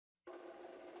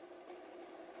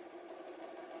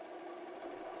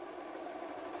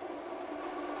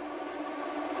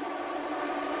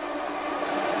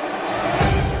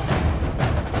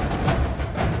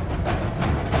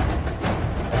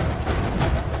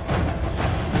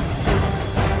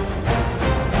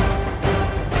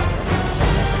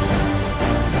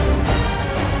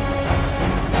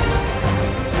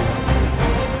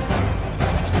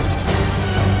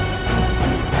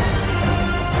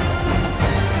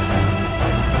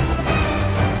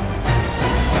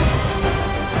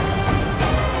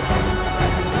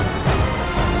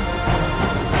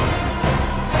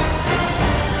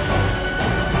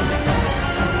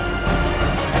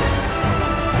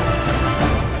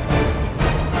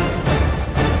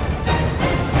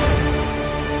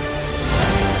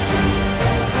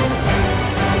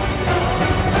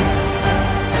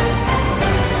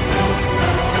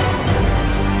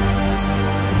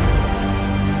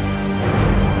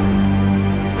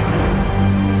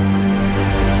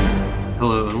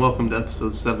and welcome to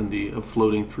episode 70 of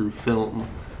Floating Through Film.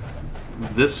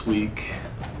 This week,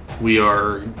 we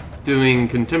are doing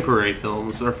contemporary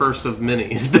films, our first of many.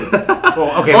 We did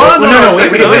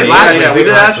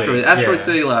Asteroid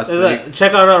City last week.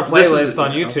 Check out our playlist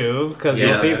on YouTube, because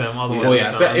you'll see them all the way.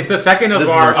 It's the second of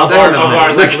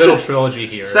our little trilogy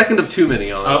here. Second of too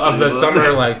many, honestly. Of the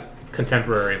summer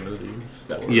contemporary movies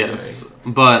that we're doing.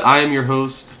 But I am your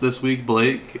host this week,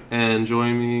 Blake, and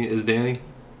joining me is Danny.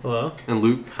 Hello. And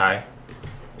Luke. Hi.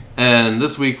 And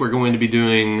this week we're going to be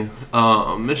doing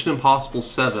Mission Impossible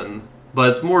 7, but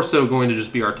it's more so going to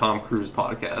just be our Tom Cruise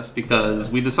podcast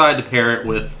because we decided to pair it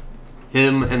with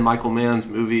him and Michael Mann's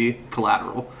movie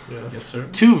Collateral. Yes, sir.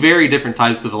 Two very different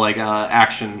types of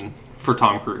action for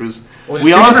Tom Cruise. Well,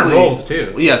 we honestly, different roles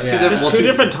too. Yes, two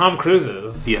different Tom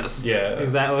Cruises. Yes. Yeah.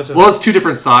 Exactly. Well, it's two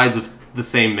different sides of the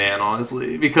same man,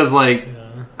 honestly, because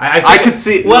I could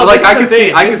see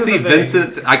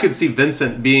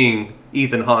Vincent being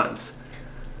Ethan Hunt.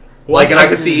 And I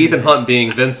could see Ethan Hunt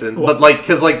being Vincent, but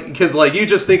because you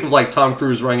just think of Tom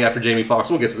Cruise running after Jamie Foxx.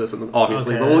 We'll get to this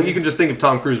obviously, but you can just think of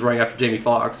Tom Cruise running after Jamie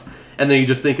Foxx, and then you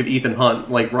just think of Ethan Hunt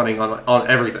running on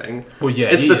everything. Well, yeah,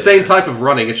 it's the same type of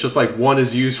running. It's just one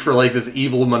is used for this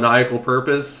evil maniacal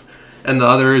purpose, and the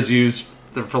other is used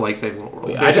for saving the world.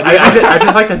 Yeah, I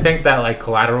just like to think that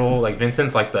Collateral,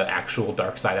 Vincent's the actual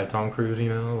dark side of Tom Cruise.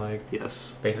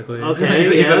 Yes, basically. Okay,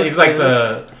 he's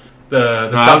the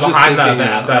stuff behind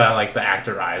the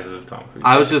actor eyes of Tom Cruise.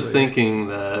 I was just thinking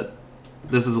that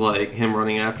this is him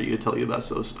running after you to tell you about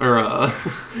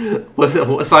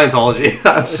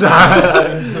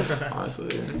Scientology.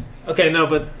 Honestly. Okay, no,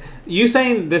 but you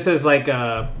saying this is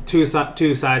two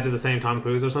sides of the same Tom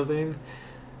Cruise or something?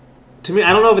 To me,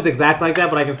 I don't know if it's exactly like that,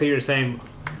 but I can see what you're saying.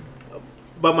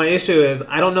 But my issue is,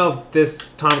 I don't know if this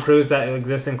Tom Cruise that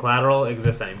exists in Collateral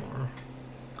exists anymore.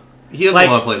 He doesn't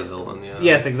want to play the villain, yeah.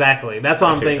 Yes, exactly. That's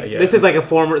what I'm thinking. Yeah. This is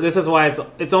This is why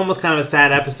it's almost kind of a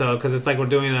sad episode, because it's we're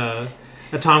doing a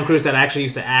Tom Cruise that actually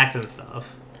used to act and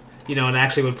stuff. And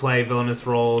actually would play villainous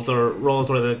roles or roles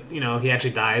where he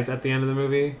actually dies at the end of the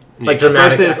movie.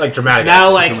 Dramatic.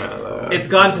 Now, it's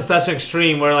gone to such an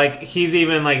extreme where he's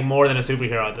even more than a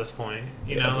superhero at this point.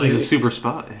 He's a super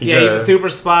spy. He's a super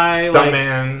spy.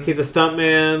 Stuntman. He's a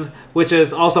stuntman, which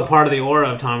is also part of the aura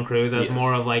of Tom Cruise. As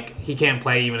more of he can't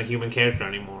play even a human character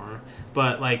anymore.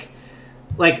 But I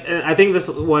think this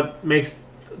what makes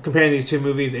comparing these two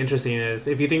movies interesting is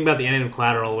if you think about the ending of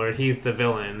Collateral, where he's the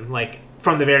villain,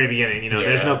 from the very beginning,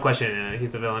 there's no question in it.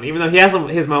 He's the villain, even though he has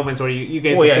his moments where you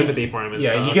gain some sympathy for him. And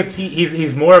stuff. You can see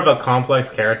he's more of a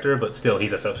complex character, but still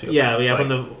he's a sociopath.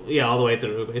 Yeah, all the way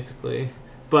through basically.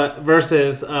 But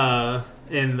versus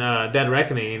in Dead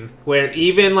Reckoning, where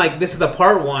even this is a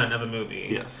part one of a movie.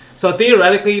 Yes. So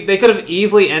theoretically, they could have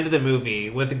easily ended the movie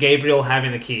with Gabriel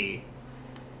having the key,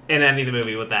 and ending the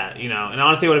movie with that. And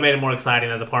honestly, it would have made it more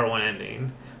exciting as a part one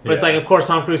ending. But it's of course,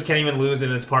 Tom Cruise can't even lose in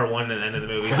his part one at the end of the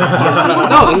movie. So of course,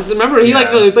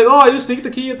 it's I just sneaked the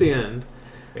key at the end.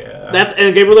 Yeah.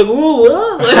 And Gabriel's ooh,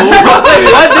 what? What?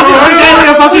 This guy's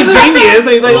a fucking genius. And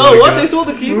he's what? They stole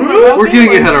the key? We're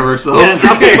getting ahead of ourselves.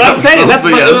 Yeah, okay, but I'm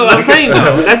saying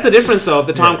though. That's the difference though of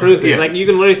the Tom Cruise. You can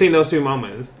literally see in those two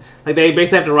moments. They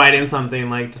basically have to write in something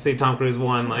to see Tom Cruise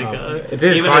won. It's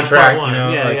his contract.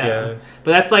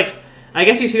 But that's I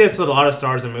guess you see this with a lot of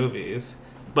stars in movies.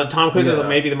 But Tom Cruise is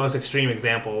maybe the most extreme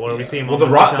example where we see him. Well, The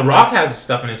Rock has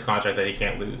stuff in his contract that he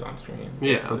can't lose on screen.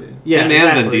 And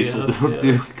Vin Diesel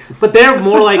do. But they're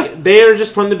more they're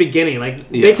just from the beginning.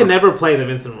 They can never play the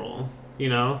Vincent role.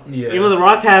 Yeah. Even though The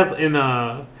Rock has in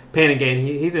Pain and Gain,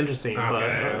 he's interesting.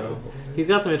 Okay. But he's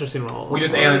got some interesting roles. We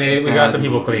just alienated. We got some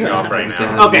people clicking off right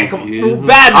now. Okay,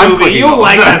 bad movie. You'll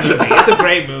like that movie.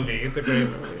 It's a great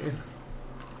movie.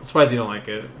 I'm surprised you don't like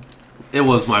it.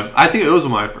 I think it was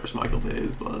my first Michael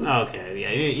days, but okay, yeah.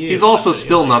 He's also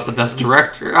still not the best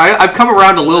director. I've come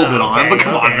around a little bit on him, but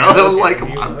come on.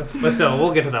 Come on. But still,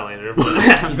 we'll get to that later.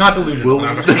 He's not delusional.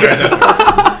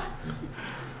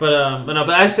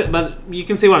 But you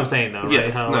can see what I'm saying though, right?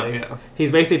 Yes,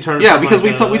 he's basically turned. Yeah, because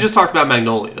we just talked about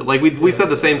Magnolia. We said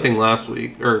the same thing last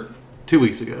week or 2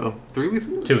 weeks ago, 3 weeks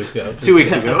ago, 2 weeks ago, 2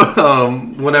 weeks ago.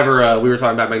 Whenever we were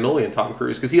talking about Magnolia and Tom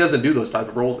Cruise, because he doesn't do those type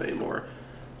of roles anymore.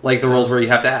 The roles where you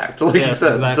have to act, you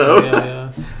said. Exactly.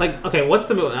 So, okay, what's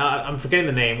the movie? I'm forgetting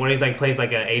the name. Where he's plays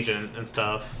an agent and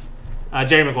stuff.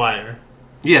 Jerry Maguire.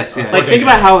 Yes, yeah. Think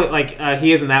about how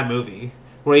he is in that movie,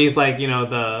 where he's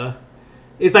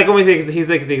it's almost he's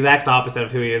the exact opposite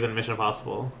of who he is in Mission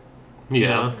Impossible.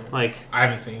 Yeah. I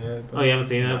haven't seen it. Oh, you haven't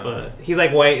seen it, but he's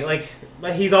way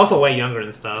but he's also way younger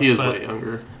and stuff. He is way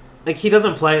younger. like he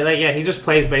doesn't play like he just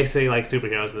plays basically like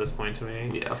superheroes at this point to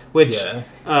me. Yeah. Which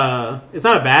it's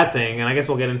not a bad thing, and I guess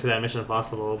we'll get into that Mission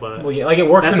Impossible, but like it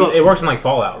works in like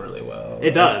Fallout really well.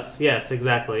 It does. Yes,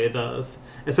 exactly. It does.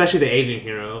 Especially the aging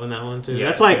hero in that one too. Yeah,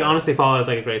 that's why honestly Fallout is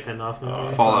like a great send-off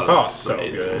movie. Fallout's so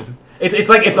good.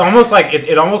 It's almost like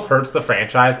it almost hurts the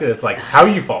franchise because it's like how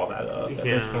do you follow that up at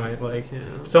this point? Like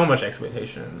so much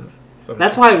expectations.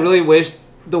 That's why I really wish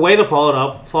the way to follow it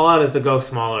up Fallout is to go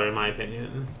smaller in my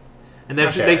opinion. And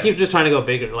they keep just trying to go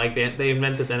bigger. Like they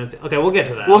invent this NFT. Okay, we'll get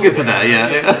to that. We'll get to that.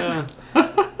 Yeah.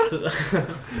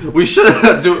 We should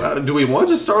do we want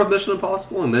to just start with Mission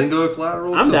Impossible and then go to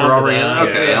Collateral? I'm down for that.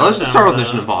 Okay, let's just start with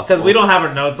Mission Impossible because we don't have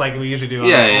our notes like we usually do.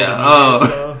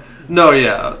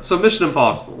 So Mission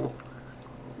Impossible.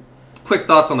 Quick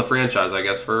thoughts on the franchise, I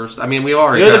guess. First, I mean, we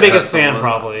already. You're the biggest fan,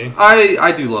 probably.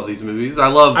 I do love these movies. I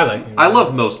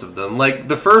love most of them. Like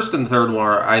the first and third one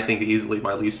are, I think, easily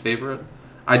my least favorite.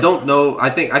 I don't know. I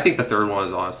think the third one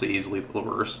is honestly easily the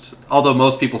worst. Although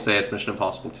most people say it's Mission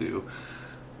Impossible 2.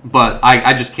 But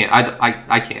I just can't.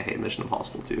 I can't hate Mission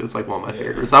Impossible 2. It's like one of my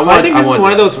favorites. I think this is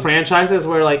one of those franchises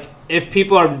where like if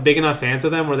people are big enough fans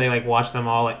of them, where they like watch them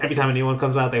all. Like every time a new one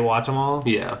comes out, they watch them all.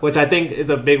 Yeah. Which I think is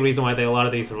a big reason why a lot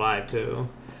of these survive too.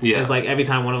 Yeah. It's like every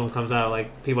time one of them comes out,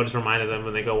 like people just reminded them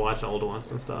when they go watch the older ones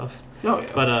and stuff. Oh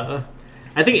yeah. But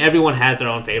I think everyone has their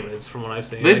own favorites from what I've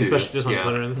seen. They do. Especially just on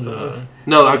Twitter and stuff.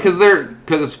 No, because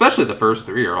especially the first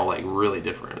three are all like really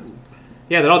different.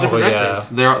 Yeah, they're all different directors.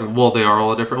 They are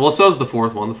all different. Well, so is the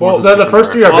fourth one. The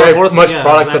first three are very much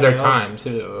products of their time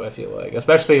too. I feel like,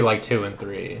 especially like 2 and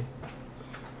 3,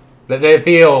 they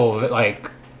feel like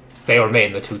they were made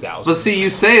in the 2000s. But see, you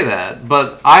say that,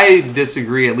 but I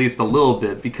disagree at least a little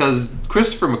bit because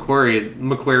Christopher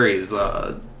McQuarrie's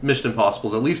Mission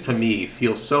Impossibles, at least to me,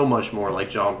 feel so much more like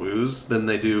John Woo's than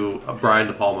they do Brian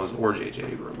De Palma's or J.J.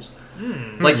 Abrams.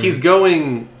 Like he's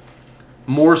going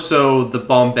more so the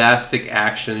bombastic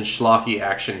action, schlocky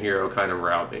action hero kind of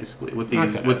route, basically with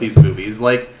these movies.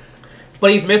 Like,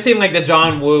 but he's missing like the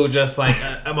John Woo, just like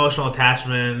emotional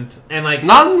attachment and like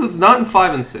not in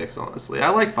 5 and 6. Honestly, I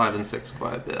like 5 and 6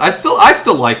 quite a bit. I still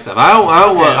like 7. I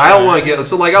don't want to get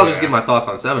so like I'll just give my thoughts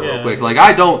on 7 real quick. Like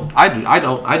I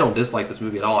don't dislike this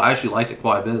movie at all. I actually liked it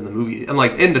quite a bit in the movie and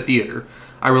like in the theater.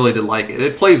 I really did like it.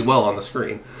 It plays well on the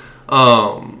screen.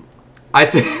 I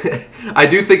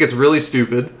do think it's really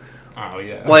stupid. Oh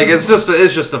yeah. Like it's just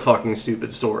a fucking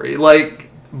stupid story. Like,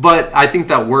 but I think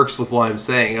that works with what I'm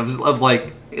saying. Of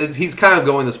like he's kind of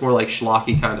going this more like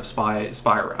schlocky kind of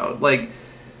spy route. Like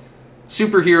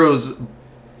superheroes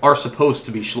are supposed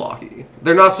to be schlocky.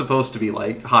 They're not supposed to be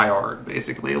like high art,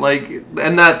 basically. Like,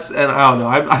 and I don't know.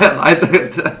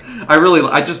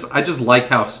 I just like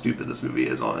how stupid this movie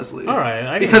is, honestly. All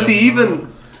right, because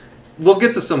we'll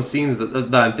get to some scenes that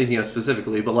I'm thinking of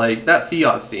specifically, but like that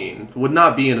Fiat scene would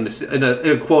not be in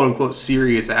a quote unquote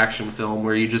serious action film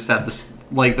where you just have this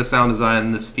like the sound design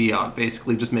and this Fiat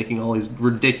basically just making all these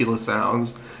ridiculous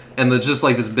sounds and just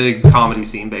like this big comedy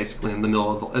scene basically in the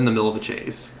middle of a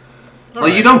chase. All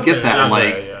like right, you don't get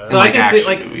that so I can see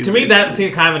like movies, to me that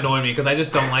scene kind of annoyed me because I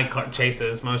just don't like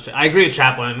chases. I agree with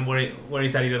Chaplin where he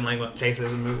said he didn't like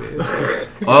chases in movies.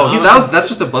 That's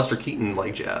just a Buster Keaton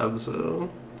like jab. So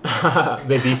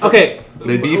they beef. Okay,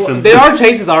 their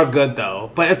chases are good though,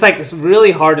 but it's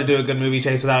really hard to do a good movie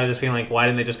chase without it just feeling like, why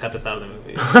didn't they just cut this out of the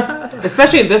movie?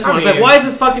 Especially in this one, it's like, why is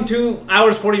this fucking 2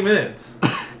 hours 40 minutes?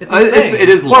 It's insane. It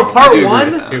is long. For part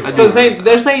 1. So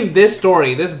they're saying this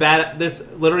story, this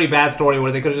literally bad story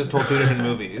where they could have just told 2 different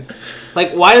movies.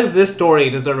 Like, why does this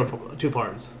story deserve 2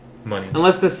 parts? Money.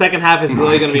 Unless the second half is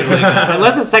really going to be really good.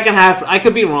 Unless the second half, I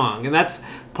could be wrong, and that's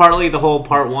partly the whole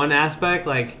part 1 aspect.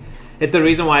 Like, it's the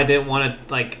reason why I didn't want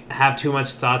to like have too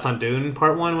much thoughts on Dune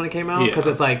Part 1 when it came out, because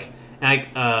it's like,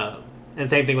 and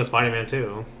same thing with Spider-Man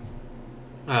 2.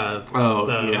 I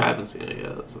haven't seen it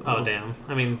yet. So. Oh damn!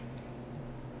 I mean,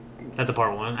 that's a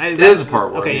Part 1. It is a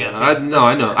Part 1. Okay, yeah. Yes. I know.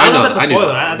 I know that's a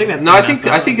spoiler. I think that's. No,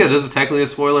 I think it is technically a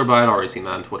spoiler, but I'd already seen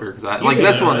that on Twitter because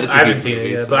that's one. I haven't seen it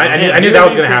yet, but I knew that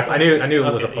was going to happen. I knew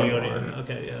it was a Part 1.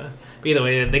 Okay, yeah. But either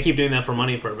way, they keep doing that for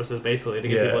money purposes, basically, to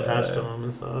get people attached to them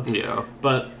and stuff. Yeah.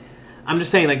 But I'm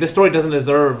just saying, like, this story doesn't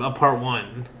deserve a Part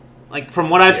 1. Like, from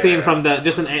what I've seen from a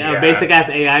basic-ass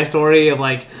AI story of,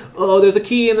 like, oh, there's a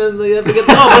key, and then you have to get...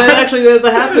 Oh, but actually, it's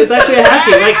actually a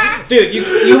happy. Like, dude,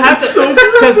 you have to...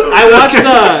 Because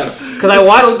I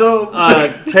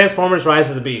watched Transformers Rise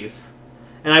of the Beast.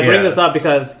 And I bring this up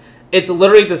because it's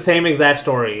literally the same exact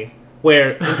story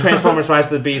where in Transformers: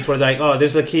 Rise of the Beast, where they're like, oh,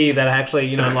 there's a key that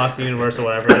actually unlocks the universe or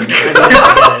whatever.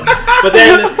 But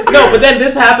then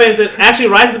this happens, and actually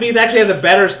Rise of the Beast actually has a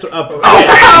better. I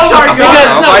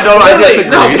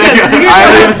disagree.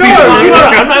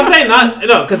 I'm saying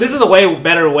because this is a way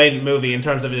better movie in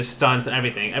terms of just stunts and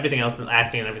everything else than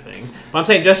acting and everything. But I'm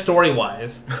saying just story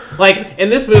wise, like in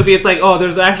this movie, it's like, oh,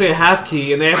 there's actually a half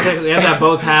key, and they have to have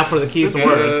both half for the keys to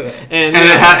work, and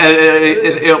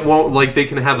it won't, like they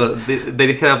can have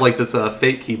like this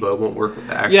fake key, but it won't work with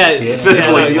the actual key.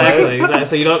 Exactly.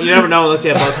 So you never know unless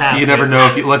you have both halves. You never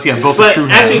know unless you have both the true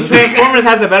halves. But actually, Transformers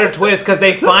has a better twist because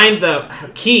they find the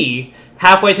key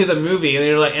halfway through the movie, and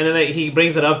then he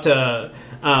brings it up to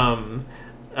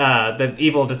the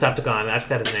evil Decepticon. I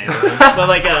forgot his name, but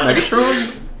like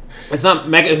Megatron. It's not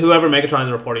whoever Megatron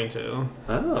is reporting to.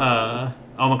 Oh.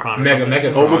 Omicron.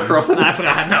 Megatron. Omicron. I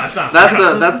forgot. No, it's not.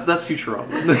 That's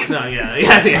Futurama. No, yeah.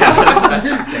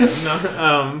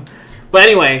 But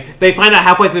anyway, they find out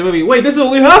halfway through the movie, wait, this is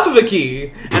only half of a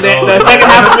key, and the second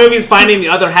half of the movie is finding the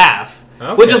other half,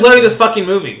 which is literally this fucking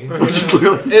movie. It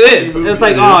is. It's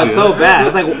like, it's so bad.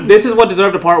 It's like, this is what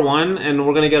deserved a part 1, and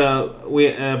we're gonna get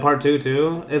a part 2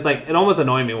 too. It's like, it almost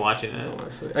annoyed me watching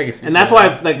it. And that's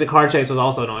why like the car chase was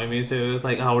also annoying me too. It's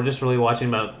like, we're just really watching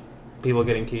about people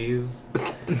getting keys,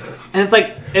 and it's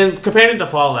like, and comparing it to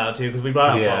Fallout too, because we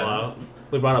brought up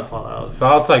Fallout.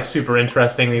 Fallout's like super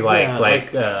interestingly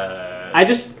I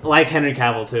just like Henry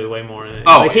Cavill too way more in it.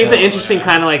 He's an interesting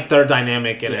kind of like third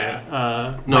dynamic in it.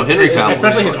 Henry Cavill,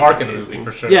 especially his arc in the movie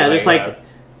for sure. Yeah, just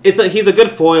he's a good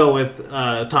foil with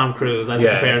Tom Cruise as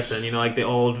a comparison. You know, like the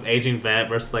old aging vet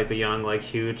versus like the young like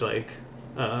huge like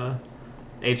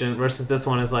agent versus this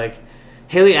one is like.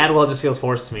 Haley Atwell just feels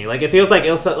forced to me. Like it feels like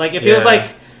Ilsa. Like it feels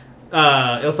like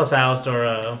Ilsa Faust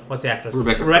or what's the actress?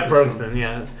 Rebecca Ferguson.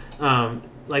 Yeah.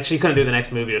 Like she couldn't do the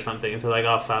next movie or something, and so like,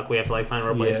 oh fuck, we have to like find a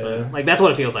replacement. Yeah. Like that's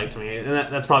what it feels like to me, and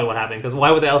that's probably what happened. Because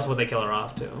why would they kill her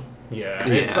off too? Yeah,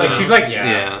 it's like she's like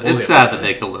it's sad that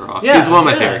they killed her off. Yeah, she's one of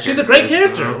my favorite. She's a great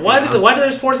character. Why did they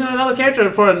just force in another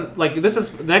character for like this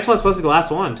is the next one's supposed to be the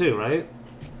last one too, right?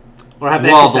 Or have they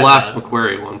the last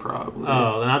McQuarrie one probably.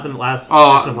 Oh, not the last.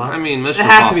 I mean, Mission Impossible.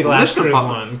 It has to be the last Cruise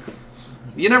one.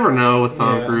 You never know with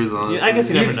Tom Cruise on. I guess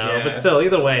you never know, but still,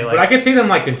 either way. Like, but I can see them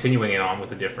like continuing it on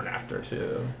with a different actor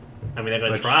too. I mean, they're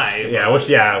gonna try. Yeah,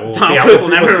 we'll Tom Cruise will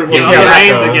never give up the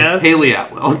reins, I guess. Haley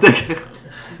Atwell.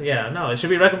 It should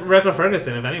be Rebecca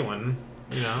Ferguson, if anyone.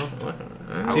 You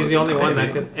know, she's the only one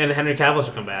that could. And Henry Cavill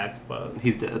should come back, but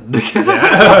he's dead. They can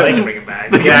bring him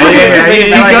back. They did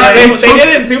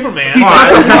it in Superman. He took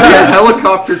a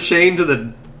helicopter chain to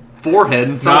the forehead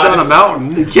and fell down a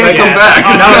mountain. He can't come back.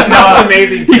 That's not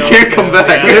amazing. He can't come back.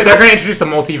 They're going to introduce a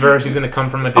multiverse. He's going to come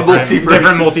from a different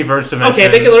multiverse dimension. Okay,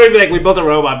 they could literally be like, we built a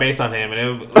robot based on him, and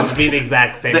it would be the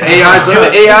exact same. The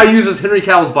AI uses Henry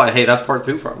Cavill's body. Hey, that's part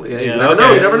 2 probably. Hey, you never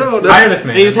know. You never know. Hire this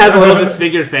man. And he just has a little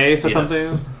disfigured face or something.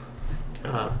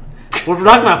 We're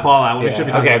talking about Fallout. We should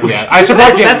be talking about.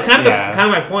 That's kind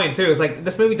of my point too. It's like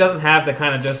this movie doesn't have the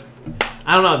kind of just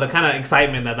the kind of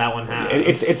excitement that one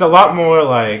has. It's a lot more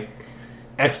like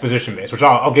exposition based, which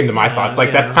I'll get into my thoughts.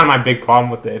 Like that's kind of my big problem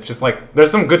with it. It's just like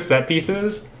there's some good set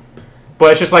pieces,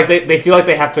 but it's just like they feel like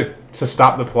they have to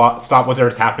stop the plot, stop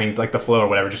whatever's happening, like the flow or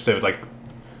whatever, just to like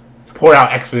pour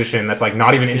out exposition that's like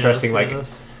not even interesting. Like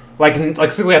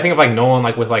simply I think of like Nolan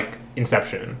like with like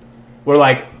Inception. Where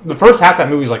like the first half of that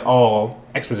movie is like all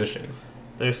exposition,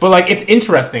 but like it's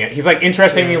interesting. He's like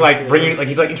interestingly like bringing like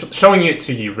he's like showing it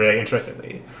to you really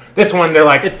interestingly. This one they're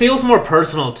like it feels more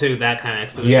personal too, that kind of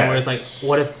exposition where it's like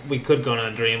what if we could go on a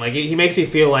dream? Like he makes you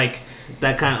feel like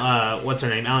that kind of what's her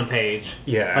name, Ellen Page.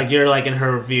 Yeah, like you're like in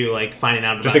her view, like finding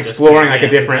out just exploring like a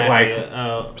different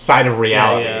like side of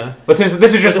reality. Yeah. But this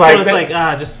is just like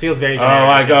just feels very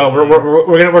generic.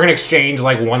 We're gonna exchange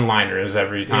like one liners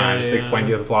every time just to explain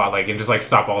to you the plot like and just like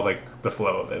stop all like the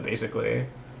flow of it basically,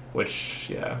 which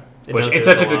it's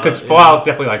such a because Fallout's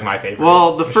definitely like my favorite.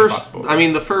 Well, the first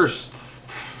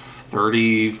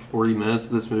 30, 40 minutes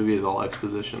of this movie is all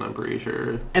exposition, I'm pretty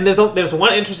sure. And there's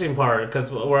one interesting part,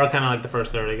 because we're kind of like the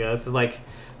first third, I guess. It's like,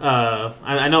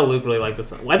 I know Luke really liked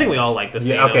this. I think we all like this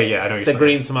scene. I know what you're saying.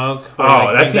 Green smoke.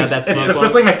 That's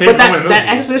like my favorite moment in the movie. That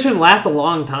exposition lasts a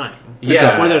long time.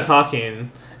 Yeah. Where they're talking.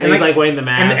 And he's like wearing the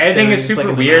mask. And the editing is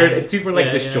super weird. It's super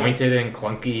like disjointed and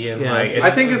clunky and like.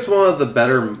 I think it's one of the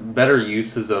better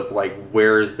uses of like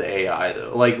where is the AI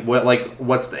though?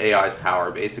 What's the AI's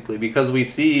power basically? Because we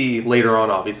see later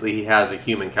on obviously he has a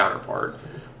human counterpart,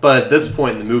 but at this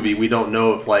point in the movie we don't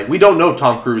know if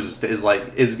Tom Cruise is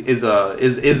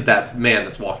that man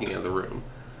that's walking into the room.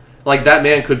 like that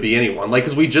man could be anyone. Like,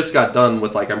 because we just got done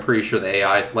with like I'm pretty sure the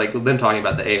AI, like them talking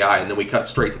about the AI, and then we cut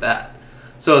straight to that.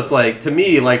 So it's like to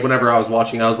me, like whenever I was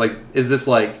watching, I was like, is this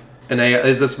like an AI?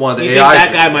 Is this one of the AI?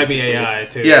 That guy might be AI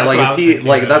too. Yeah, like is he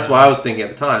like that's what I was thinking at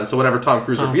the time. So whenever Tom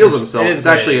Cruise reveals himself, it's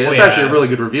actually a really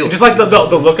good reveal. And just like the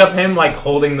look of him like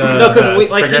holding the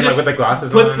because like he just with the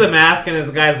glasses puts on. the mask in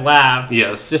his guy's lap.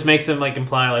 Yes, just makes him like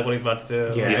imply like what he's about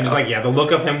to do. Yeah, and just like the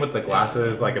look of him with the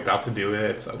glasses like about to do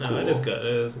it. It's so cool. It is good.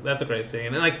 It is. That's a great scene.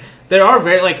 And like there are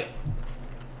very like.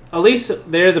 At least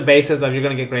there is a basis of you're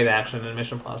going to get great action in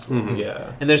Mission Impossible. Mm-hmm.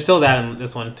 Yeah. And there's still that in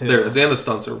this one, too. There is. And the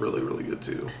stunts are really, really good,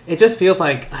 too. It just feels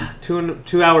like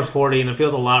 2 hours 40, and it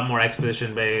feels a lot more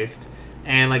exposition-based.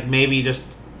 And, like, maybe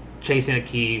just chasing a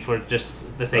key for just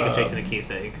the sake of chasing a key's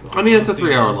sake. I mean, it's a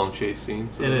 3-hour-long chase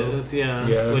scene. So. It is,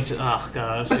 yeah. Which, oh,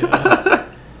 gosh,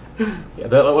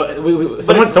 yeah.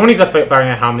 Someone needs to figure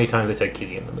out how many times they said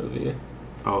key in the movie.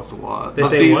 Oh, it's a lot. They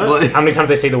say what? How many times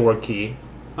they say the word key?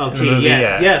 Oh, key,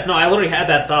 yes. No, I literally had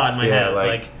that thought in my head.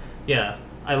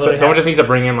 I literally someone just needs to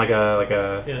bring in like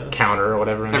a counter or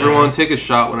whatever. Everyone take a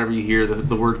shot whenever you hear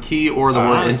the word key or the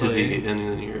word entity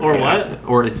in your... Or what?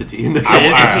 Or entity.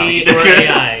 Entity or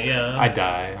AI, yeah. I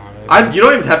die. You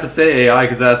don't even have to say AI,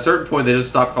 because at a certain point they just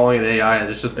stop calling it AI and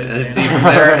it's just an entity from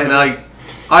there. And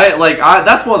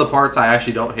that's one of the parts I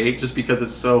actually don't hate, just because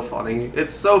it's so funny.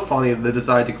 It's so funny they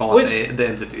decide to call it the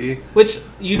entity. Which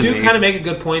you do kind of make a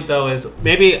good point, though, is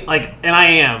maybe like, and I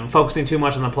am focusing too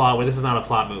much on the plot, where this is not a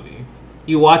plot movie.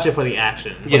 You watch it for the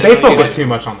action. Yeah, they focus too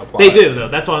much on the plot. They do, though.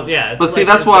 That's why. Yeah. But see,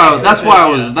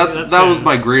 that was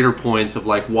my greater point of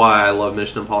like why I love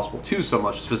Mission Impossible 2 so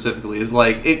much specifically, is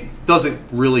like it doesn't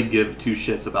really give two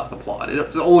shits about the plot.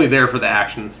 It's only there for the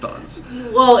action stunts.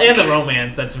 Well, and the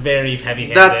romance that's very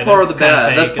heavy-handed. That's part of the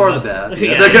bad. That's part of the bad.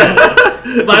 Yeah.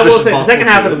 But I will say, the second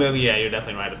half of the movie, yeah, you're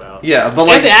definitely right about. Yeah, but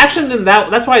like and the action in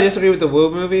that's why I disagree with the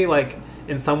Woo movie. Like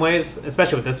in some ways,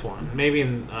 especially with this one, maybe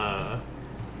in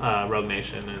Rogue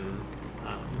Nation and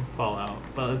Fallout,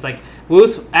 but it's like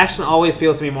Woo's action always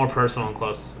feels to me more personal and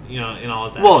close, in all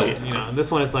his action. Well, yeah. This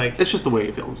one is like it's just the way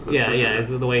he films it.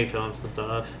 It's the way he films and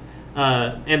stuff,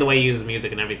 and the way he uses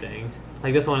music and everything.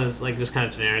 Like this one is like just kind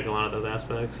of generic in a lot of those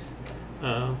aspects,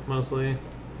 mostly.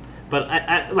 But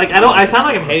I sound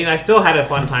like I'm hating. I still had a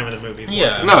fun time in the movies.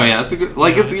 Yeah. No, yeah, it's a good.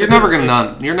 Like you're never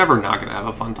not gonna have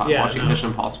a fun time watching Mission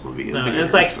Impossible movie. No, and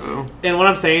it's like, and what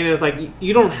I'm saying is like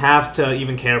you don't have to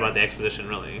even care about the exposition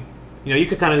really. You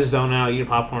could kind of just zone out, eat your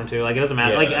popcorn too. Like it doesn't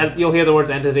matter. Yeah. Like you'll hear the words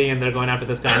entity and they're going after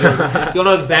this guy. You'll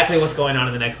know exactly what's going on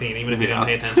in the next scene, even if you didn't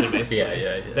pay attention. Basically,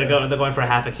 yeah. They're going for a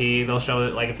half a key. They'll show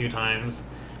it like a few times.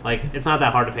 Like it's not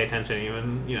that hard to pay attention,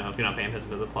 even if you're not paying attention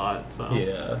to the plot. So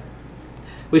yeah.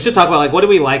 We should talk about like what do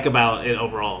we like about it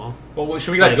overall. Well,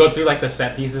 should we go through like the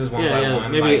set pieces one by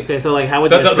one? Maybe okay. So like how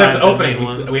would you describe there's the opening?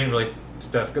 We didn't really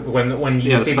discuss when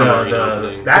you see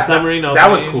the submarine opening.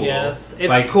 That was cool. Yes,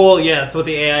 it's cool. Yes, with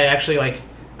the AI actually like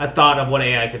a thought of what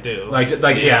AI could do.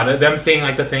 Them seeing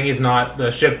like the thing is not the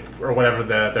ship or whatever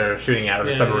they're shooting at or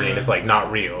the submarine is like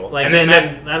not real. Like and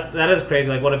then that is crazy.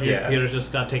 Like what if your computers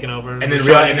just got taken over and then it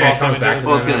comes back?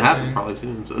 Well, it's gonna happen probably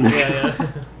soon. So. Yeah.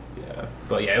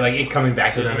 But yeah, like it coming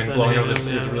back to them and blowing up is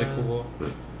really cool.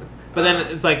 But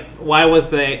then it's like, why was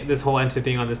this whole entity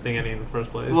thing on this thing in the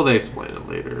first place? Well, they explain it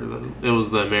later. It was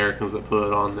the Americans that put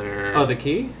it on there. Oh, the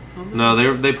key? No,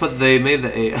 they made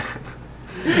the AI.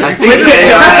 I think the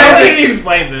AI. How did you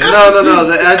explain this?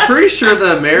 No. I'm pretty sure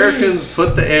the Americans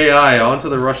put the AI onto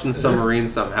the Russian submarine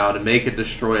somehow to make it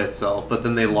destroy itself, but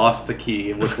then they lost the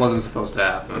key, which wasn't supposed to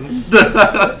happen.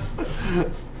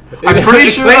 I'm pretty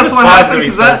sure that's what happened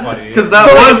because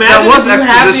that was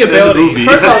exposition in the movie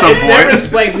at some point. It's never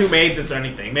explained who made this or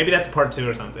anything. Maybe that's part 2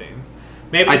 or something.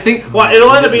 Maybe I think. Well,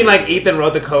 it'll end up being like Ethan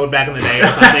wrote the code back in the day or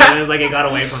something, and it's like it got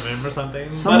away from him or something.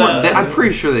 I'm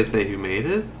pretty sure they say who made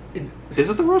it. Is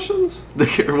it the Russians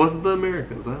or was it the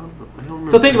Americans? I don't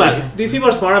remember. So think about it. These people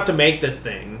are smart enough to make this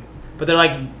thing. But they're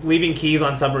like leaving keys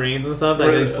on submarines and stuff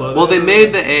that get exploded. Well, they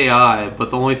made the AI,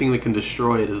 but the only thing that can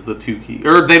destroy it is the 2 keys.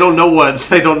 Or they don't know what the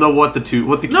key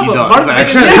does.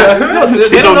 Actually,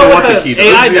 they don't know what the key does.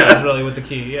 AI does really with the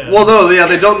key. Yeah. Well, no,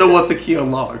 they don't know what the key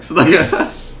unlocks.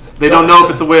 They don't know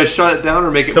if it's a way to shut it down or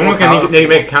make it. Someone can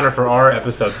make a counter for our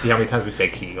episode. See how many times we say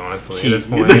key. Honestly, at this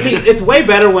point, see, it's way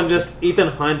better when just Ethan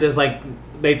Hunt is like.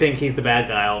 They think he's the bad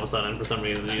guy all of a sudden for some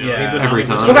reason. He's been every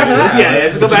time. Just go back to that. Yeah,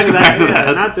 just go back to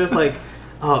that. Not this like,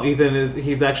 oh,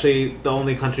 he's actually the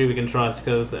only country we can trust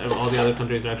because all the other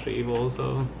countries are actually evil.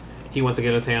 So he wants to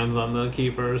get his hands on the key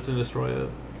first and destroy it.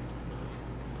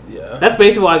 Yeah, that's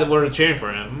basically why we're cheering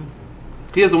for him.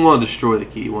 He doesn't want to destroy the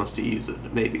key. He wants to use it.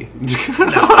 Maybe.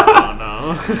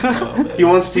 No. He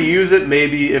wants to use it.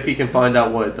 Maybe if he can find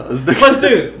out what it does. Plus,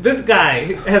 dude, this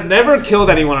guy has never killed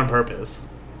anyone on purpose.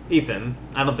 Ethan,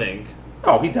 I don't think.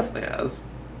 Oh, he definitely has.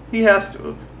 He has to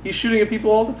have. He's shooting at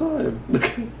people all the time.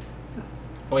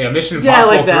 Oh yeah, Mission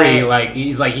Impossible like that. 3. Like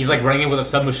he's running in with a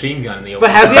submachine gun in the open.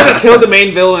 But has he ever killed the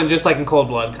main villain just like in cold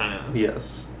blood, kind of?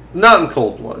 Yes. Not in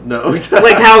cold blood. No.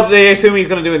 Like how they assume he's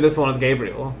going to do in this one with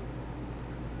Gabriel.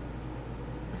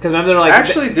 Because remember, they're like...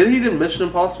 Actually, didn't Mission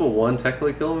Impossible 1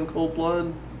 technically kill him in cold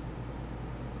blood?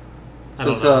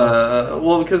 Since,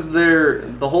 well, because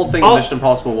the whole thing of Mission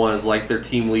Impossible 1 is like their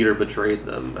team leader betrayed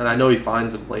them. And I know he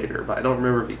finds him later, but I don't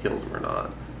remember if he kills him or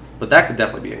not. But that could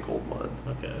definitely be in cold blood.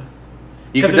 Okay.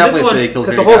 You could definitely say he killed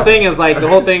him. Because the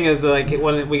whole thing is like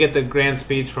when we get the grand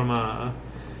speech from,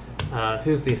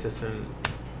 who's the assistant?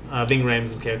 Ving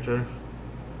Rhames' character.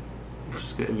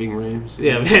 Just Ving Rhames.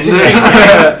 Yeah,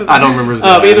 I don't remember his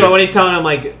name. Either way, when he's telling him,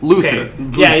 like... Luther. Okay,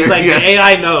 Luther. Yeah, he's like, the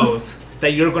AI knows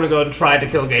that you're going to go and try to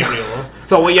kill Gabriel.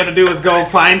 So what you have to do is go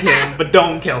find him, but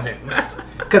don't kill him.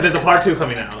 Because there's a part 2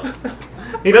 coming out.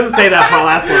 He doesn't say that part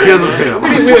last line. He doesn't say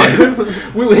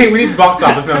that. We need the box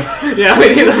office now. Yeah,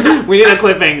 we need a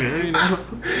cliffhanger. You know?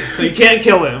 So you can't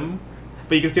kill him,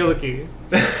 but you can steal the key.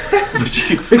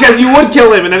 Because you would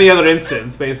kill him in any other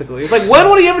instance, basically. It's like, when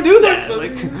would he ever do that?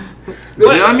 Like,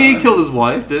 yeah, I mean, he killed his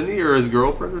wife, didn't he? Or his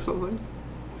girlfriend or something?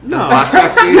 No.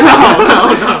 Flashback scene?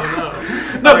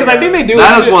 No, because I think they do.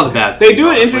 That is one of the bad scenes. They do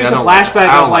an interesting flashback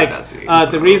of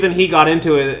like the reason he got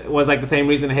into it was like the same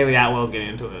reason Haley Atwell's getting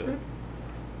into it.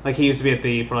 Like he used to be a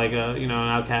thief or like an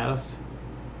outcast.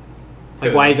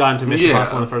 Like why he got into Mission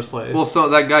Impossible in the first place. Well, so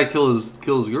that guy killed his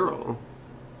girl.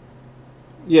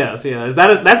 Yes, yeah.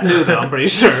 That's new though? I'm pretty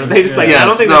sure they just I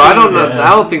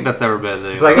don't think that's ever been.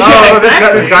 It's like,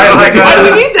 this guy like, why do we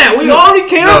need that? We already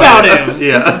care about him.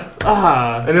 Yeah.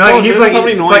 And like, he's like so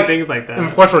many annoying things like that. And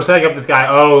of course, we're setting up this guy.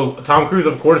 Oh, Tom Cruise,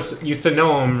 of course, used to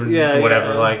know him. Yeah,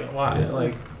 whatever. Yeah. Like, why?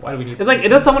 Like, why do we need? It's like it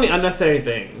does so many unnecessary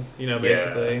things,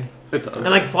 basically. Yeah. It does. And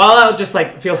like Fallout just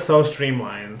like feels so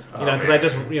streamlined, because I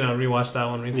just rewatched that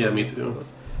one recently. Yeah, me too.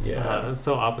 Yeah, it's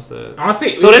so opposite.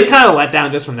 Honestly, so it is kind of a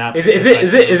letdown just from that. Is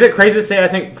it crazy to say I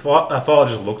think Fallout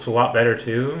just looks a lot better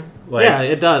too? Like, yeah,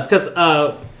 it does. Because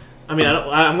I mean, I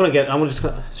don't want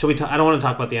to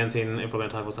talk about the end scene if we're going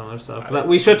to talk about some other stuff. Cause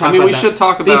we should talk. I mean, we should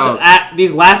talk about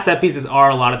these last set pieces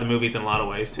are a lot of the movies in a lot of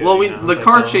ways too. Well, the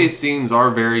car chase scenes are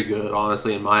very good,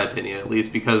 honestly, in my opinion, at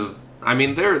least because. I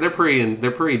mean, they're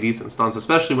pretty decent stunts,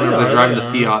 especially whenever they're driving the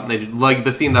Fiat. And they like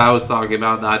the scene that I was talking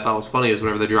about that I thought was funny is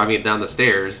whenever they're driving it down the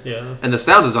stairs. Yes. And the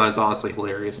sound design's honestly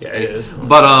hilarious. Yeah, it is.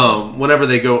 But whenever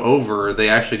they go over, they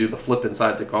actually do the flip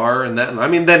inside the car, and that I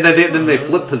mean, then they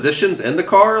flip positions in the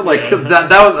car. Like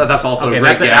that's also a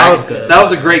great gag. That was good. That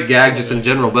was a great gag just in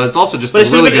general, but it's also just a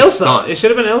really good stunt. It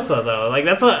should have been Ilsa though. Like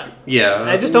that's what. Yeah.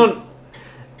 I just don't.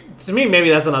 To me,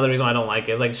 maybe that's another reason why I don't like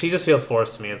it. It's like she just feels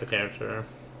forced to me as a character.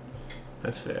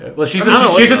 That's fair. Well, she's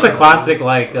just the classic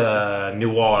like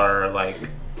noir like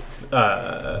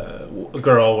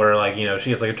girl where like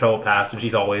she has like a trouble past and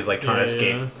she's always like trying to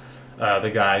escape the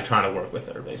guy trying to work with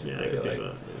her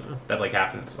basically. That like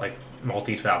happens like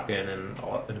Maltese Falcon and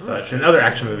such. In other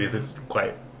action movies, it's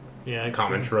quite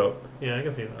common trope. Yeah, I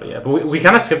can see that. But we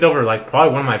kind of skipped over like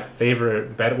probably one of my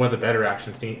favorite, one of the better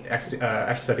action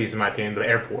set pieces in my opinion, the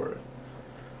airport.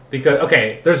 Because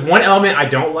there's one element I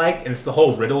don't like, and it's the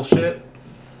whole riddle shit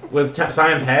with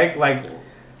Simon Pegg. Like,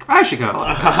 I actually kind of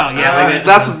like that.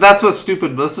 That's a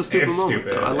stupid moment.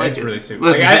 Stupid. I like it's it. really stupid.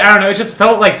 Like, I don't know. It just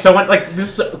felt like so much. Like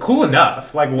this is cool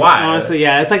enough. Like why? Honestly,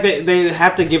 yeah. It's like they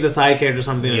have to give the side character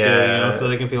something to do, so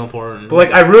they can feel important. But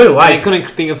like I really like. They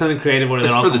couldn't think of something creative where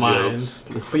they're all combined. Jokes.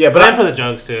 But and for the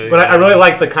jokes too. But I really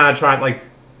like the kind of trying like.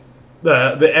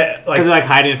 Because they're like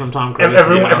hiding it from Tom Cruise.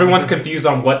 Everyone's confused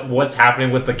on what's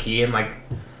happening with the key and like,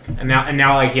 and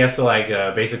now like he has to like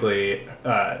basically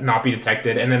not be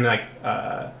detected and then like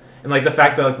and like the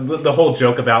fact that like, the whole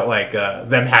joke about like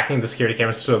them hacking the security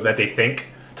cameras so that they think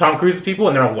Tom Cruise is people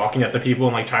and they're walking up to people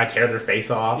and like trying to tear their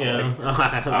face off. Yeah,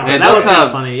 like, that was kind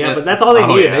of funny. Yeah, but that's all they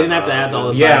needed. They didn't have to add all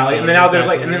this. Yeah, like, and then now there's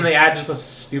like, and then they add just a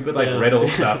stupid like riddle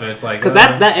stuff, and it's like because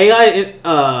that AI,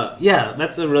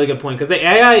 that's a really good point because the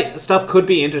AI stuff could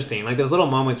be interesting. Like there's little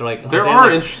moments where like there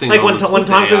are interesting. Like when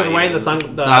Tom Cruise is wearing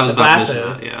the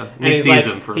glasses, and he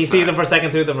sees him for a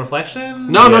second through the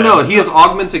reflection. No, he has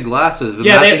augmented glasses. And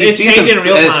it's changing in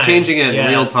real time. It's changing it in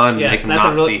real time to make him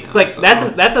not see him. It's like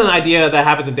that's an idea that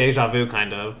happens in Deja Vu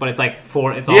kind of, but it's like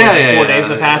 4 days in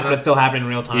the past, but it's still happening in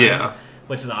real time. Yeah.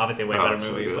 which is obviously a way better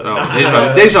movie. So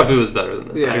But Deja Vu is better than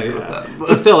this. I agree with yeah. that.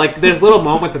 But still, like, there's little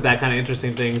moments of that kind of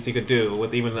interesting things you could do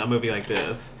with even a movie like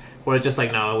this, where it's just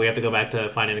like, no, we have to go back to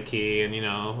finding a key and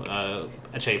a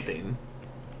chase scene,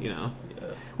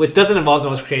 which doesn't involve the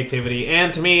most creativity.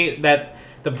 And to me, that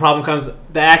the problem comes,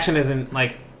 the action isn't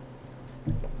like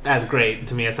as great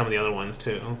to me as some of the other ones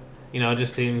too. It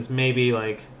just seems maybe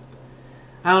like,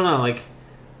 I don't know, like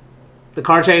the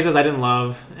car chases I didn't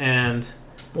love, and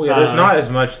there's not as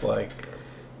much like,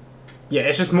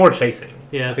 it's just more chasing.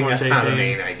 Yeah, I think that's kind of the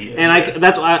main idea. And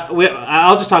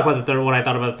I'll just talk about what I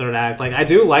thought about the third act. Like, I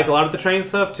do like a lot of the train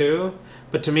stuff too,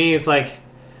 but to me, it's like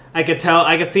I could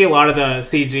see a lot of the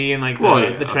CG and like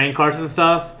the train cars and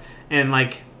stuff, and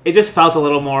like it just felt a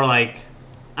little more like,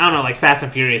 I don't know, like Fast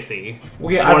and Furious-y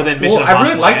more than Mission Impossible. I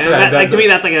really liked that. To me,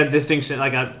 that's like a distinction,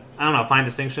 like a, I don't know, a fine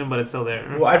distinction, but it's still there.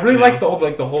 Well, I really like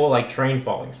the whole like train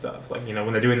falling stuff, like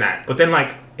when they're doing that. But then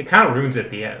like it kind of ruins it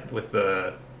at the end with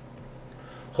the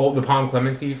Palm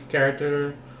Clemency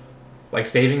character, like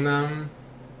saving them.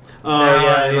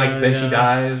 And then she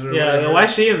dies. Or whatever. Why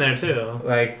is she in there too?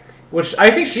 Like, which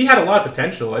I think she had a lot of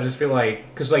potential. I just feel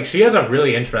like because like she has a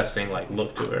really interesting like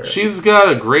look to her. She's got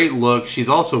a great look. She's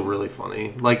also really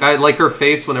funny. Like I like her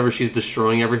face whenever she's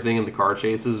destroying everything in the car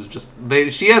chases.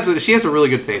 She has a really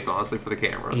good face, honestly, for the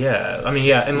camera. Yeah, I mean,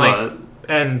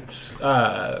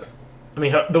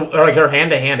 her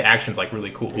hand-to-hand action's like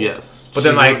really cool. Yes, but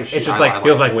then it's just like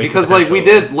feels like wasted because like we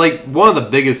did like one of the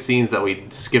biggest scenes that we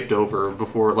skipped over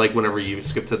before, like whenever you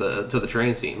skip to the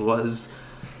train scene was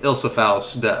Ilsa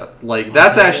Faust's death. Like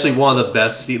that's actually one of the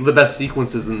best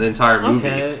sequences in the entire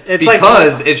movie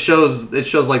because it shows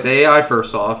like the AI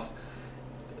first off.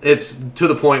 It's to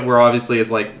the point where obviously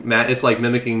it's like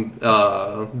mimicking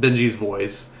Benji's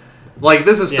voice. Like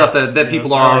this is stuff that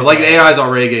people are like the AI is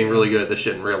already getting really good at this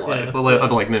shit in real life.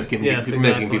 Of like mimicking people's voice.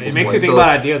 It makes you think about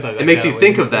ideas like that. It makes you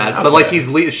think of that, but like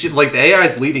the AI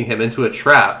is leading him into a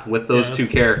trap with those two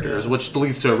characters, which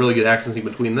leads to a really good action scene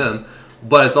between them.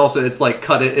 But it's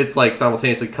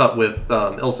simultaneously cut with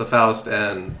Ilsa Faust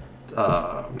and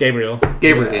Gabriel.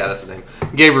 Yeah, that's his name.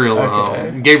 Gabriel's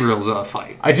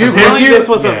fight. I do.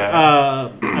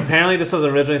 Apparently, this was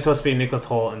originally supposed to be Nicholas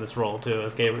Hoult in this role too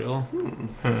as Gabriel.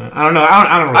 I don't know.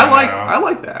 I don't. Really I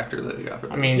like the actor that he got for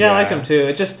this. I mean, I like him too.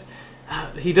 It just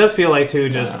he does feel like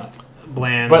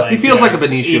bland. But he feels like a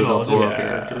Benicio del Toro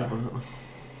character.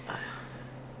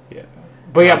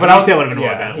 But I was would have been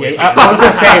better. I was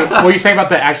gonna say what you're saying about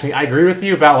the action. I agree with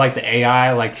you about like the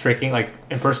AI like tricking, like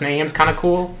impersonating him is kind of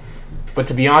cool. But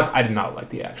to be honest, I did not like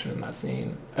the action in that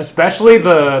scene, especially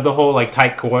the whole like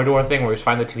tight corridor thing where he's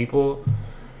finding the two people.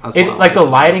 Like the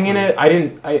lighting in it,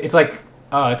 it's like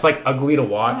ugly to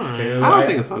watch too. I don't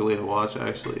think it's ugly to watch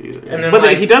actually either.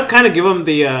 But he does kind of give him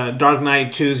the Dark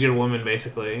Knight choose your woman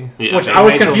basically, which I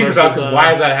was confused about because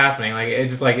why is that happening? Like it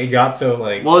just like it got so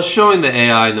like. Well, it's showing the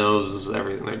AI knows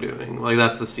everything they're doing. Like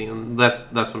that's the scene.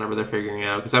 That's whenever they're figuring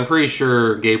out because I'm pretty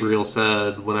sure Gabriel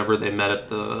said whenever they met at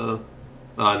the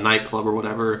nightclub or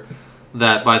whatever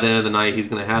that by the end of the night he's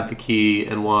going to have the key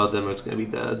and one of them is going to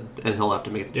be dead and he'll have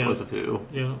to make the choice of who.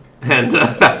 Yeah. And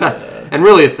and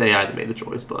really it's the AI that made the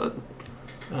choice, but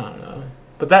I don't know.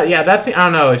 But that's I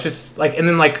don't know. It's just like and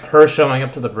then like her showing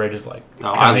up to the bridge is like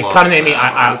kind of made me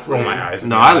I roll my eyes.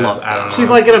 No, I love that. I don't know. She's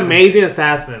like an amazing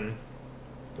assassin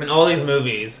in all these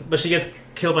movies, but she gets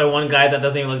killed by one guy that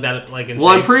doesn't even look that like. Well,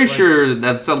 I'm pretty sure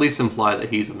that's at least implied that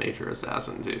he's a major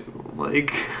assassin too.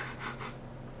 Like.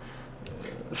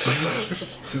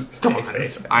 Come on. It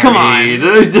should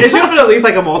have been at least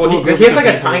like a multiple. He has like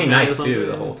a tiny knife too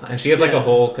the whole time. And she has like a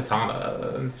whole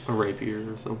katana, a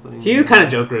rapier or something. He was kind of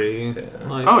jokery. Yeah.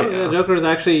 Like, yeah. Joker is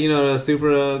actually a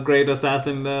super great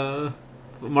assassin,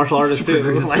 martial artist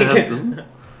too.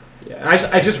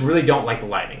 I just really don't like the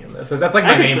lighting in this. That's like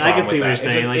my main problem. I can see what you're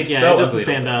saying. It doesn't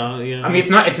stand out. Yeah. I mean,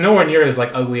 it's nowhere near as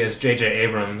like ugly as J.J.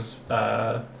 Abrams'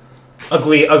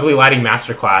 ugly lighting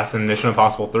masterclass in Mission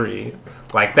Impossible 3.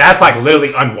 Like that's like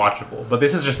literally unwatchable. But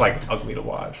this is just like ugly to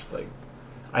watch. Like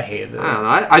I hated it. I don't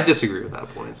know. I disagree with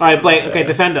that point. So. All right, Blake. Okay,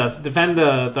 defend us. Defend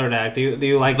the third act. Do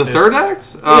you like the third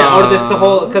act? Or this the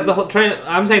whole because the whole train.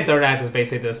 I'm saying third act is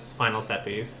basically this final set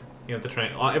piece. The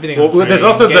train, everything. Well, there's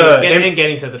also getting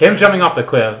to the train. Him jumping off the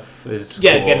cliff is cool.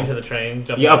 Getting to the train.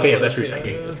 That's true.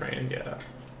 Getting to the train. Yeah.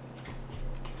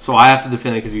 So I have to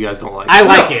defend it because you guys don't like it. I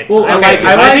like it. Well, I like it.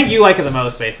 I think you like it the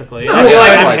most, basically. No, I feel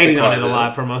like I'm liked hating on it a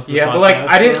lot for most of the podcast. But like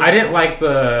I didn't like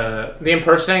the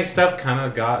impersonating stuff. Kind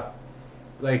of got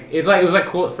like it was like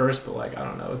cool at first, but like I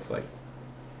don't know. It's like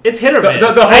it's hit or miss.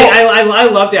 I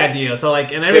love the idea. So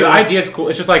like and the idea is cool.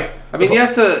 It's just like I mean you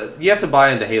have to buy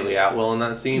into Haley Atwell in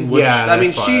that scene. Which I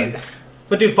mean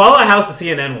But dude, Fallout House, the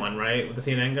CNN one, right? With the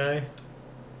CNN guy.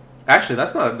 Actually,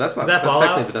 that's not. Is that that's Fallout?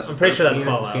 technically Vanessa I'm pretty sure that's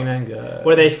Kirby. Fallout. CNN guy.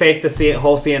 Where they faked the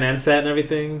whole CNN set and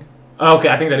everything. Oh, okay,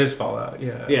 I think that is Fallout.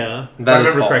 Yeah. Yeah. That If I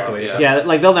is remember Fallout, correctly. Yeah. Yeah,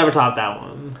 like they'll never top that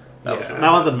one. That was Yeah. really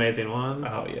That one's an amazing one.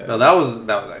 Oh yeah. No, that was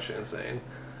actually insane.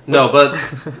 No, but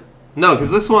no,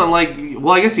 because this one, like,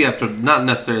 well, I guess you have to not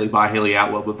necessarily by Haley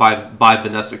Atwell, but by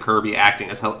Vanessa Kirby acting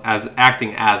as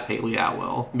Haley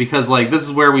Atwell, because like this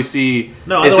is where we see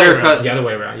No, it's other way haircut. around. Yeah, the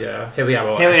way around. Yeah. Haley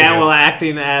Atwell. Haley acting Atwell as-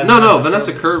 acting as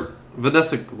No,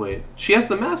 Vanessa. Wait, she has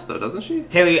the mask though, doesn't she?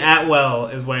 Haley Atwell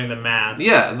is wearing the mask.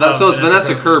 Yeah, so it's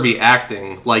Vanessa Kirby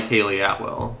acting like Haley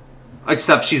Atwell.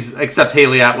 Except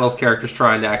Haley Atwell's character's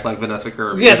trying to act like Vanessa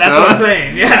Kirby. Yeah, that's what I'm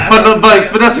saying. Yeah. But it's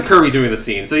Vanessa Kirby doing the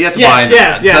scene, so you have to buy into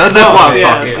that. Yes. So that's what I was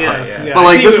Yes, talking about. yes. But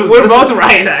like See, this is we're this both is,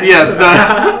 right. Actually. Yes,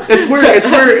 no,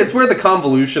 it's where the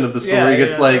convolution of the story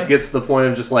Yeah, gets to the point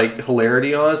of just like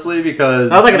hilarity, honestly, because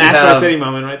That was like an you Astro have- City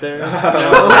moment right there.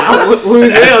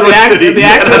 Who's real? The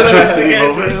actor. Astro City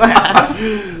moment.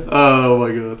 Oh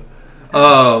my god.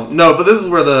 No, but this is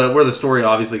where the story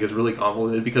obviously gets really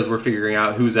convoluted because we're figuring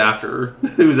out who's after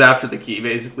the key,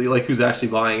 basically, like who's actually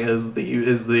buying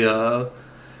the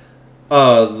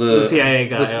CIA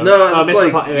guy. it's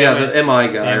Mr. like the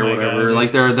MI guy or MI whatever, guy.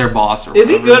 like their boss or Is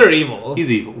he whatever. good or evil?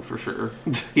 He's evil for sure.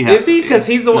 Is he? Because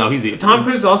he's the one. No, he's evil. Tom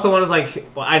Cruise is also the one who's like,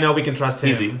 well, I know we can trust him.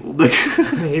 He's evil.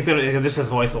 He's gonna just his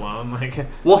voice alone. Like,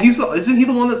 Well, isn't he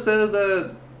the one that said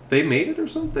that they made it or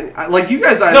something? Like you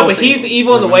guys, no, but he's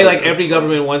evil in the way like every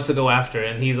government wants to go after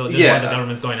it, and he's just one of the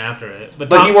government's going after it.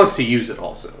 But he wants to use it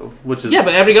also, which is but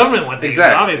every government wants to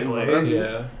exactly use it, obviously.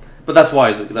 Yeah. But that's why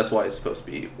he's supposed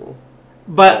to be evil.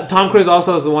 But Also. Tom Cruise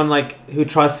also is the one like who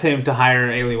trusts him to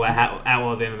hire Haley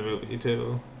Atwell at the end of the movie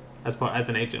too, as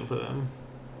an agent for them.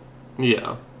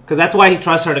 Yeah. Because that's why he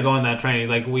trusts her to go on that train. He's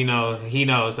like, he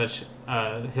knows that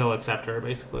he'll accept her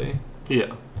basically. Yeah.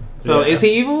 So Yeah. is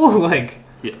he evil? Like,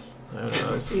 Yes. I don't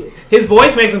know. his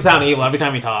voice makes him sound evil every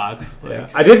time he talks. Yeah.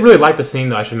 I did really like the scene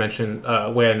though. I should mention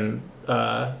when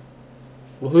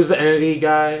who's the entity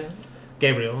guy?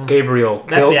 Gabriel. Gabriel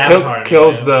the Avatar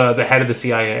kills anyway. the head of the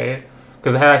CIA.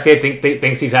 Because the head of the CIA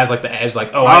thinks he has like the edge.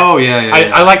 Like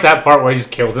yeah. I like that part where he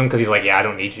just kills him because he's like, yeah, I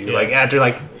don't need you. Yes. Like after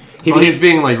like he's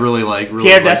being like really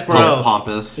Pierre Despereaux.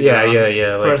 pompous. Yeah. For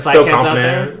Like sidekids so out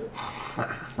confident. there.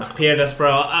 Pierre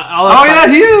Despereaux. Oh yeah,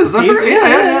 he is.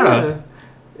 Yeah.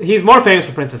 He's more famous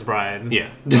for Princess Bride. Yeah,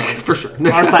 for sure.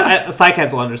 Our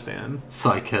sidekids will understand.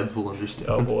 Psycheads will understand.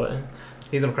 Oh boy.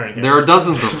 He's a recurring character. There are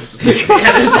dozens of them.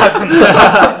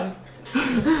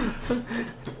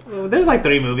 There's like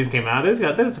 3 movies came out. There's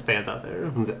fans out there.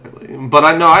 Exactly. But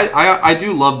I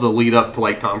do love the lead up to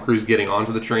like Tom Cruise getting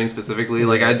onto the train specifically.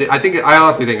 Like I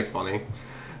honestly think it's funny.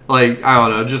 Like I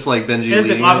don't know, just like Benji.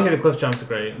 Obviously, the cliff jump's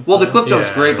great. Well, the cliff jump's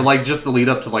Yeah. great, but like just the lead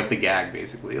up to like the gag,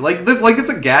 basically. Like it's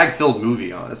a gag filled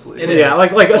movie, honestly. It is. Yeah,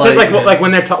 like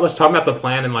when they're was talking about the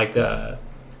plan and like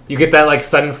you get that like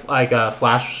sudden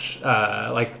flash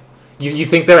like you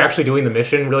think they're actually doing the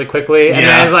mission really quickly and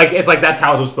then it's like that's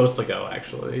how it was supposed to go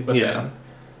actually, but then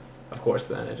of course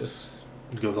then it just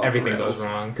Goes off everything the rails. goes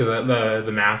wrong because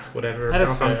the mask whatever That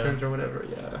is fair. malfunctions or whatever.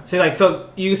 Yeah. See, like, so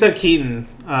you said Keaton,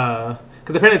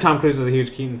 because apparently Tom Cruise is a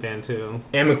huge Keaton fan too.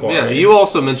 And McQuarrie. Yeah, you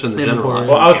also mentioned the And general. McQuarrie.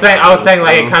 Well, I was saying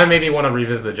like so- it kind of made me want to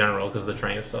revisit the general because the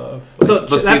train stuff. So But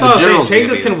that's see, what the I was saying. general's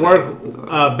Chases gonna can be work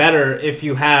insane. better if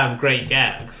you have great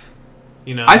gags.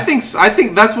 You know, I think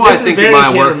that's why This is I think it very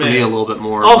might hit work or for me a miss. little bit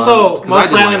more. Also, because most I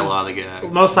did like silent- a lot of the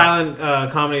gags. most silent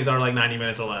comedies are like 90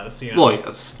 minutes or less. You know? Well,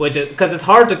 yes. Which because it's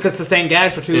hard to sustain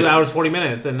gags for 2 It hours is. 40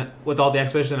 minutes, and with all the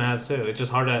exposition it has too, it's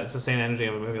just hard to sustain the energy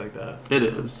of a movie like that. It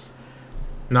is.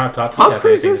 Not Tom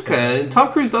Cruise is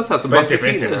Tom Cruise does have some But it's Buster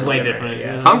different, Keaton in Way it. different.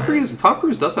 Yeah. Tom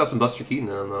Cruise does have some Buster Keaton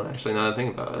in him, though. Actually, now that I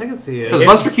think about I it, can see it. because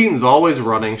Buster Keaton's always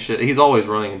running shit. He's always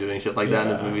running and doing shit like that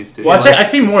in his movies too. Well, Like- I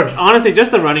see more. Honestly,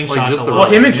 just the running Like, shots. just the alone. Well,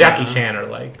 him and Yeah. Jackie Chan are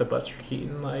like the Buster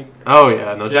Keaton like. Oh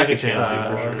yeah, no, Jackie Jackie Chan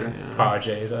Chan, too for sure.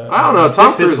 Projects. I don't know. Tom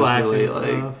Just Cruise is physical action really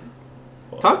stuff.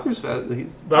 like Tom Cruise.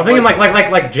 He's. But I'm thinking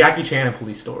like Jackie Chan and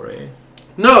Police Story.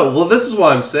 No, well, this is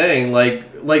what I'm saying. Like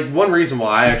one reason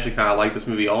why I actually kind of like this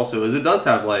movie also is it does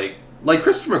have like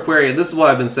Christopher McQuarrie, and this is what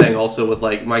I've been saying also with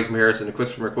like Mike Harrison and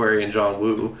Christopher McQuarrie and John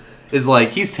Woo, is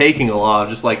like he's taking a lot of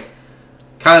just like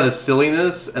kind of the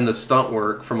silliness and the stunt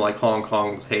work from like Hong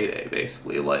Kong's heyday,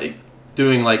 basically like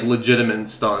doing like legitimate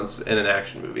stunts in an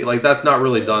action movie. Like that's not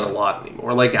really done a lot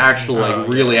anymore. Like actual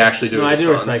really actually doing No, I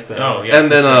do stunts. respect that. Oh yeah.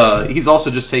 And then he's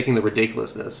also just taking the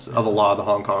ridiculousness of a lot of the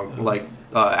Hong Kong like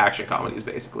action comedies,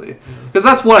 basically. Because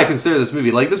that's what I consider this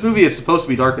movie. Like, this movie is supposed to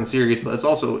be dark and serious, but it's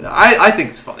also... I think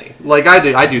it's funny. Like, I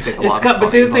do think a lot of it's funny.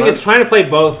 But see, the thing, it's trying to play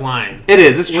both lines. It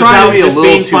is. It's trying to be a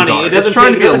little too dark. It's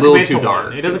trying to be a little too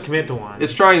dark. It doesn't commit to one.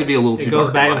 It's trying to be a little too dark,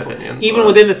 in my opinion. Even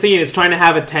within the scene, it's trying to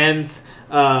have a tense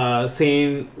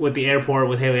scene with the airport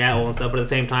with Haley Atwell and stuff, but at the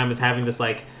same time, it's having this,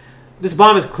 like... This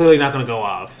bomb is clearly not going to go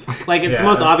off. Like, it's the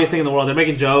most obvious thing in the world. They're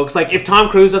making jokes. Like, if Tom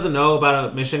Cruise doesn't know about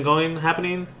a mission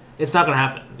happening, it's not going to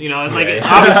happen. You know, it's like,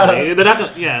 obviously, they're not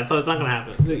going to... so it's not going to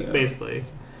happen, basically.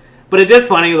 But it is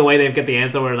funny the way they get the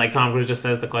answer where, like, Tom Cruise just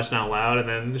says the question out loud, and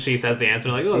then she says the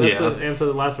answer, like, that's the answer to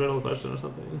the last riddle question or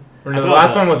something. Or no, the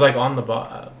last one was, like, on the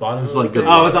bottom. It's like it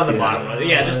was on the bottom.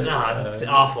 Yeah, just, it's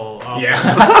awful. Yeah.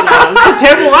 It's a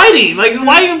terrible writing. Like,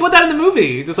 why even put that in the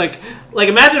movie? Just, like,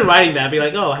 imagine writing that, be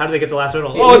like, oh, how do they get the last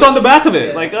riddle? Oh, it's on the back of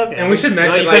it. Like, okay. And we should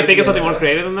mention, you couldn't think of something more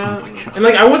creative than that? Oh, and,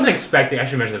 like, I wasn't expecting, we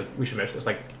should mention this,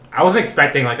 like, I wasn't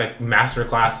expecting, like, a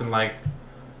masterclass in, like,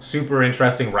 super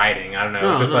interesting writing. I don't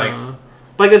know,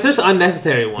 like, it's just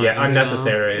unnecessary ones. Yeah,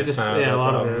 unnecessary. It's just, a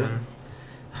lot of it.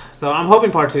 So I'm hoping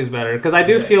part 2 is better, because I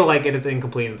do feel like it is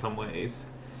incomplete in some ways.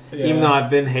 Yeah. Even though I've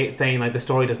been saying, like, the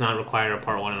story does not require a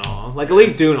part 1 at all. Like, at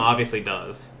least Dune obviously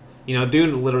does. You know,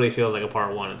 Dune literally feels like a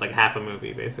part 1. It's like half a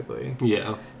movie, basically.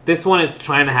 Yeah. This one is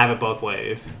trying to have it both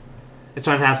ways. It's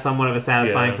trying to have somewhat of a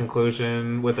satisfying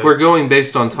conclusion. If we're going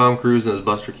based on Tom Cruise and his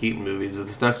Buster Keaton movies,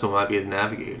 this next one might be his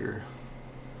Navigator.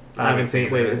 I haven't seen.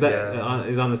 Wait, is that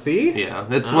is on the sea? Yeah,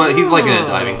 it's one. He's like in a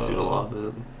diving suit a lot.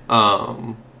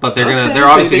 But they're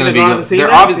obviously gonna be.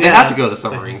 They have to go to the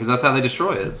submarine because that's how they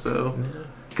destroy it. So,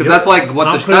 because that's like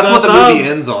that's what the movie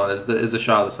ends on is a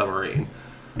shot of the submarine.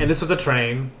 And this was a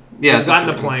train. Yeah, we've gotten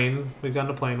a plane. We've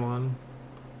gotten a plane one.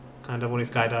 Kind of when he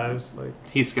skydives, like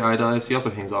he skydives. He also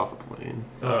hangs off a plane.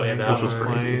 Which was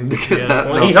crazy.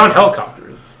 Well, he's on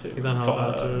helicopters too. He's on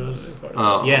helicopters.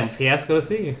 Yes, he has to go to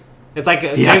sea. It's like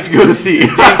he has to go to sea.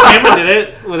 James Cameron did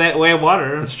it with that Way of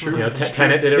Water. That's true. You know,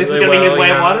 Tenet did it. This really is gonna be his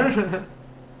Way of Water.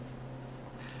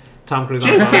 Tom Cruise.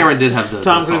 James Cameron did have the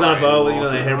Tom Cruise on a boat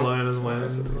with the hair blowing in his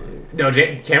wind. No,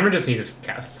 Cameron just needs to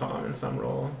cast Tom in some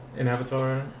role in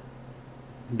Avatar.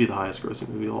 It'd be the highest grossing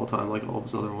movie of all time, like all of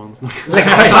his other ones. Oh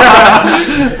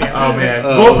man,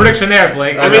 bold prediction there,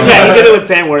 Blake. I mean, he did it with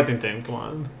Sam Worthington. Come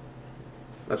on.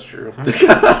 That's true.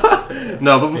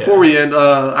 No, but before we end,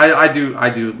 I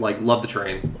do like love the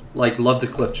train, like love the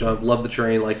cliff jump, love the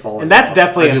train like falling. And that's off.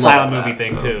 definitely a silent movie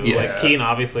thing too. Yes. Like Keane,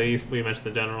 obviously, we mentioned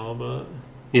the general, but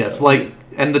yes, like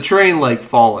and the train like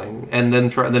falling and then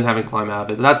having to climb out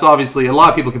of it. That's obviously a lot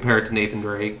of people compare it to Nathan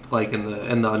Drake, like in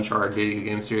the Uncharted video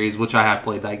game series, which I have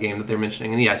played that game that they're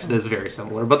mentioning, and yes, it is very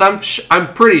similar. But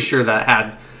I'm pretty sure that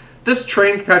had. This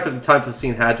train type of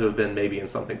scene had to have been maybe in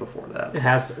something before that. It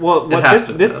has. Well,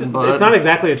 it's not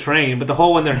exactly a train, but the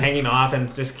whole when they're hanging off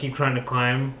and just keep trying to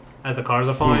climb as the cars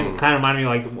are falling kind of reminded me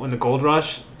of like when the Gold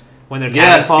Rush, when their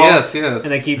cabin falls, and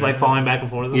they keep like falling back and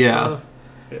forth. And stuff.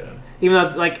 Yeah. Even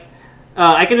though like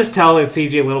I can just tell it's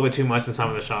CG a little bit too much in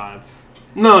some of the shots.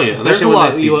 No, yeah, there's a lot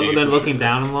of CG. They're looking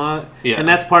down a lot. Yeah, and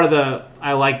that's part of the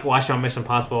I like watching on Mission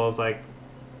Impossible is like.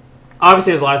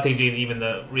 Obviously, there's a lot of CG in even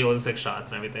the realistic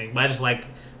shots and everything, but I just like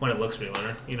when it looks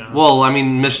realer, you know. Well, I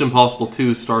mean, Mission Impossible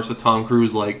 2 starts with Tom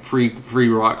Cruise like free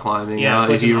rock climbing.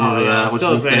 Which is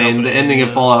insane. The ending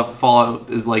of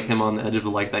Fallout is like him on the edge of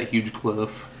like that huge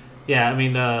cliff. Yeah, I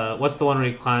mean, what's the one where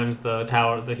he climbs the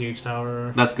tower, the huge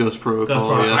tower? That's Ghost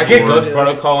Protocol. Yeah, I get Ghost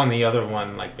Protocol and the other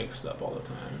one like mixed up all the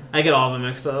time. I get all of them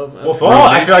mixed up. Well,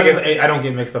 Fallout, I feel like I don't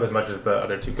get mixed up as much as the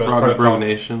other two. Ghost Protocol, Rogue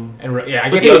Nation, and I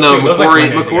get those two.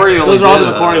 McQuarrie. Those are all the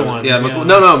McQuarrie ones. Yeah,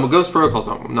 no, Ghost Protocol's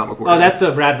not McQuarrie. Oh, that's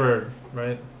Brad Bird,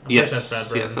 right? Yes,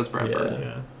 that's Brad Bird.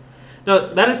 Yeah.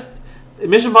 No, that is.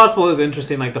 Mission Impossible is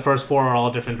interesting. Like the first 4 are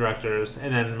all different directors,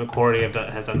 and then McQuarrie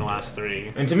has done the last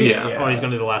 3. And to me, or he's going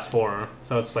to do the last 4.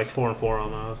 So it's like 4 and 4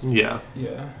 almost. Yeah.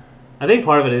 I think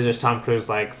part of it is just Tom Cruise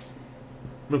likes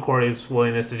McQuarrie's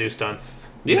willingness to do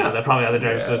stunts. Yeah, that probably other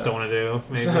directors just don't want to do.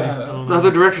 Maybe the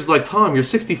other directors like Tom, you're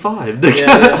 65.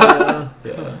 Yeah.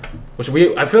 Which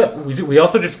I feel like we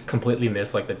also just completely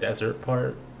miss like the desert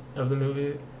part of the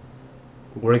movie.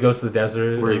 Where he goes to the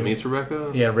desert. Where he meets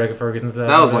Rebecca? Yeah, Rebecca Ferguson's that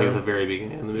was like at the very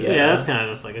beginning of the movie. Yeah, that's kind of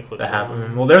just like a quick that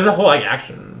happened. Well, there's a whole like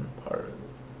action part.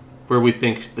 Where we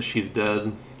think that she's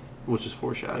dead, which is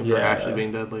foreshadowing for her actually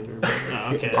being dead later.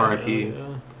 Okay. R.I.P.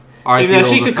 Even though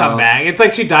she could come back. It's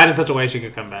like she died in such a way she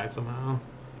could come back somehow.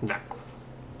 No.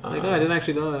 Like, I didn't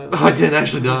actually die. Oh, I didn't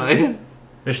actually die.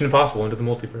 Mission Impossible into the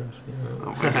multiverse. Yeah.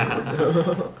 Oh my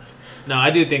God. No, I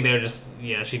do think they were just...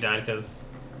 Yeah, she died because...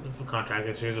 contract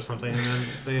issues or something, and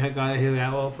then they got Haley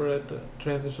Atwell for it to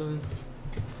transition.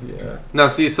 Yeah. Now,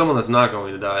 see, someone that's not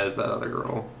going to die is that other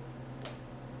girl.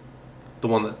 The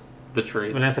one that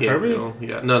betrayed Vanessa Gabriel. Kirby?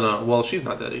 Yeah. No. Well, she's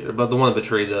not dead either, but the one that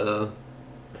betrayed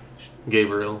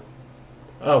Gabriel.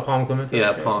 Oh, Palm Clemente?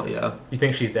 Yeah, Palm, yeah. You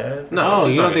think she's dead? No, Oh,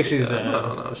 she's you not don't think gonna be she's dead?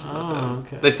 No, she's not dead.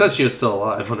 Okay. They said she was still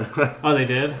alive. Oh, they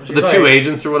did? The two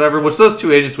agents or whatever, which those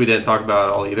two agents we didn't talk about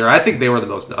at all either. I think they were the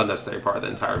most unnecessary part of the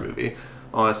entire movie.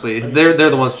 Honestly, they're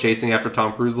the ones chasing after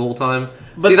Tom Cruise the whole time.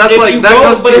 But see, that's if like you that go,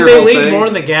 goes to but if your they whole leaned thing. more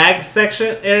in the gag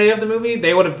section area of the movie,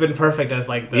 they would have been perfect as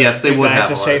like the Yes, they two would guys have,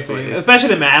 just chasing, honestly. especially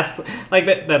the mask, like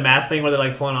the mask thing where they're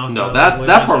like pulling off. No, the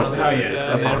that part was Oh, hilarious.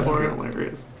 yeah, That part was airport.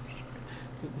 hilarious.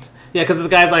 Yeah, because this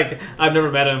guy's like, I've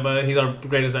never met him, but he's our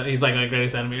greatest. He's like my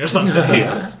greatest enemy or something.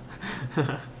 Yes.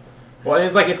 Well,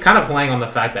 it's kind of playing on the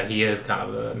fact that he is kind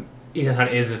of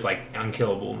is this like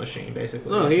unkillable machine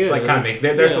basically. No, he it's like kind of is.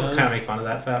 they're supposed to kind of make fun of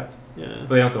that fact, Yeah. but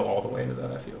they don't go all the way into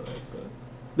that. I feel like, but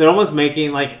They're almost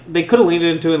making like they could have leaned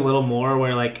into it a little more,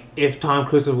 where like if Tom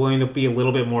Cruise was willing to be a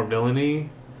little bit more villainy,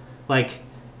 like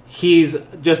he's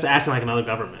just acting like another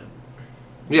government.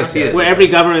 Yes, he is. Where every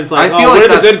government's like, I feel oh, like we're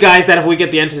the that's- good guys that if we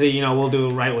get the entity, we'll do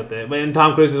right with it. But and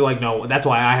Tom Cruise is like, no, that's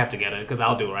why I have to get it because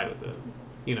I'll do right with it.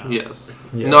 Yes.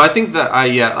 Yeah. No, I think that I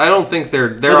don't think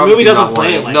they're the obviously movie doesn't not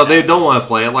play it wanting- like No, they that. don't want to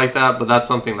play it like that. But that's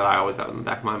something that I always have in the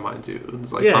back of my mind too.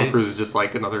 It's like Yeah. Tom Cruise is just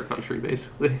like another country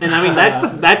basically. And I mean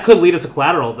that could lead us to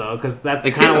Collateral though, because that's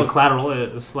It kind of can. what Collateral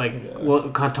is. Like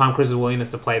Tom Cruise's willingness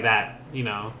to play that,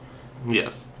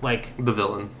 Yes, like the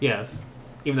villain. yes,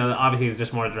 even though obviously he's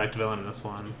just more a direct villain in this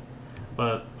one,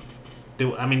 but.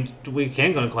 We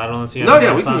can go to Collateral and see. No,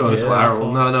 yeah, we can go to Mission Collateral.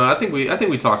 Impossible. No, I think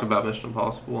we talked about Mission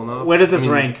Impossible enough. Where does this I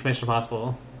mean, rank Mission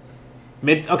Impossible?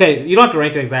 Mid. Okay, you don't have to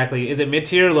rank it exactly. Is it mid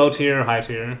tier, low tier, or high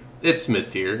tier? It's mid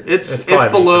tier. It's probably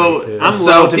below. mid-tier, too. I'm so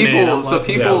low to mid, people I'm so low to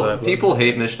people mid. Yeah, low. people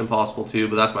hate Mission Impossible too,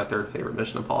 but that's my third favorite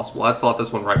Mission Impossible. I thought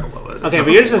this one right below it. Okay, Number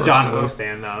but you're just a 4, John so- Woo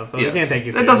stan though, so Yes. we can't take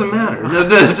you. It doesn't seriously.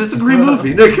 matter. It's a great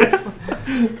movie. Nick.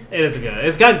 It is good.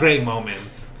 It's got great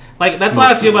moments. Like that's why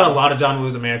I feel about a lot of John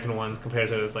Woo's American ones compared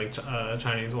to his like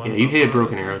Chinese ones. Yeah, you so hated far.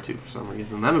 Broken Arrow too for some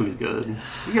reason. That movie's good.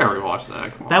 You gotta rewatch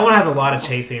that. Come on. That one has a lot of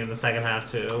chasing in the second half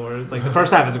too, where it's like the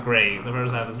first half is great. The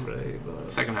first half is great. But...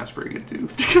 Second half's pretty good too.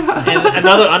 and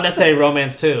another unnecessary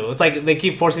romance too. It's like they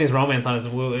keep forcing these romance on his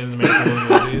American Woo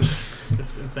movies.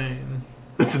 It's insane.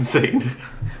 It's insane.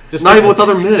 Just Not stick- even with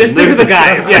other men. Just stick to the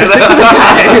guys. Yeah, stick to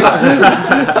the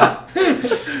guys.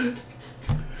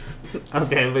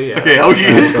 Okay, but yeah. Okay, I'll get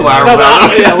into Collateral No, now.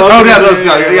 but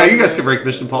yeah, Yeah, you guys can break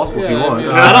Mission Impossible if you Yeah, want. I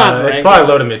mean, I don't it's rank probably it.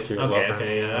 low to mid tier.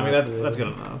 Okay, yeah. I mean that's good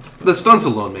enough. The stunts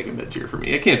alone make it mid tier for me.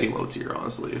 It can't be low tier,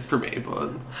 honestly, for me. But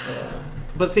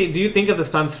But see, do you think of the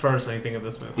stunts first when you think of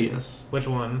this movie? yes, Which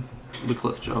one? the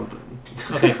cliff jump.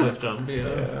 Okay, cliff jump. Yeah. Yeah.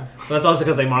 Well, that's also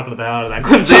because they marketed the hell out of that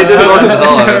cliff They jump. did market the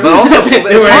hell out of it, but also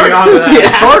it's were hanging on to hard. that.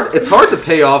 It's hard. It's hard to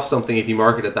pay off something if you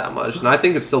market it that much, and I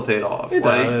think it still paid off. It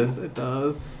Like, does. It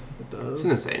does. It it's does.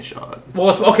 an insane shot.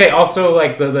 Well, okay. Also,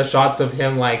 like the shots of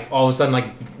him, like all of a sudden, like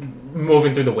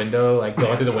moving through the window, like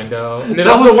going through the window. And there's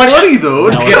That also was one- funny though.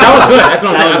 That Yeah, that was good. That's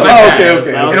what I'm saying. I like that.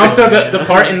 okay. That was And also good, the yeah.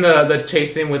 part in the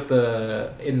chasing with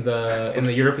in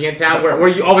the European town where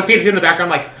you always see it in the background,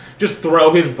 like just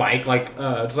throw his bike, like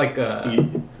just like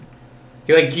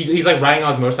he's like riding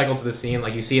on his motorcycle to the scene,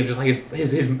 like you see him just like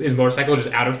his motorcycle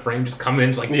just out of frame, just coming in,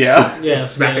 just like Yeah,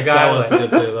 Yes, Smack a yes, guy, that was like-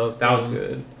 good too. That was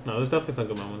good. No, there's definitely some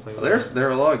good moments like that. there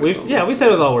are a lot. Of good we moments. said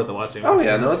it was all worth the watching. Oh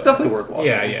yeah, no, it's definitely worth watching.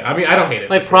 Yeah. I mean, I don't hate it.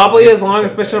 Like for probably sure. as long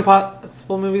as Mission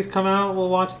Impossible movies come out, we'll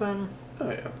watch them. Oh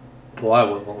yeah. Well, I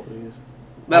will at least.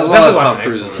 I'll That last definitely watch Tom the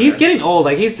Cruise next is one. He's getting old.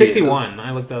 Like he's He is. 61.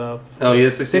 I looked that up. Oh, he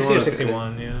is 61. 60 or Okay.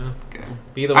 61. Yeah. Okay.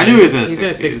 But either I way, knew he was in he's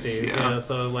his in his 60s, 60s. yeah. Yeah.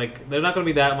 So like they're not going to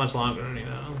be that much longer. You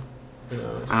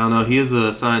know. I don't know. He is a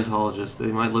Scientologist. They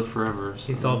might live forever. So.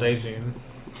 He saw Daejin.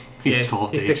 He Yeah, saw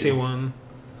He's Daejin. 61.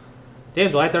 Damn,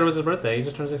 July 3rd was his birthday. He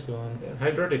just turned 61. Yeah.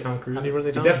 Happy birthday, Tom Cruise. Happy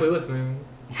birthday, Tom. You're definitely listening.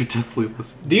 You're definitely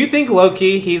listening. Do you think low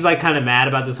key he's like kind of mad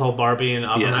about this whole Barbie and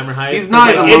Oppenheimer Yes. hype? He's not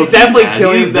Like, even it's low-key definitely mad.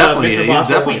 killing He's the definitely- Mission he's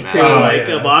Impossible definitely too, mad. like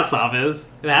Yeah. box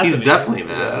office. It has He's to be. definitely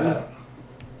mad.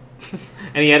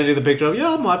 And he had to do the picture of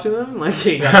I'm watching them. Like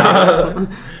he got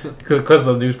Because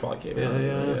the news probably came out.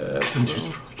 Yeah. Because the news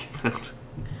probably came out.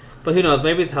 But who knows?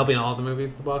 Maybe it's helping all the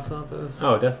movies at the box office.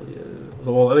 Oh, definitely.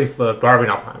 Yeah. Well, at least the Barbie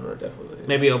and Oppenheimer, definitely.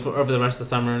 Maybe over the rest of the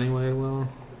summer anyway. It will.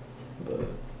 But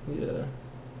yeah.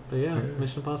 But yeah,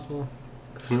 Mission Impossible.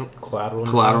 Collateral.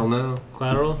 Collateral now.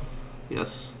 Collateral.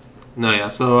 Yes. No, yeah.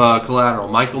 So, Collateral.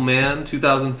 Michael Mann,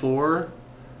 2004.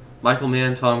 Michael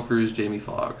Mann, Tom Cruise, Jamie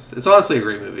Foxx. It's honestly a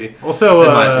great movie. Also, In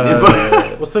my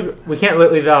opinion. also, we can't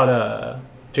leave out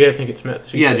Jada Pinkett Smith. Jada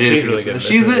she's Pinkett really Smith. good. In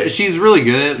this movie. She's really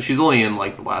good. She's only in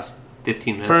like the last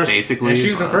 15 minutes, basically. And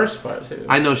she's in the first part, too.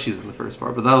 I know she's in the first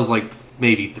part, but that was like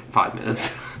maybe 5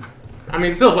 minutes. I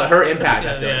mean, still, but her impact,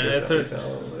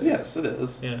 Yes, it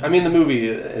is. Yeah. I mean, the movie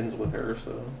ends with her,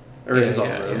 so... Or ends on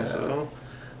them, so...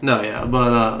 No, yeah,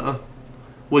 but,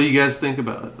 what do you guys think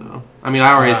about it, though? I mean,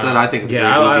 I already said I think it's a great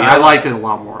movie. I liked it a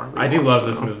lot more. I do love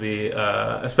this movie,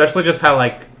 especially just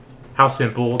how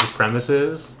simple the premise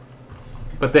is.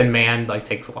 But then Man, like,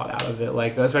 takes a lot out of it.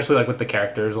 Like, especially, like, with the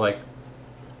characters, like...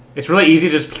 It's really easy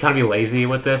to just kind of be lazy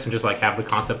with this and just, like, have the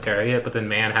concept carry it. But then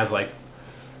Man has, like,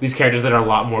 these characters that are a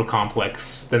lot more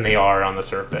complex than they are on the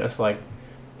surface. Like,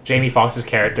 Jamie Foxx's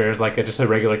character is, like, just a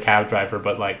regular cab driver,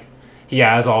 but, like, he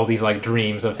has all these, like,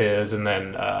 dreams of his. And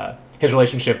then his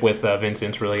relationship with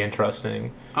Vincent's really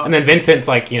interesting. Oh. And then Vincent's,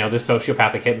 like, you know, this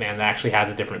sociopathic hitman that actually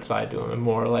has a different side to him. And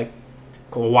more, like,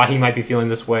 why he might be feeling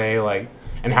this way, like...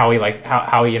 And how he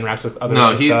how he interacts with others.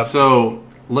 No, stuff. So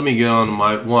let me get on to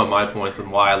one of my points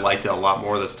and why I liked it a lot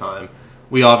more this time.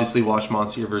 We obviously watched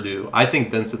Monsieur Verdoux. I think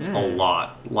Vincent's a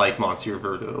lot like Monsieur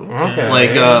Verdoux. Okay.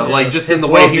 Like just his in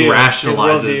the way he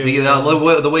rationalizes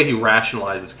the way he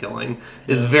rationalizes killing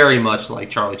is very much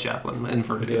like Charlie Chaplin in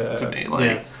Verdoux to me.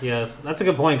 Like, yes, that's a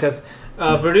good point because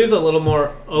Verdoux's a little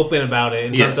more open about it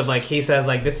in terms of like he says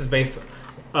like this is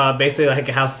basically like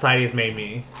how society has made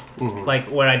me. Mm-hmm. Like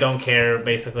where I don't care,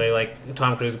 basically. Like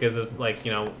Tom Cruise gives us, like,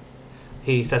 you know,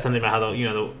 he says something about how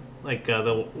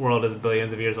the world is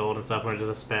billions of years old and stuff, or just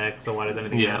a speck. So why does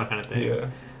anything matter, kind of thing. Yeah.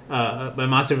 But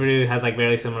Monster Verdoux has like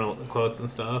very similar quotes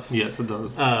and stuff. Yes, it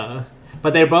does.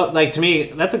 But they're both like to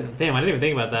me. That's a damn. I didn't even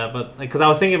think about that. But like, because I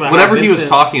was thinking about whenever he was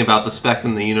talking about the speck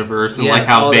in the universe and like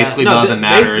how basically none of them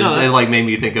matters, they like made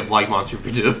me think of like Monster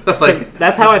Verdoux. Like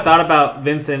that's how I thought about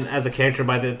Vincent as a character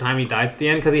by the time he dies at the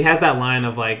end, because he has that line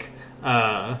of like,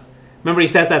 remember he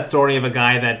says that story of a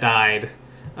guy that died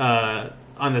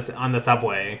on the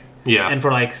subway. Yeah. And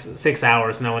for like 6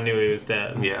 hours, no one knew he was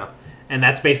dead. Yeah. And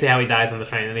that's basically how he dies on the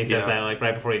train, and he says that like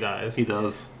right before he dies. He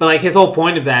does. But like his whole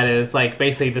point of that is like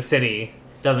basically the city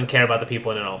doesn't care about the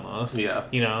people in it almost. Yeah.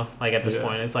 You know, like at this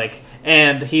point, it's like,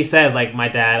 and he says like my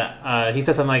dad. He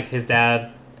says something like his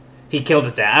dad. He killed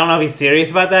his dad. I don't know if he's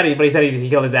serious about that, but he said he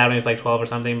killed his dad when he was like 12 or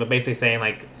something. But basically saying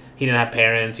like he didn't have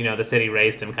parents. You know, the city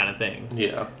raised him, kind of thing.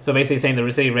 Yeah. So basically saying the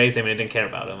city raised him and it didn't care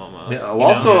about him almost. Yeah. Well,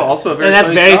 also very. And that's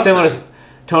very similar to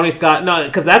Tony Scott. No,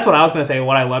 because that's what I was going to say.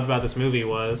 What I loved about this movie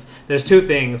was there's two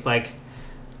things. Like,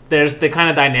 there's the kind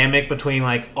of dynamic between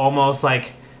like almost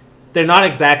like they're not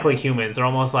exactly humans. They're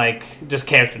almost like just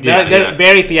characters. They're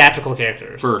very theatrical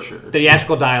characters. For sure.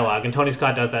 Theatrical dialogue, and Tony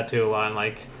Scott does that too a lot. And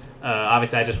like,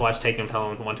 obviously, I just watched Taken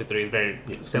Pelham 1, 2, 3. Very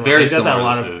similar. Very he does similar that a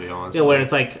lot to of this movie, honestly. you know, where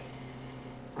it's like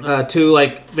two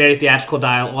like very theatrical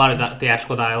a lot of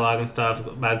theatrical dialogue and stuff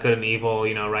about good and evil.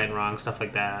 You know, right and wrong, stuff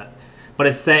like that. But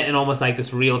it's set in almost like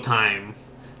this real time,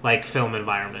 like film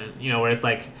environment. You know, where it's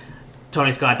like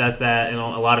Tony Scott does that in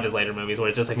a lot of his later movies, where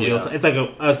it's just like real. It's like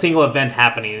a single event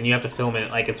happening, and you have to film it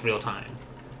like it's real time.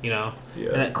 You know,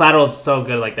 and Collateral is so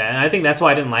good like that, and I think that's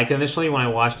why I didn't like it initially when I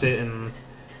watched it. And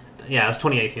it was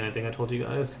 2018. I think I told you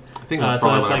guys. I think that's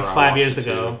so. It's like 5 years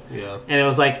ago. Too. Yeah, and it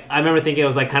was like I remember thinking it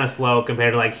was like kind of slow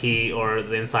compared to like Heat or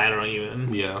The Insider or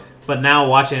even. Yeah. But now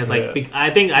watching it, it's like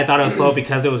I thought it was slow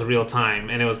because it was real time,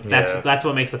 and it was that's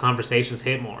what makes the conversations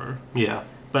hit more. Yeah.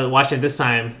 But watching it this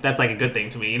time, that's like a good thing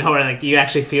to me. You know, where like you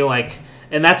actually feel like,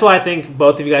 and that's why I think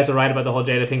both of you guys are right about the whole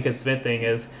Jada Pinkett Smith thing.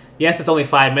 Is yes, it's only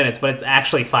 5 minutes, but it's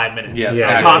actually 5 minutes.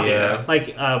 Talking. Yeah.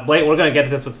 Like Blake, we're gonna get to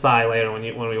this with Psy later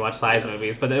when we watch Psy's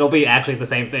movies, but it'll be actually the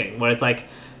same thing where it's like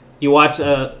you watch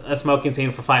a smoking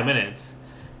scene for 5 minutes.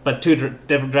 But two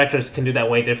different directors can do that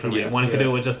way differently. One can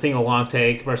do it with just single long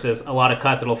take versus a lot of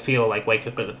cuts. It'll feel like way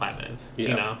quicker than 5 minutes. Yeah.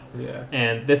 You know. Yeah.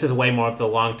 And this is way more of the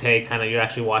long take. Kind of, you're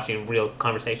actually watching real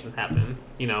conversations happen.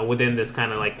 You know, within this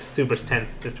kind of like super tense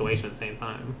situation at the same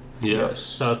time. Yeah.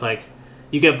 So it's like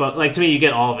you get, like to me, you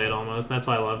get all of it almost. And that's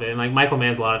why I love it. And like Michael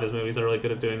Mann's, a lot of his movies are really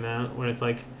good at doing that. Where it's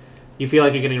like you feel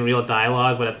like you're getting real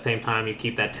dialogue, but at the same time you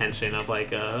keep that tension of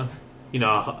like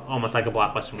almost like a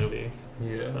blockbuster movie.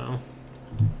 Yeah. So.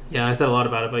 Yeah, I said a lot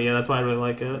about it, but that's why I really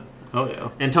like it. Oh yeah.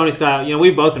 And Tony Scott,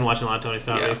 we've both been watching a lot of Tony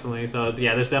Scott recently, so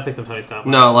there's definitely some Tony Scott.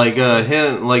 No, like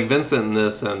him, like Vincent in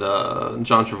this, and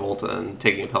John Travolta and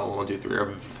Taking a Pelham 1, 2, 3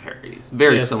 are very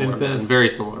similar men. Very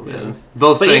similar men. Yes.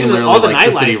 Both saying they're all the like night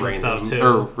the city lights and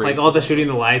stuff too, like all the shooting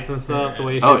the lights and stuff, the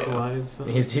way he shoots the lights. So.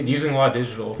 He's using a lot of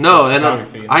digital. No, and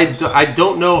I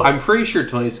don't know. I'm pretty sure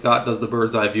Tony Scott does the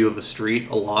bird's eye view of a street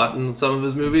a lot in some of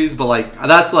his movies, but like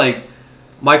that's like.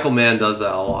 Michael Mann does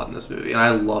that a lot in this movie, and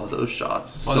I love those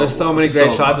shots. Oh, there's so many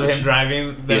great shots of him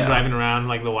driving around,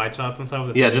 like the wide shots and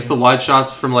stuff. Yeah, just the wide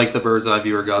shots from like the bird's eye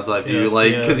view or God's eye view, Yes,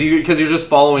 like because you're just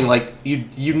following like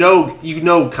you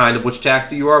know kind of which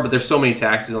taxi you are, but there's so many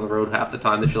taxis on the road half the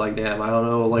time that you're like, damn, I don't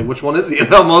know, like which one is he?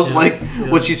 Almost like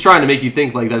what she's trying to make you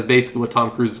think like that's basically what Tom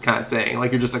Cruise is kind of saying,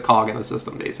 like you're just a cog in the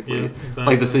system basically, exactly.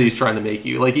 Like the city's trying to make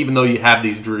you like even though you have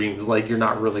these dreams, like you're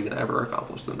not really gonna ever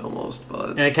accomplish them almost, but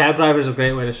and a cab driver is a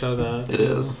great way to show that. It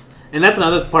is. And that's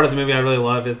another part of the movie I really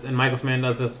love is, and Michael Mann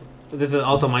does this. This is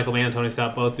also Michael Mann and Tony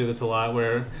Scott both do this a lot,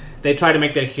 where they try to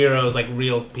make their heroes like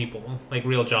real people, like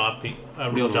real jobs.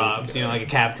 You know, like a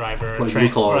cab driver, like blue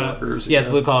collar workers. Yes,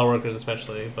 blue collar workers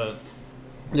especially, but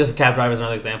just a cab driver is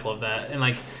another example of that. And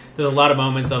like, there's a lot of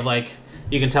moments of like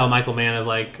you can tell Michael Mann is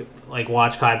like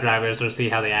watch cab drivers or see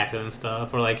how they act and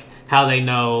stuff, or like how they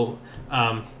know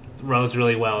roads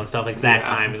really well and stuff, like exact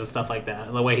times and stuff like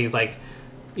that. The way he's like,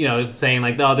 you know, saying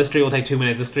like, oh, this street will take 2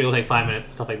 minutes, this street will take 5 minutes,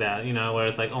 stuff like that, you know, where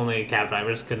it's like only cab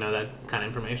drivers could know that kind of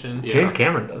information. Yeah. James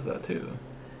Cameron does that too.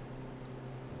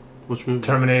 Which movie?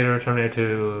 Terminator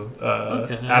 2,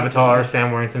 Avatar.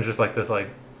 Sam Worthington's just like this like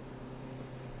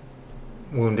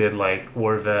wounded like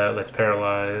war vet that's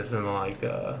paralyzed and like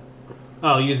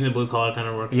using the blue collar kind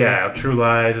of work. Yeah, True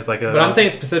Lies is like a. But I'm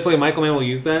saying specifically, Michael Mann will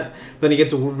use that. But then he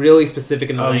gets really specific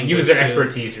in the language. Use their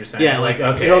expertise. You're saying. Yeah, like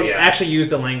he'll actually use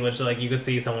the language. So, like you could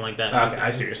see someone like that. Okay,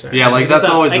 I see what you're saying. Yeah, like that's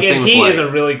always the thing. He with, is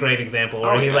a really great example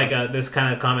where he's like this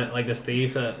kind of comment, like this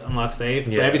thief that unlocks safe.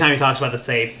 But every time he talks about the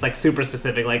safes, it's like super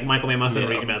specific. Like Michael Mann must have been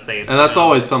reading about safes. And that's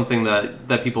always something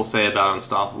that people say about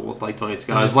Unstoppable with like Tony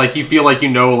Scott. Is like you feel like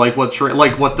you know like what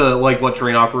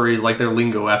train operators like their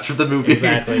lingo after the movie.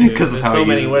 Exactly, because of how so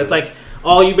many where it's like.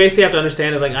 All you basically have to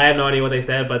understand is like I have no idea what they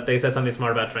said, but they said something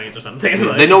smart about trains or something.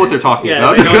 Like, they know what they're talking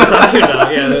about. They know what they're talking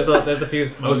about. Yeah, there's a few.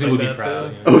 Ozzy would be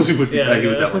proud. Ozzy would be proud. He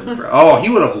would definitely be proud. Oh, he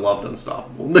would have loved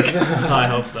Unstoppable. I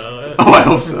hope so. Oh, I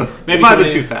hope so. Maybe it might have been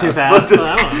too fast. But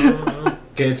I don't know.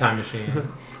 Get a time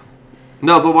machine.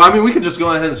 No, but I mean, we could just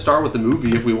go ahead and start with the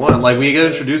movie if we want. Like, we get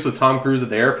introduced with Tom Cruise at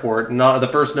the airport. And the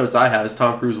first notes I have is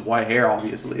Tom Cruise with white hair,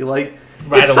 obviously. Like,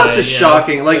 right it's away, such a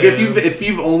shocking. Like, if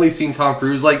you've only seen Tom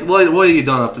Cruise, like, what have you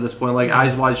done up to this point? Like,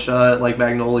 Eyes Wide Shut, like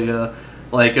Magnolia,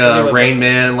 like Rain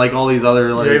Man, like all these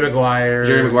other like Jerry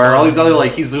Maguire, all these other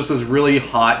like he's just this really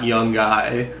hot young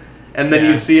guy. And then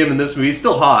you see him in this movie. He's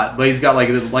still hot, but he's got like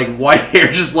this like white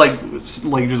hair, just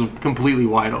just completely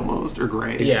white almost or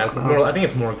gray. Yeah, I think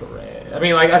it's more gray. I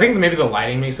mean, like I think maybe the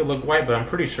lighting makes it look white, but I'm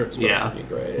pretty sure it's supposed to be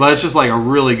gray. But it's just like a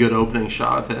really good opening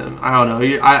shot of him. I don't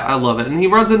know. I love it, and he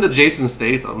runs into Jason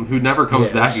Statham, who never comes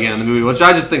back again in the movie, which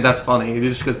I just think that's funny,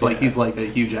 just because like he's like a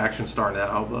huge action star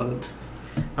now. But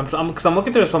because I'm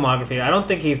looking through his filmography, I don't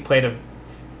think he's played a.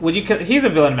 He's a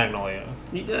villain in Magnolia.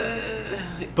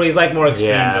 But he's like more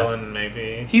extreme villain,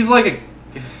 maybe. He's like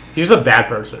he's a bad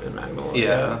person in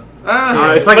Magnolia.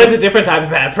 Yeah. It's a different type of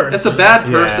bad person. It's a bad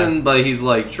person, but he's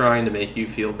like trying to make you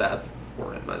feel bad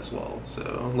for him as well.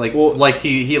 So like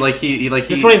he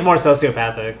this one he's more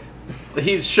sociopathic.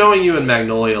 He's showing you in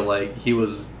Magnolia like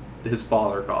his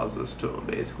father caused this to him,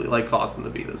 basically, like caused him to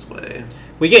be this way.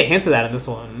 We get hints of that in this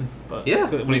one, but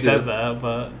when he says that,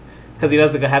 but. Because he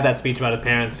does have that speech about his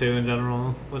parents too, in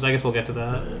general, which I guess we'll get to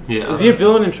that. Yeah. Is he a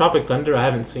villain in Tropic Thunder? I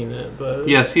haven't seen it, but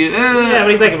yes, he. Yeah, but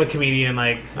he's like a comedian.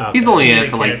 Like he's only in it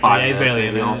for like 5 minutes. He's barely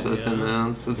maybe in also it, 10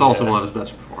 minutes. It's also one of his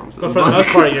best performances. But for the most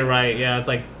part, you're right. Yeah, it's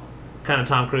like kind of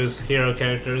Tom Cruise hero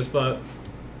characters, but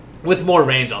with more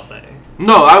range, I'll say.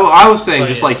 No, I was saying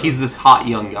just like he's this hot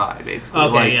young guy, basically.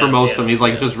 Okay, like for most of them, he's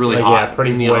like just really like, hot,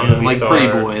 pretty young, like pretty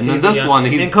boy. And then this one,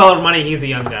 he's in Color of Money, he's the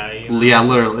young guy. You know? Yeah,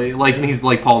 literally. Like, and he's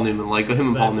like Paul Newman, like him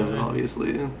and Paul Newman,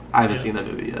 obviously. I haven't seen that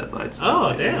movie yet, but I just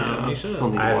damn, you should.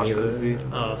 Still need to watch that movie.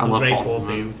 Oh, some great pool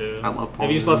scenes too. I love Paul.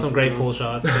 You just love some great pool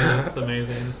shots too. It's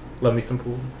amazing. Love me some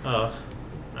pool. Oh,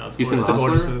 no, it's seen a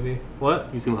gorgeous movie.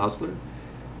 What? You seen The Hustler?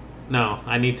 No,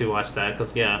 I need to watch that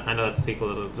because I know that's a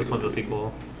sequel. This one's a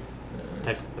sequel.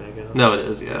 Technically, I guess. No, it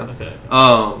is, yeah. Okay.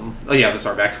 Let's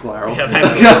start back to Collateral.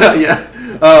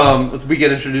 Yeah. So we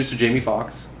get introduced to Jamie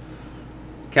Foxx,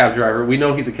 cab driver. We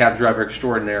know he's a cab driver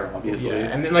extraordinaire, obviously.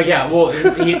 Yeah, and then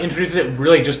he introduces it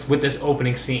really just with this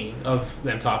opening scene of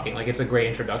them talking. Like, it's a great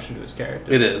introduction to his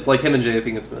character. It is, like him and Jada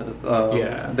Pinkett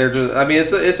Smith. They're just. I mean,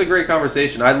 it's a great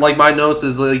conversation. My notes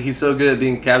is like he's so good at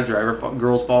being a cab driver,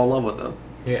 girls fall in love with him.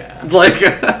 Yeah. Like, or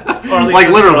at least like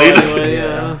literally. Anyway,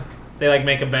 yeah. They like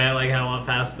make a bet like how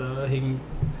fast he can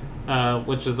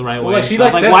which is the right Well, way. like, she,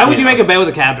 like, says, why would you make a bet with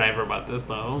a cab driver about this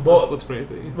though? Well, that's what's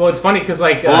crazy. Well, it's funny because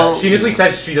she initially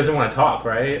says she doesn't want to talk,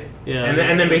 right? Yeah.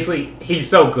 And then basically he's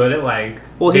so good at like.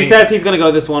 Well, he says he's gonna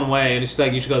go this one way, and she's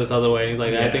like, "You should go this other way." And he's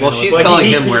like, "I think." Well, she's telling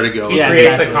him where to go. He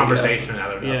creates a conversation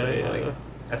out of nothing. Yeah. Like,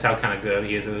 that's how kind of good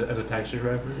he is as a taxi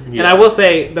driver. Yeah. And I will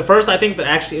say, the first, I think that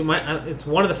actually, it's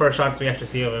one of the first shots we actually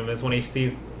see of him is when he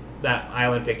sees that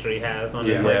island picture he has on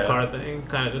his car thing.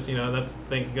 Kind of just that's the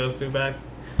thing he goes to back.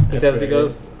 He says he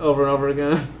goes over and over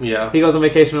again. Yeah. He goes on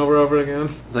vacation over and over again.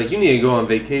 It's like, you need to go on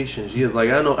vacation. She is like,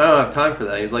 I don't have time for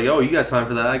that. He's like, oh, you got time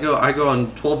for that? I go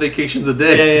on 12 vacations a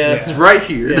day. Yeah. It's right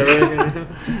here. Yeah, right here.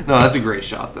 No, that's a great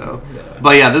shot though. Yeah.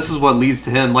 But yeah, this is what leads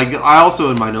to him. Like, I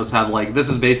also in my notes have like, this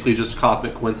is basically just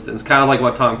cosmic coincidence, kind of like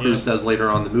what Tom Cruise says later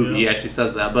on in the movie. He actually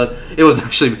says that, but it was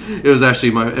actually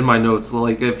in my notes.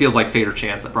 Like, it feels like fate or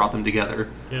chance that brought them together.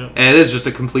 Yeah. And it is just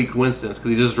a complete coincidence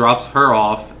because he just drops her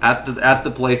off at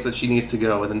the place that she needs to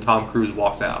go, and then Tom Cruise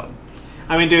walks out.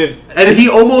 I mean, dude, and he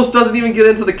almost doesn't even get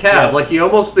into the cab. Yeah. Like he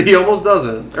almost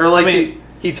doesn't, or like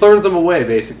he turns him away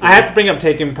basically. I have to bring up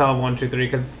Taken Pelham 1, 2, 3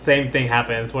 because same thing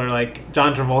happens where like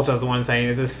John Travolta is the one saying,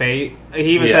 "Is this fate?"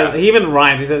 He even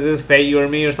rhymes. He says, "Is this fate, you or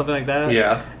me?" or something like that.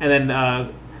 Yeah. And then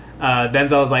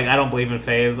Denzel's like, "I don't believe in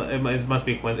fate. It must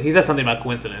be coincidence." He says something about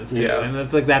coincidence too, and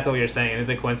that's exactly what you're saying. Is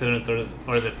it coincidence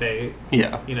or is it fate?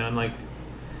 Yeah. And like.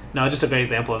 No, just a great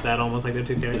example of that, almost like they're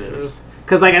two characters.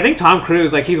 Because, like, I think Tom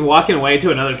Cruise, like, he's walking away to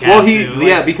another cab.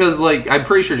 Well, because, like, I'm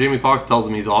pretty sure Jamie Foxx tells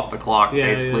him he's off the clock,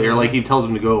 basically. Or, like, he tells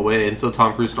him to go away, and so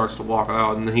Tom Cruise starts to walk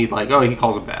out, and then he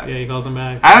calls him back. Yeah, he calls him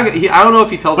back. I don't know if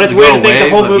he tells him to go away. But it's weird to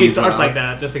think the whole movie starts like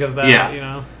that, just because of that,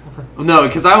 No,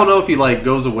 because I don't know if he, like,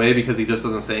 goes away because he just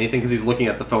doesn't say anything, because he's looking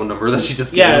at the phone number that she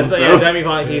just gave him. Jamie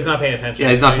Foxx, he's not paying attention.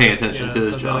 Yeah, he's not paying attention to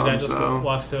his job, the other guy just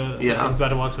walks to it. Yeah. He's about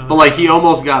to walk to another. But, like, he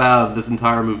almost got out of this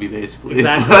entire movie, basically.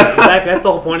 Exactly. That's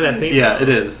the whole point of that scene. Yeah, it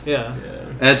is. Yeah.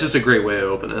 And it's just a great way to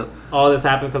open it. All this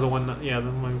happened because of one.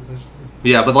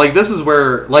 Yeah, but like this is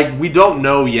where like we don't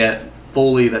know yet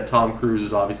fully that Tom Cruise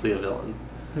is obviously a villain.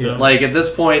 Yeah. Like at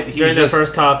this point, he's during just the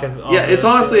first talk. It's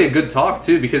honestly a good talk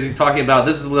too because he's talking about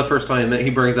this is the first time he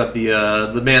brings up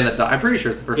the man that died. I'm pretty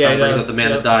sure it's the first time he brings up the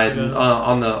man that died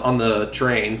on the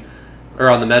train or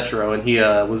on the metro, and he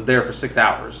was there for 6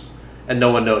 hours and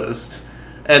no one noticed.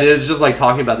 And it was just like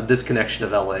talking about the disconnection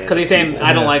of LA. Because he's saying,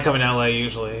 I don't like coming to LA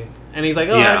usually. And he's like,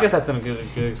 I guess that's a good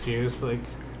excuse. Like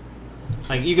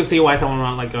you can see why someone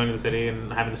would like going to the city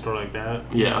and having a store like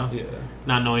that. Yeah.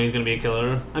 Not knowing he's going to be a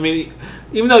killer. I mean,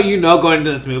 even though going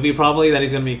into this movie probably that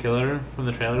he's going to be a killer from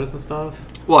the trailers and stuff.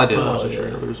 Well, I did watch the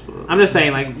trailers. But I'm just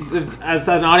saying, like, as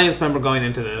an audience member going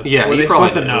into this, were they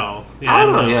supposed to know? Yeah, I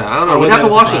don't know. We'd have to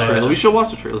watch the trailer. We should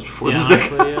watch the trailers before this.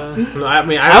 Honestly, I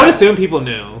mean, I would assume people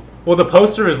knew. Well, the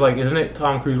poster is like, isn't it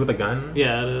Tom Cruise with a gun?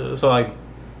 Yeah, it is. So like,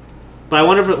 but I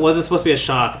wonder if it was supposed to be a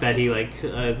shock that he like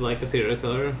is like a serial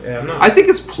killer. Yeah, I think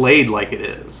it's played like it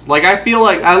is. Like I feel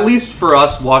like at least for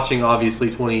us watching, obviously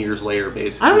 20 years later,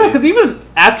 basically. I don't know because even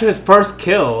after his first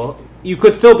kill, you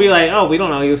could still be like, oh, we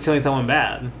don't know, he was killing someone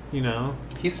bad,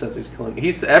 He says he's killing.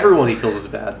 Everyone he kills is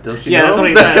bad, don't you know? Yeah, that's what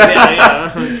he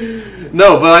said. Yeah.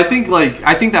 No, but I think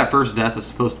that first death is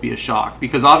supposed to be a shock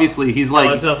because obviously he's like.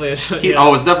 Oh, it's definitely a shock.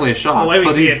 It's definitely a shock. The way we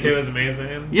see it too is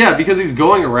amazing. Yeah, because he's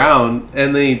going around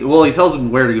and he tells him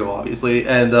where to go, obviously,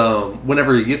 and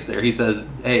whenever he gets there, he says,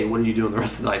 "Hey, what are you doing the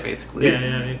rest of the night?" Basically.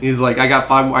 Yeah. He's like, "I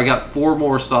got 4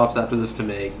 more stops after this to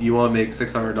make. You want to make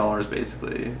 $600,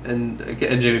 basically?" And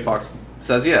Jamie Foxx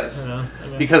says yes,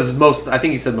 because I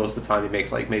think he said most of the time he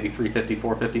makes like maybe $350,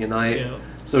 $450 a night. Yeah.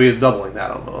 So he was doubling that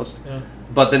almost. Yeah.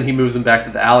 But then he moves him back to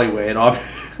the alleyway,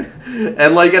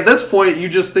 and like at this point, you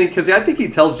just think because I think he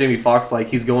tells Jamie Foxx like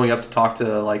he's going up to talk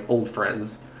to like old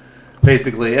friends,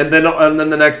 basically, and then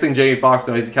the next thing Jamie Foxx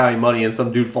knows, he's counting money, and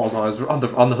some dude falls on the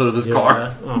hood of his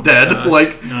car, dead.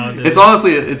 Like it's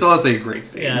honestly a great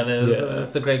scene. Yeah, it is. Yeah.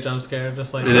 It's a great jump scare.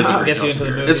 Just like it is a great gets jump you into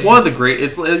scare. the movie. It's one of the great.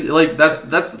 It's like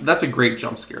that's a great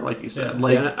jump scare, like you said. Yeah.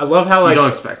 Like I love how like you don't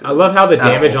expect it. I love how the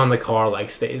damage on the car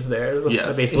like stays there.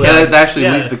 Yes, basically. Yeah, it actually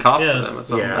leads the cops to them at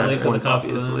some point,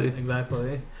 obviously.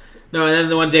 Exactly. No,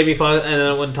 and then when Jamie Foxx and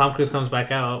then when Tom Cruise comes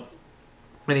back out.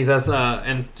 And he says,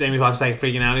 and Jamie Foxx is like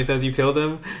freaking out. He says, "You killed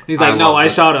him." And he's like, "No, I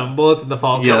shot him. Bullets in the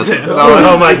fall killed him."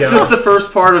 Oh my god! It's just the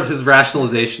first part of his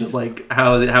rationalization of like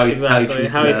how he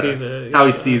sees it, how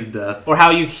he sees death, or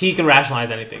how he can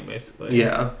rationalize anything, basically.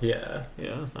 Yeah.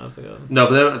 That's a good. No,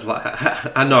 but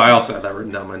I know I also had that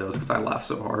written down in my notes because I laughed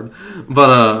so hard,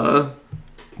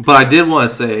 But I did want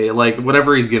to say, like,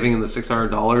 whatever he's giving him the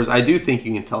 $600, I do think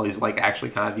you can tell he's, like,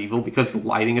 actually kind of evil because the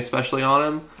lighting, especially on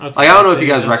him. Okay, like, I don't know if you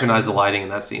guys recognize the lighting in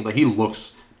that scene, but he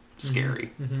looks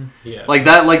scary. Mm-hmm. Yeah. Like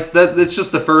that. It's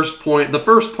just the first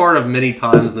part of many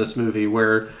times in this movie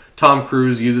where Tom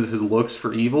Cruise uses his looks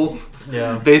for evil.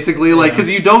 Yeah. Basically, like, because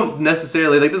you don't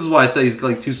necessarily, like, this is why I say he's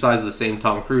like two sides of the same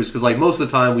Tom Cruise, because like most of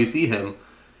the time we see him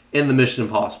in the Mission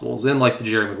Impossibles, in like the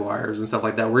Jerry Maguires and stuff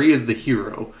like that, where he is the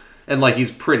hero and like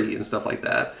he's pretty and stuff like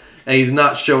that. And he's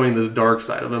not showing this dark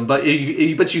side of him. But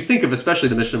you think of especially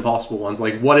the Mission Impossible ones,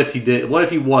 like what if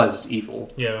he was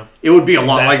evil? Yeah, it would be a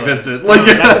lot like Vincent. No, Like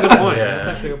that's a good point. Yeah. That's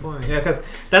actually a good point. Yeah, because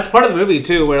that's part of the movie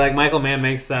too, where like Michael Mann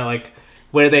makes that like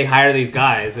where they hire these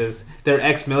guys is they're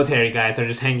ex-military guys. They're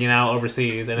just hanging out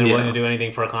overseas and they're willing to do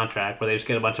anything for a contract, where they just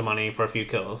get a bunch of money for a few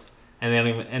kills, and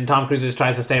and Tom Cruise just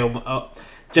tries to stay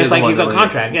just like he's a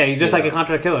contract. Yeah, he's just like a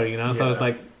contract killer, you know. So it's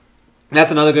like.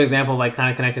 That's another good example of like kind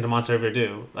of connecting to Monster of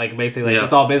Verdun. Like basically, like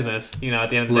it's all business. You know, at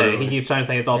the end of the day, he keeps trying to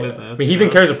say it's all business. But he even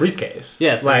carries a briefcase.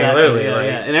 Yes, like exactly. literally,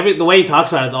 And the way he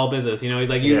talks about it is all business. You know, he's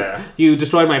like, you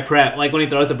destroyed my prep. Like when he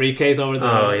throws the briefcase over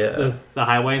the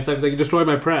highway and stuff. He's like, you destroyed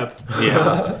my prep.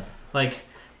 Yeah. Like,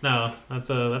 no, that's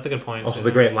a good point. Also,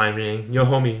 the great line being, "Yo,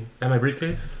 homie, that my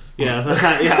briefcase." Yeah, that's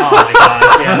kind of, yeah. Oh my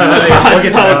god.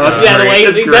 Yeah, the way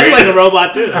he's exactly like a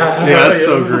robot too. Yeah, that's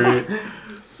so great.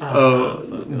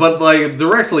 But like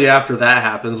directly after that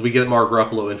happens, we get Mark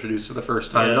Ruffalo introduced for the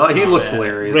first time. Yes. He looks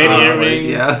hilarious.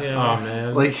 Yeah. Oh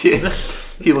man. Like he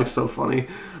looks so funny.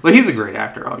 But he's a great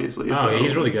actor, obviously.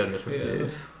 He's really good in this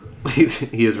movie.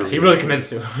 He is really. He really commits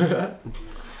to it.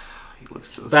 He looks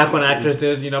so. Back when actors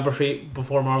did,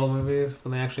 before Marvel movies,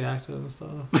 when they actually acted and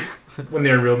stuff. When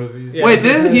they're in real movies. Yeah. Wait,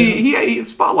 did he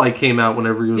Spotlight came out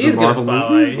whenever he was in Marvel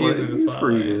movies? He's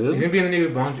pretty good. He's gonna be in the new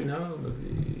Bong Joon-ho movie.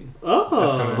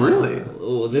 Oh, really?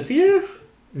 Oh, this year?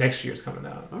 Next year's coming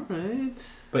out. All right.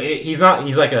 But he's not.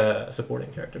 He's like a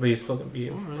supporting character, but he's still gonna be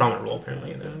a prominent role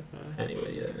apparently in there.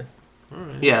 Anyway, yeah. All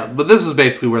right. Yeah, but this is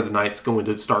basically where the night's going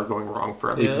to start going wrong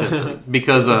for at least Vincent,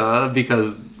 because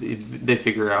they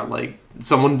figure out like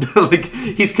someone like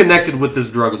he's connected with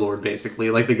this drug lord basically,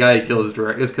 like the guy he kills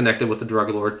is connected with the drug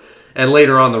lord, and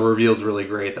later on the reveal is really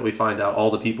great that we find out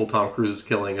all the people Tom Cruise is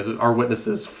killing are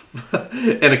witnesses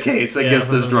in a case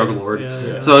against this drug lord.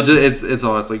 So it's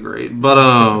honestly great, but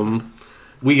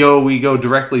We go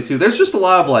directly to. There's just a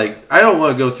lot of like. I don't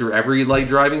want to go through every like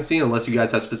driving scene unless you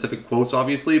guys have specific quotes,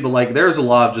 obviously. But like, there's a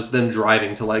lot of just them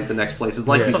driving to like the next places.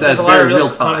 Like you said, it's very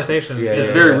real time. It's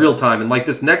very real time. And like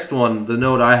this next one, the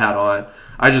note I had on it,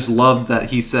 I just loved that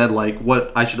he said like,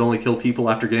 "What I should only kill people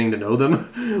after getting to know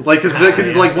them." Like, because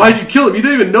he's like, "Why'd you kill him? You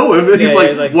didn't even know him." And he's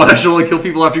like, "What? I should only kill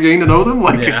people after getting to know them."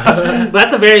 Like, but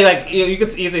that's a very like you could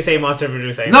easily say Monster of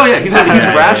Verdun. No, yeah, he's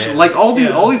rational. Like all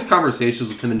these conversations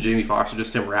with him and Jamie Foxx are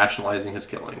just him rationalizing his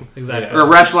killing, exactly, or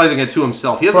rationalizing it to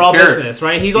himself. He doesn't for all care. Business,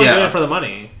 right? He's only doing it for the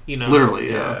money, you know.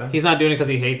 Literally, yeah. He's not doing it because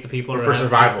he hates the people or for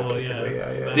survival, people. basically.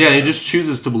 Yeah, and he just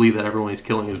chooses to believe that everyone he's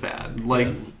killing is bad. Like.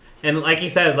 Yes. And like he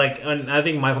says, like, and I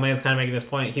think Michael Mann's kind of making this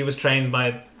point. He was trained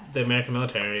by the American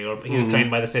military, or he was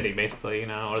trained by the city, basically, you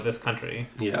know, or this country.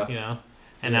 Yeah. You know,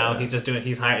 and now he's just doing.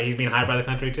 He's being hired by the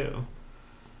country too.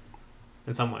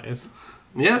 In some ways.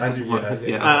 Yeah.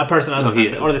 A person of the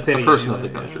country or the city. A person of the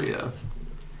country. Yeah.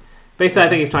 Basically, I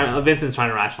think Vincent's trying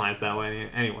to rationalize that way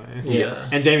anyway.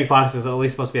 Yes. And Jamie Foxx is at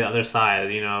least supposed to be the other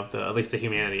side, you know, of at least the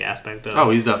humanity aspect of.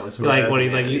 Oh, he's definitely supposed to be. What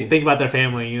he's like, you think about their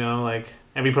family, you know, like.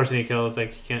 Every person he kills,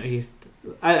 like and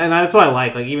that's what I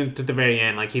like. Like even to the very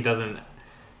end, like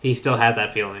he still has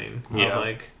that feeling of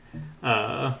like,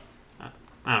 I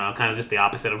don't know, kind of just the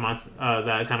opposite of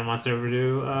that kind of Monster of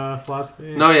Verdun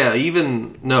philosophy. No, yeah,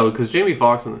 because Jamie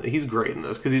Foxx, he's great in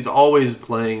this because he's always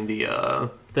playing the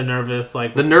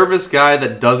nervous guy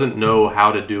that doesn't know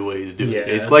how to do what he's doing.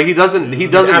 It's like he doesn't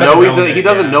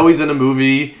know he's in a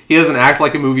movie. He doesn't act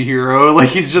like a movie hero. Like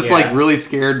he's just like really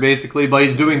scared basically, but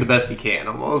he's doing the best he can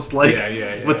almost. Like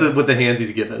with the hands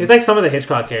he's given. He's like some of the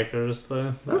Hitchcock characters.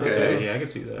 Okay, yeah, I can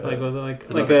see that. Like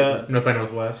North by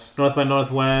Northwest. North by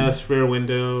Northwest, Rear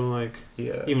Window, like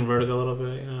even Vertigo a little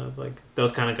bit. You know, like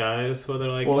those kind of guys where they're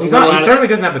like. Well, he certainly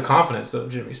doesn't have the confidence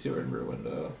of Jimmy Stewart in Rear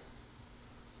Window.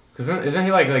 Because isn't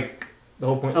he like the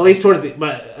whole point? At least towards the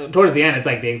end, it's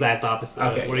like the exact opposite.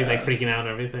 Okay, where he's like freaking out and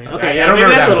everything. Okay, I don't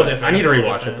remember that's a little different. I need to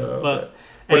rewatch it though. But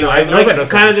anyway,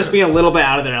 kind of just being a little bit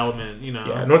out of their element, you know.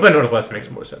 Yeah, North by Northwest makes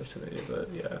more sense to me, but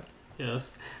yeah.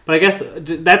 Yes, but I guess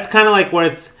that's kind of like where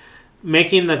it's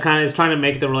making it's trying to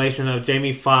make the relation of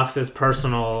Jamie Foxx's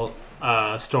personal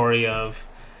story of.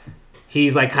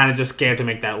 He's like kind of just scared to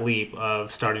make that leap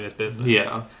of starting his business.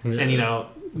 Yeah. And you know,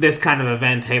 this kind of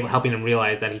event helping him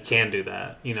realize that he can do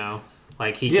that, you know?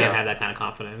 Like he can have that kind of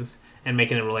confidence and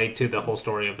making it relate to the whole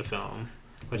story of the film.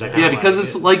 Which I because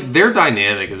it's like their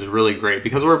dynamic is really great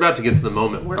because we're about to get to the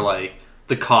moment where like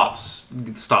the cops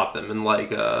stop them and like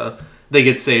they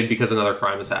get saved because another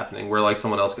crime is happening where like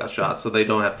someone else got shot, so they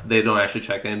don't actually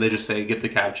check in. They just say get the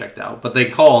cab checked out. But they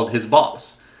called his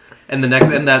boss, and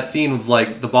that scene of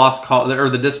like the boss or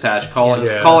the dispatch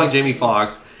calling Jamie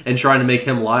Foxx and trying to make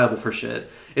him liable for shit.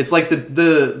 It's like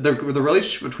the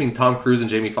relationship between Tom Cruise and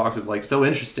Jamie Foxx is like so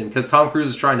interesting because Tom Cruise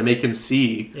is trying to make him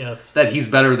see that he's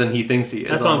better than he thinks he is.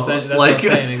 That's what I'm saying. That's like,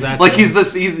 what I'm saying, exactly. Like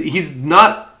he's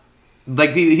not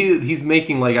like he's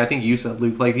making like I think you said,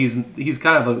 Luke, like he's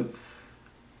kind of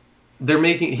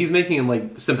he's making him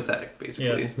like sympathetic basically.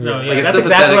 Yes. No, yeah, like that's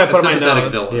exactly what I put in my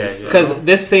notes. Because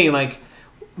this scene like.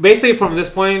 Basically, from this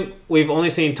point, we've only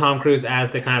seen Tom Cruise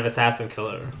as the kind of assassin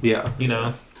killer. Yeah, you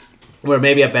know, where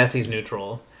maybe at best he's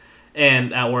neutral,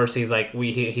 and at worst he's like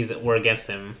we're against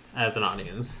him as an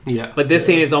audience. Yeah, but this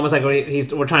scene is almost like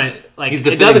we're trying to like he's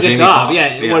it does a good Jamie job.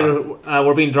 Foxx. Yeah,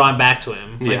 we're being drawn back to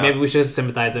him. Like maybe we should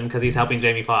sympathize him because he's helping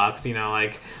Jamie Foxx. You know,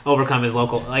 like overcome his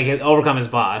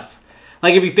boss.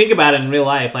 Like if you think about it in real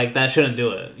life, like that shouldn't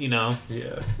do it. You know.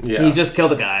 Yeah. He just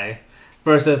killed a guy.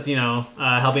 Versus,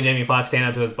 helping Jamie Foxx stand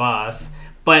up to his boss.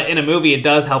 But in a movie, it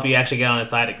does help you actually get on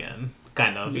his side again.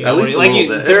 Kind of. At least a little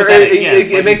bit.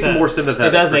 It makes him more sympathetic.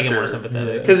 It does make him more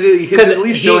sympathetic. Because at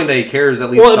least showing that he cares at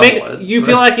least somewhat. You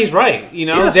feel like he's right,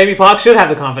 Yes. Jamie Foxx should have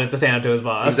the confidence to stand up to his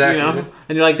boss, exactly.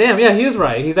 And you're like, damn, yeah, he is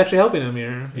right. He's actually helping him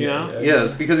here, you know?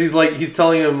 Yes, because he's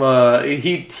telling him,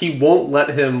 he won't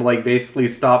let him, like, basically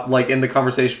stop, like, in the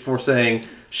conversation before saying,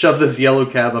 shove this yellow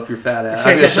cab up your fat ass.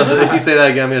 If you say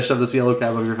that again, I'm going to shove this yellow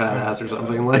cab up your fat ass or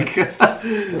something. Like,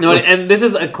 no, and this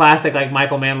is a classic, like,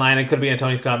 Michael Mann line. It could be in a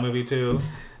Tony Scott movie, too.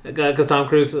 Because Tom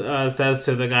Cruise says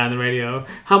to the guy on the radio,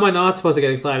 "How am I not supposed to get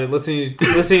excited listening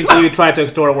to you try to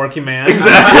extort a working man?"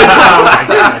 Exactly.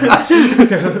 Oh my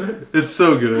god, it's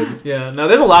so good. Yeah. No,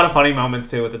 there's a lot of funny moments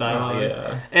too with the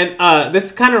dialogue. And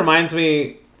this kind of reminds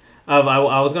me of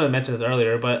I was going to mention this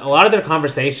earlier, but a lot of their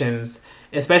conversations,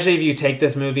 especially if you take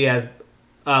this movie as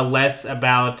less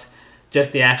about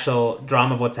just the actual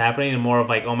drama of what's happening and more of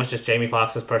like almost just Jamie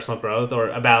Foxx's personal growth or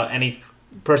about any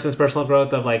person's personal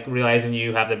growth of like realizing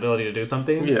you have the ability to do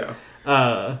something. Yeah.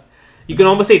 You can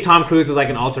almost say Tom Cruise is like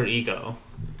an alter ego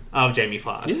of Jamie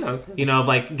Foxx. Yeah, okay. Of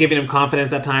like giving him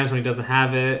confidence at times when he doesn't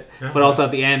have it, but also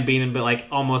at the end being a bit like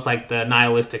almost like the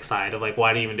nihilistic side of like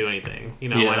why do you even do anything?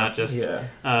 Why not just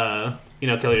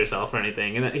kill yourself or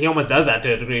anything? And he almost does that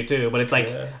to a degree too, but it's like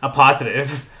a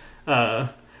positive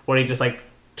where he just like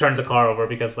turns a car over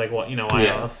because like why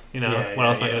else? What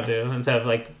else am I gonna do instead of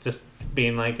like just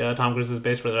being like Tom Cruise's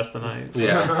bitch for the rest of the night.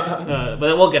 Yeah.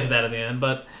 But we'll get to that at the end.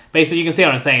 But basically, you can see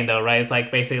what I'm saying though, right? It's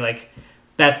like basically like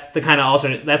that's the kind of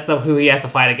alternate. That's who he has to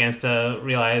fight against to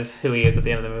realize who he is at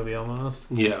the end of the movie, almost.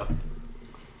 Yeah.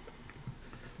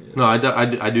 No, I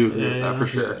do agree with that for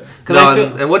sure.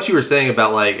 And what you were saying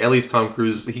about like at least Tom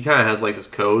Cruise, he kind of has like this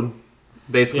code.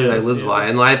 Basically, that he lives by,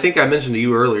 and I think I mentioned to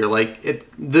you earlier, like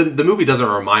the movie doesn't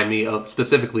remind me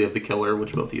specifically of the killer,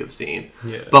 which both of you have seen.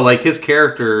 Yeah. But like his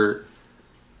character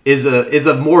is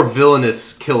a more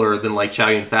villainous killer than like Chow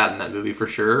Yun-fat in that movie for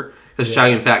sure. Because Chow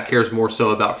Yun-fat cares more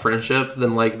so about friendship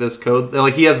than like this code.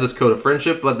 Like he has this code of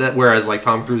friendship, but whereas like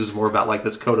Tom Cruise is more about like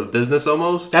this code of business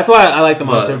almost. That's why I like the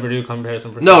Monster of Verdun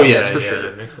comparison. For no, yes, for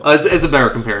sure. It's a better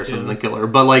comparison than Killer,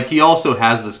 but like he also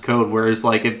has this code, whereas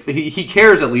like if he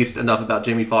cares at least enough about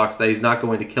Jamie Foxx that he's not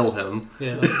going to kill him.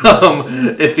 Yeah.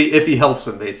 If he helps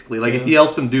him, basically, like if he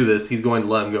helps him do this, he's going to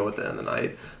let him go at the end of the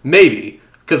night, maybe.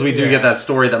 Because we do get that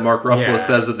story that Mark Ruffalo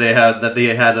says that they had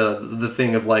the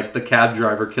thing of like the cab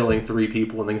driver killing 3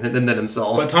 people and then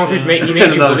himself. But Tom Cruise made you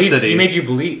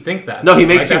think that. No, he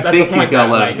makes you think he's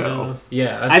gonna let him go.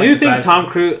 Yeah, I do think Tom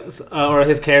Cruise or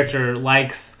his character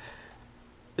likes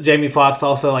Jamie Foxx.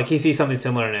 Also, like he sees something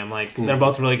similar in him. Like they're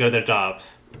both really good at their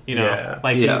jobs. He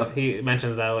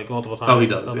mentions that like multiple times. Oh, he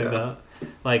does.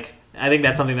 Like I think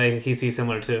that's something that he sees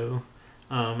similar too.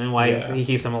 And why he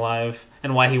keeps him alive,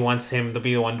 and why he wants him to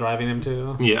be the one driving him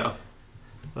too. Yeah.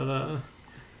 But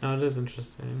no, it is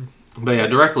interesting. But yeah,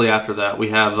 directly after that we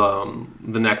have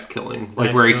the next killing,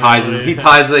 like where he ties his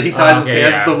hands to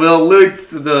the wheel, links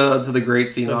to the great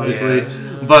scene, obviously.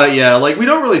 Yeah. But yeah, like we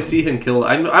don't really see him kill.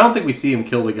 I don't think we see him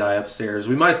kill the guy upstairs.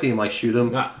 We might see him like shoot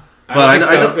him. But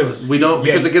we don't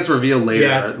because it gets revealed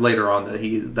later on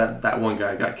that that one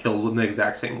guy got killed in the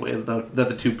exact same way that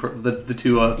the two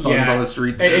thugs on the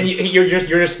street did. And you're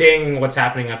just saying what's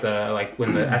happening at the like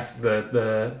when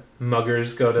the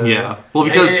muggers go to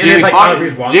because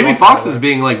Jamie Foxx is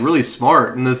being like really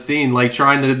smart in this scene, like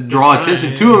trying to draw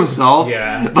attention to himself.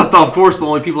 But of course the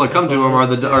only people that come to him are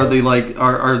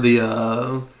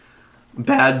the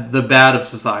bad of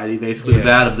society, basically the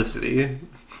bad of the city.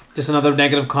 Just another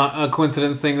negative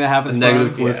coincidence thing that happens. A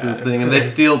negative coincidence thing, and they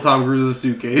steal Tom Cruise's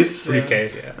suitcase.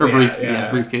 Briefcase, yeah. Or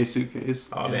briefcase,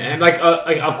 suitcase. Oh man, like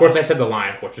of course I said the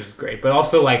line, which is great, but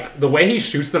also like the way he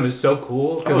shoots them is so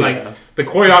cool because the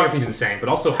choreography is insane, but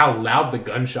also how loud the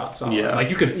gunshots are. Yeah, like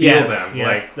you could feel them.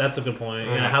 Yes, that's a good point.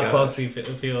 Yeah, how close he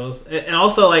feels, and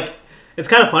also like. It's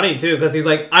kind of funny too because he's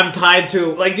like, I'm tied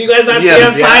to you guys have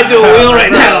I'm tied to a wheel right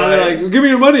now. And they're like, give me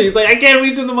your money. He's like, I can't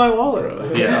reach into my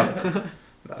wallet. Yeah.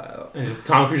 And just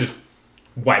Tom Cruise just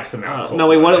wipes him out. No,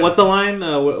 wait, what's the line?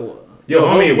 Yo,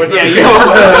 homie, where's like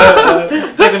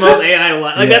the most AI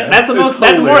line. Like that's the most.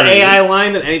 That's more AI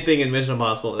line than anything in Mission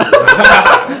Impossible. Yo,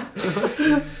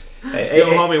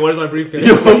 homie, where's my briefcase?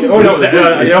 Yo,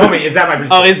 homie, is that my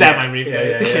briefcase? Oh, is that my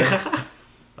briefcase? Yeah.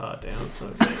 Oh, damn. So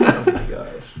oh my gosh.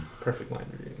 Perfect line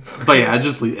reading. But yeah, at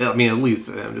least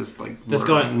I'm just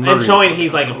going and showing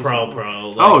he's like a pro.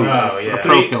 A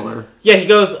pro killer. Yeah, he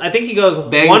goes. I think he goes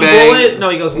bang, one bang. bullet.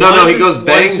 No, he goes. He goes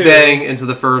bang bang into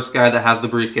the first guy that has the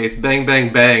briefcase. Bang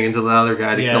bang bang into the other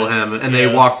guy to kill him, and then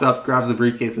he walks up, grabs the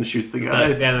briefcase, and shoots the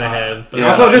guy in the head. But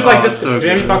also, so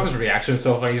Jamie Foxx's reaction is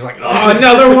so funny. He's like, "Oh,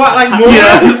 another one!" Like more.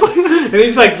 And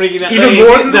he's just like freaking out. Even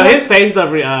more. No, his face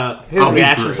of his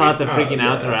reaction shots of freaking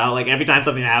out throughout. Like every time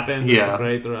something happens, it's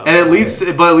great throughout. And at least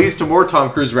to more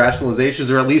Tom Cruise rationalizations,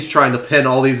 or at least trying to pin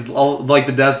all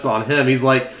the deaths on him. He's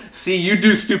like, see, you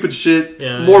do stupid shit,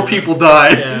 more people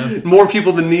die, more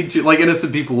people than need to, like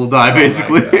innocent people will die,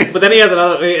 basically. But then he has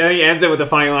he ends it with the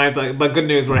funny lines like, "But good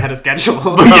news, we're ahead of schedule."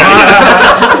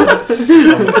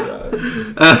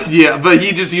 But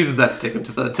he just uses that to take him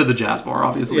to the jazz bar,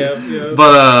 obviously. Yeah.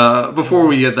 But before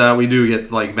we get that, we do get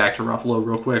back to Ruffalo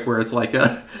real quick, where it's like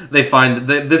they find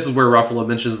this is where Ruffalo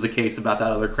mentions the case about the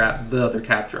other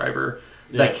cab driver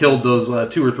that killed those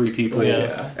 2 or 3 people,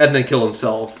 and then killed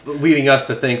himself, leading us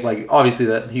to think obviously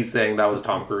that he's saying that was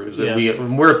Tom Cruise,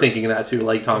 and we're thinking that too,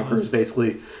 Tom Cruise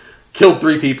basically killed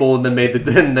 3 people and then made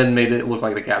it look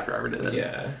like the cab driver did it.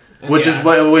 Yeah. Which is just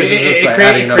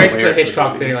adding another creates the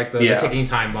Hitchcock thing, the ticking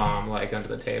time bomb, under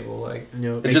the table, it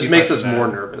just makes us more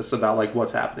nervous about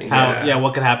what's happening.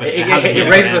 What could happen? It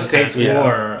raises the stakes for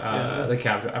the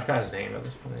cab driver. I forgot his name at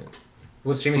this point.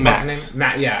 What's Jamie Foxx's name?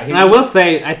 Matt. Yeah. And I will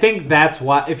say, I think that's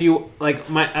why. If you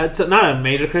it's not a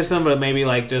major criticism, but maybe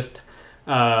just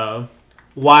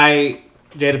why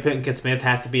Jada Pinkett Smith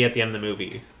has to be at the end of the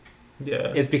movie.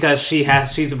 Yeah. It's because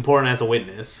she's important as a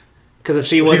witness. Because if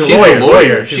she was she's the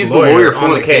lawyer. She's the lawyer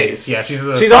for the case. Yeah, she's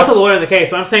also the lawyer in the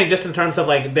case. But I'm saying just in terms of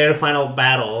their final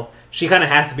battle, she kind of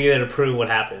has to be there to prove what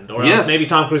happened, or else maybe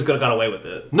Tom Cruise could have got away with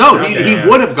it. No, he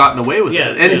would have gotten away with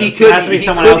it, and he could. There has to be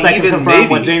someone else that can confirm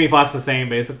what Jamie Foxx is saying,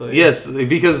 basically. Yes,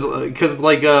 because when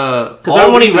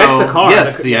he wrecks the car.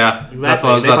 Yes, exactly. That's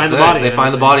what I was about to say. They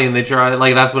find the body and they try.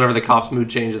 That's whenever the cop's mood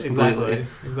changes completely.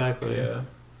 Exactly. Yeah.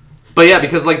 But yeah,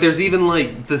 because there's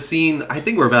even the scene. I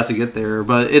think we're about to get there,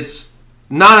 but it's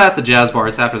not at the jazz bar.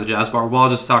 It's after the jazz bar. Well, I'll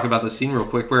just talk about the scene real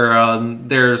quick, where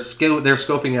they're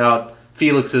scoping out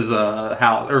Felix's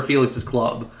house or Felix's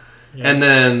club, and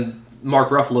then Mark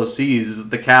Ruffalo sees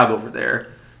the cab over there,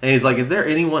 and he's like, "Is there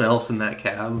anyone else in that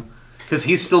cab?" Because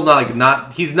he's still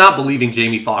he's not believing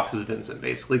Jamie Foxx is Vincent,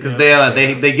 basically, because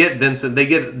they get Vincent, they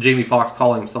get Jamie Foxx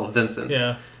calling himself Vincent.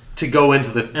 Yeah. To go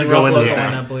into the thing. And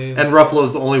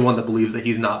Ruffalo's the only one that believes that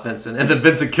he's not Vincent, and then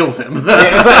Vincent kills him.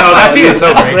 That scene is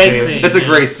so great. It's a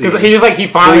great scene. Because he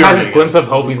finally has this glimpse of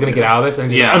hope he's gonna get out of this,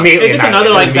 and immediately it's just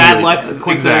another bad luck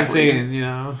coincidence scene,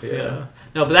 Yeah.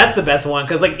 No, but that's the best one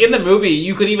because in the movie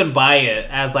you could even buy it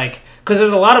as because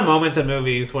there's a lot of moments in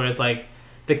movies where it's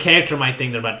the character might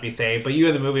think they're about to be saved, but you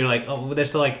in the movie are like, oh, there's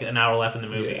still an hour left in the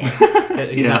movie.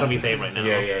 He's not going to be saved right now.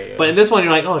 Yeah. But in this one,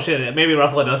 you're like, oh shit, maybe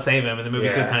Ruffalo does save him, and the movie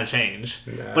could kind of change.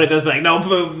 Yeah. But it does be no.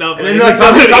 And then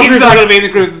Tom Cruise going to be in the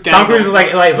Cruise's Tom Cruise is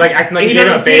acting like he did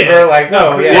him a favor.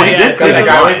 Well, he did save his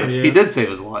life. He did save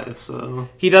his life, so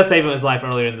he does save his life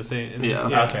earlier in the scene.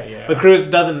 Yeah. Okay. Yeah. But Cruise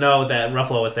doesn't know that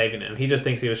Ruffalo was saving him. He just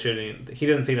thinks he was shooting. He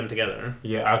didn't see them together.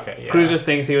 Yeah. Okay. Yeah. Cruise just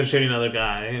thinks he was shooting another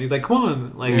guy, and he's like, "Come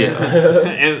on!"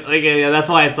 And that's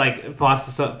why it's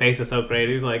Fox's face is so great.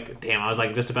 He's like, "Damn, I was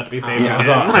just about to be saved."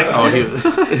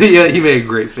 He made a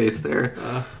great face there.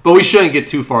 But we shouldn't get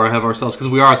too far ahead of ourselves because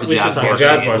we are at the jazz bar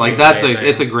scene.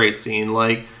 It's a great scene.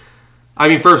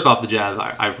 First off, the jazz.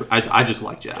 I just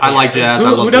like jazz. I like jazz.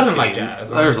 Who doesn't like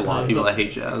jazz? There's a lot of people that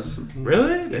hate jazz.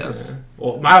 Really? Yes.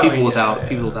 Well, people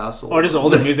without soul. Or just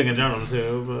older music in general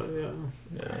too. But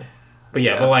or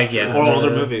older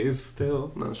movies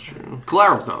still. That's true.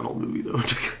 Collateral's not an old movie though.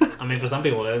 For some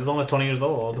people it is. It's almost 20 years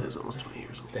old. It is almost 20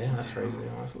 years old. Damn, that's crazy.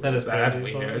 Honestly. That's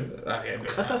weird.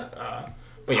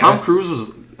 Tom Cruise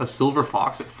was a silver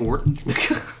fox at 40.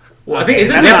 Well, I think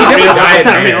isn't That's that not real, that's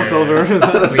that's not real silver.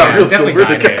 That's not real silver.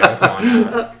 Come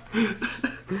on.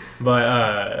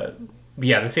 But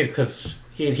yeah, this is because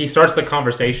he starts the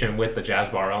conversation with the jazz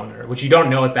bar owner, which you don't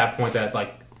know at that point that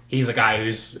like he's the guy who.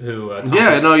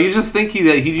 You just think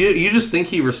you just think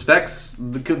he respects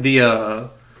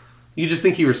you just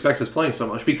think he respects his playing so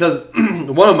much because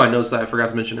one of my notes that I forgot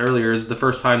to mention earlier is the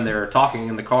first time they're talking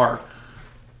in the car.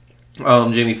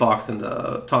 Jamie Foxx and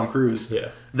Tom Cruise. Yeah.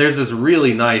 There's this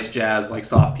really nice jazz, like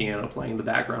soft piano playing in the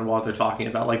background while they're talking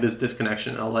about like this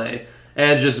disconnection in LA,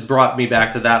 and it just brought me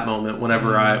back to that moment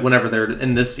whenever they're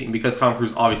in this scene because Tom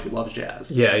Cruise obviously loves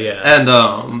jazz. Yeah, yeah.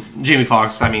 And Jamie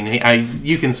Foxx, I mean,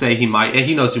 you can say he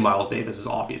knows who Miles Davis is,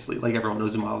 obviously, like everyone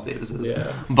knows who Miles Davis is.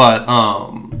 Yeah. But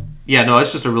yeah, no,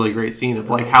 it's just a really great scene of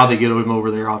like how they get him over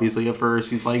there. Obviously, at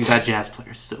first he's like, "That jazz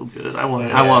player's so good. I want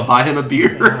to buy him a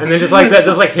beer." And then just like that,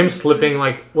 just like him slipping,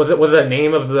 like was it the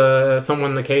name of the someone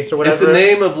in the case or whatever? It's the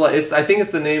name of like I think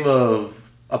it's the name of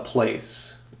a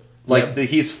place. Like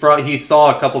he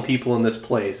saw a couple people in this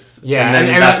place. Yeah, and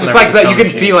that's just like that. You can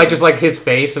see like just like his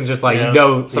face and just like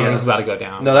something's about to go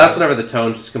down. No, that's whenever the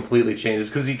tone just completely changes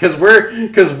because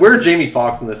we're Jamie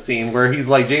Foxx in this scene where he's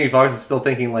like Jamie Foxx is still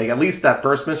thinking like at least that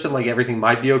first mention like everything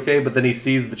might be okay, but then he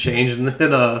sees the change in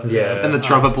the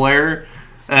trumpet player,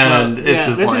 and it's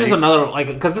just this is just another like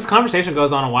because this conversation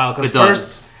goes on a while because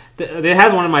first. It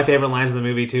has one of my favorite lines of the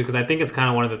movie too because I think it's kind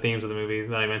of one of the themes of the movie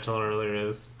that I mentioned earlier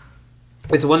is.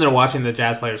 It's when they're watching the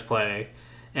jazz players play,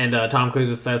 and Tom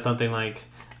Cruise says something like,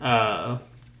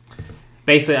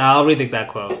 basically, I'll read the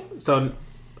exact quote. So,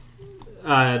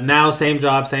 now, same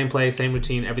job, same place, same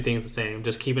routine, everything's the same.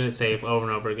 Just keeping it safe over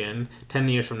and over again. 10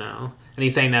 years from now. And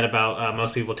he's saying that about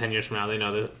most people 10 years from now. They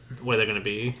know where they're going to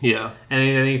be. Yeah. And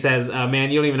then he says, man,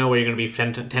 you don't even know where you're going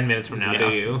to be 10 minutes from now, do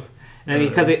you? And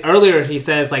because earlier he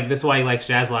says, like, this is why he likes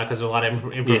jazz a lot, because there's a lot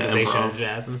of improvisation of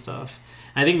jazz and stuff.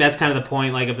 I think that's kind of the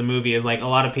point, like, of the movie is like a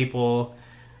lot of people,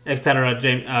 etc.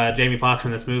 Jamie Foxx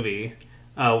in this movie,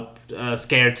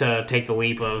 scared to take the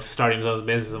leap of starting his own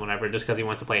business or whatever, just because he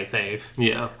wants to play it safe.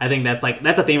 Yeah, I think that's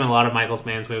a theme in a lot of Michael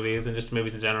Mann's movies and just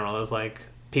movies in general. Is like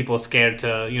people scared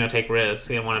to take risks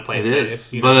and want to play it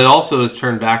safe. But it also is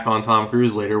turned back on Tom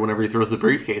Cruise later whenever he throws the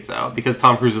briefcase out because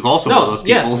Tom Cruise is also one of those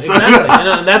people. Yes, exactly.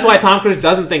 And that's why Tom Cruise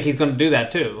doesn't think he's going to do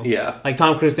that too. Yeah, like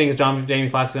Tom Cruise thinks Jamie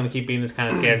Foxx is going to keep being this kind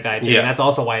of scared guy too. Yeah. And that's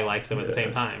also why he likes him at the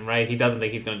same time, right? He doesn't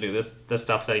think he's going to do the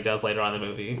stuff that he does later on in the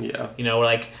movie. Yeah, we're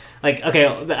like okay,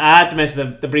 I have to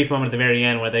mention the brief moment at the very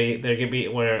end where they're going to be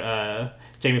where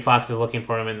Jamie Foxx is looking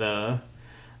for him in the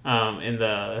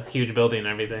huge building and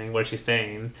everything where she's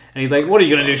staying, and he's like, "What are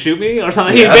you gonna do? Shoot me or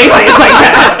something?" Yeah. He basically is like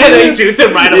that, and then he shoots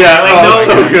him right away.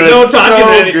 No talking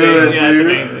or anything. Good, yeah, it's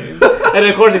amazing. And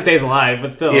of course he stays alive,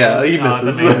 but still, yeah, he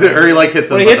misses, or he like hits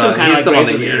him. Or he hits him kind of like on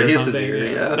the ear. He hits his ear.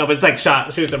 Yeah. No, but it's like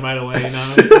shoots him right away.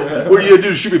 What are you gonna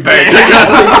do? Shoot me, bang!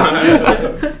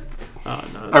 Oh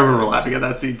no! I remember laughing at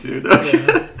that scene too.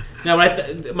 No,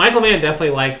 but Michael Mann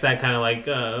definitely likes that kind of like.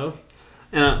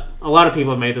 And a lot of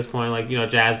people have made this point, like,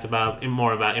 jazz is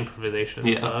more about improvisation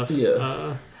and stuff.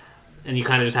 Yeah. And you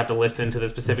kind of just have to listen to the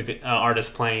specific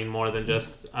artist playing more than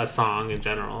just a song in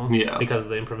general. Yeah. Because of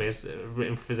the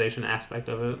improvisation aspect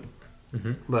of it.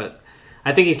 Mm-hmm. But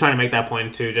I think he's trying to make that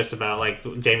point, too, just about, like,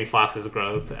 Jamie Foxx's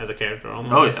growth as a character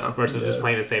almost. Oh, yeah. Versus just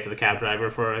playing it safe as a cab driver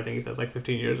for, I think he says, like,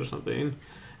 15 years or something.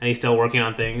 And he's still working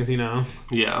on things,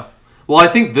 Yeah. Well, I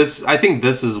think this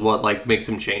is what like makes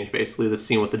him change basically the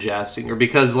scene with the jazz singer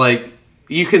because like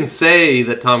you can say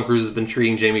that Tom Cruise has been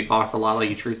treating Jamie Foxx a lot like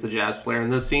he treats the jazz player in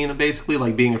this scene basically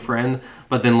like being a friend,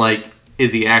 but then like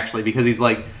is he actually because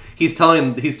he's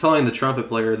telling the trumpet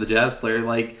player, the jazz player,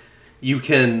 like you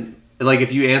can like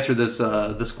if you answer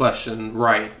this question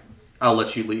right, I'll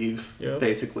let you leave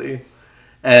basically,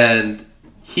 and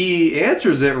he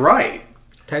answers it right.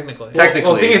 Technically.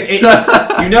 Well, the thing is,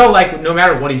 like, no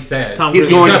matter what he says, he's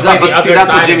going to die. But see,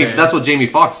 that's what Jamie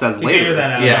Foxx says later. Figures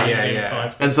that out.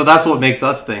 Yeah. And so that's what makes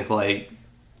us think, like,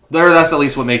 that's at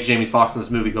least what makes Jamie Foxx in this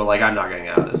movie go, like, I'm not getting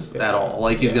out of this at all.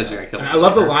 Like, he's just going to kill me. I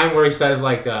love the line where he says,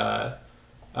 like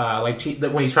when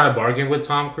he's trying to bargain with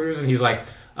Tom Cruise, and he's like,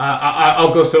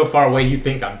 I'll go so far away you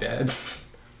think I'm dead.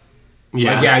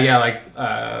 Yeah.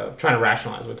 Trying to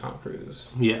rationalize with Tom Cruise.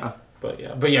 Yeah.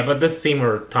 But this scene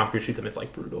where Tom Cruise shoots him is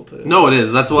like brutal too. No, it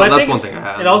is. That's one thing I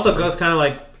have. It also goes kind of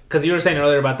like because you were saying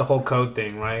earlier about the whole code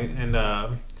thing, right? And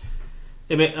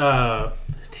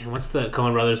what's the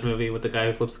Coen Brothers movie with the guy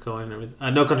who flips the coin and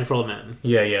everything? No Country for Old Men.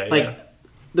 Yeah.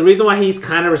 The reason why he's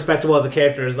kind of respectable as a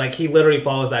character is like he literally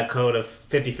follows that code of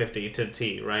 50-50 to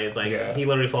T, right? It's like he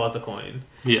literally follows the coin.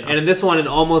 Yeah. And in this one, it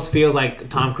almost feels like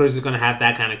Tom Cruise is going to have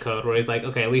that kind of code where he's like,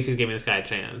 okay, at least he's giving this guy a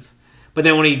chance. But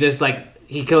then when he just like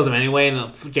he kills him anyway,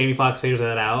 and Jamie Foxx figures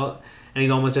that out, and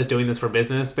he's almost just doing this for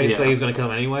business. Basically, he's going to kill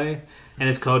him anyway, and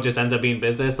his code just ends up being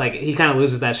business. Like, he kind of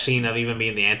loses that sheen of even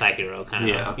being the anti-hero, kind of.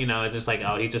 Yeah. You know, it's just like,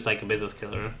 oh, he's just like a business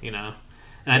killer, you know?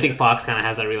 And I think Fox kind of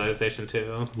has that realization,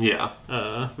 too. Yeah.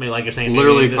 Maybe like you're saying...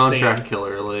 Literally a contract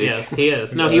killer, like... Yes, he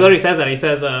is. No, he literally says that. He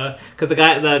says, because the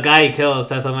guy he kills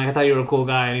says something like, I thought you were a cool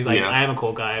guy, and he's like, I am a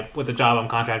cool guy with the job I'm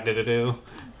contracted to do.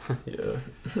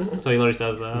 So he literally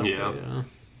says that. Yeah.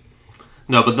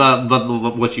 No,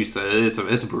 but what you said, it's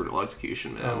a brutal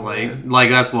execution, man. Like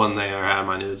that's one thing I have in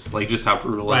mind is like just how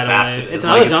brutal and fast it is. It's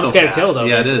another jump scare kill though.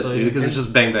 Yeah, it is, dude, because it's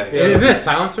just bang bang. Isn't it a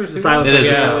silencer? It's a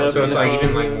silencer. So it's like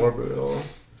even like more brutal.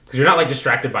 Because you're not like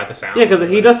distracted by the sound. Yeah, because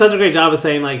he does such a great job of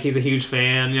saying like he's a huge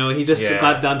fan. You know, he just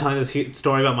got done telling this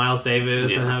story about Miles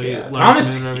Davis and how he learned from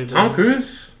him and everything. Tom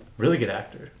Cruise, really good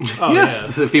actor.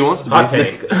 Yes, if he wants to be. Hot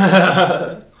take.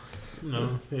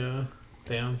 No, yeah.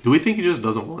 Damn. Do we think he just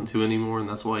doesn't want to anymore, and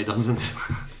that's why he doesn't?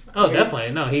 Oh,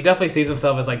 definitely. No, he definitely sees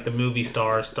himself as like the movie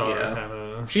star kind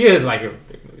of. She is like a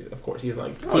big movie, of course. He's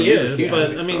like he is,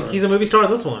 but I mean, he's a movie star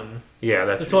in this one. Yeah,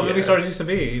 that's what movie stars used to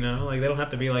be. You know, like they don't have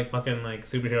to be like fucking like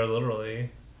superheroes literally.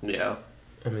 Yeah.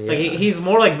 I mean, like he's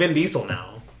more like Vin Diesel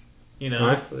now. You know,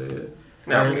 honestly.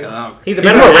 He's a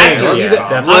better actor.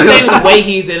 I'm saying the way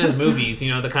he's in his movies.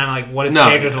 You know, the kind of like what his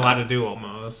character's allowed to do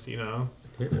almost. You know.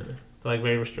 Like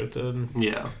very restricted.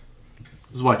 Yeah,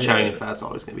 this is why Channing Fat's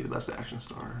always going to be the best action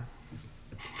star.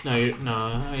 No,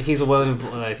 he's willing to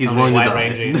like he's willing wide to die.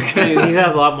 Ranging. He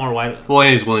has a lot more wide. Well,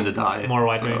 and he's willing to die. More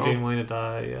wide ranging, willing to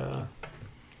die. Yeah.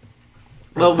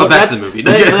 Well, but back to the movie.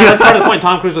 That's part of the point.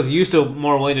 Tom Cruise was used to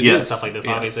more willing to do stuff like this.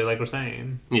 Obviously, like we're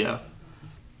saying. Yeah.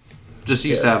 Just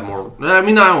used to have more. I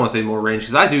mean, I don't want to say more range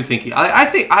because I do think I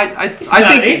think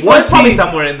once probably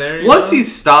somewhere in there. Once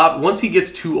he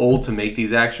gets too old to make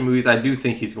these action movies, I do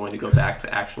think he's going to go back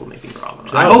to actual making drama.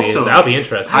 I hope so. That would be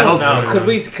interesting. I hope so. Could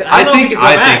we? I think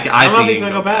he's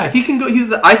going to go back. He can go.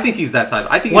 I think he's that type.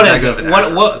 I think he's that good of an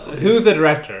actor. Who's the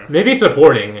director? Maybe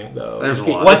supporting it though. There's a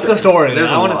lot. What's the story?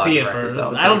 I want to see it first.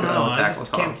 I don't know. I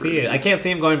just can't see it. I can't see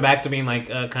him going back to being like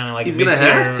kind of like. He's going to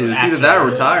have to. It's either that or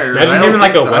retire. Imagine him in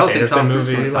like a Wes Anderson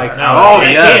movie, like. Oh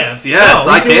yes,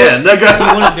 I can.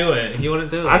 You want to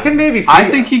do it. I can maybe. I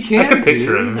think he can. I could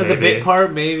picture him as a bit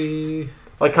part, maybe.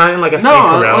 Like kind of like a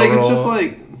it's just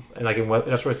like. And like in what?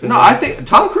 That's what it's. No, I think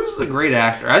Tom Cruise is a great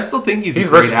actor. I still think he's a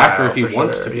great actor if he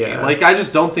wants to be. Yeah. Like I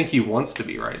just don't think he wants to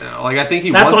be right now. Like I think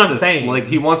he wants. That's what I'm saying. Like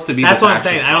he wants to be. That's what I'm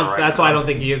saying. That's why I don't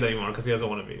think he is anymore because he doesn't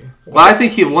want to be. But I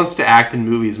think he wants to act in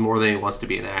movies more than he wants to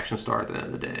be an action star at the end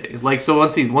of the day. Like so,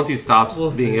 once he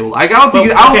stops being able, I don't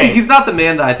think he's not the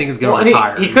man that I think is going to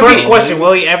retire. First question: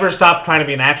 will he ever stop trying to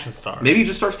be an action star? Maybe he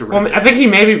just starts directing. Well, I think he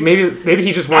maybe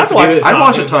he just wants to. I'd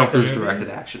watch a Tom Cruise directed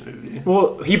action movie.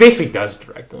 Well, he basically does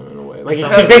direct them in a way. Like he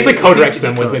basically co-directs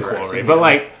them with Corey. But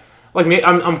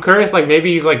I'm curious. Like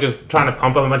maybe he's like just trying to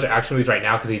pump up a bunch of action movies right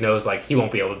now because he knows like he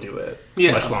won't be able to do it.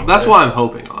 Yeah, much longer. That's why I'm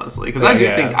hoping honestly because I do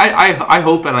think I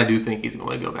hope and I do think he's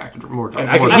going to go back to more.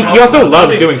 He also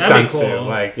loves doing stunts too.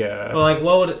 Like Well, like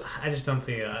what would I just don't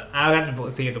see it. I would have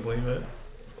to see it to believe it.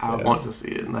 I want to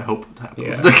see it and I hope it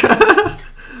happens. Yeah.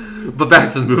 But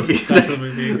back to the movie.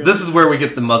 This is where we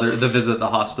get the visit at the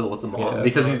hospital with the mom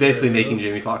because he's basically making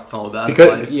Jamie Foxx tell him about his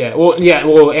life.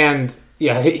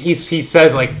 He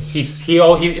says like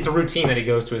it's a routine that he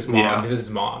goes to his mom. Visits his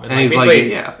mom, and he's like,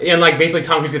 and like basically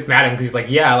Tom Cruise gets mad at him because he's like,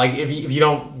 like if you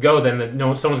don't go,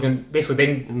 then someone's gonna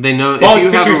basically they know if you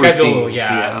have a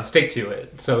routine, stick to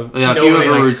it. So if you have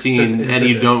a routine and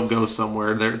you don't go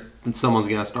somewhere, then someone's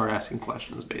gonna start asking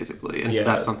questions basically, and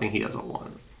that's something he doesn't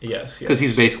want. Yes, because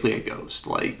he's basically a ghost.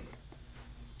 Like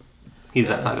he's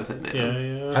that type of hitman.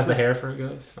 Yeah. Has the hair for a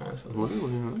ghost.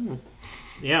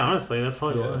 Yeah, honestly, that's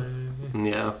probably why.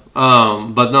 Yeah.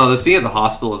 But no, the scene at the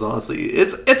hospital is honestly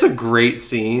it's a great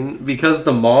scene because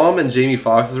the mom and Jamie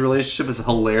Foxx's relationship is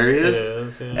hilarious. It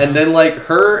is, yeah. And then like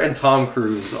her and Tom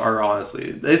Cruise are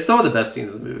honestly it's some of the best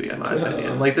scenes in the movie in my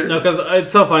opinion. Like no, because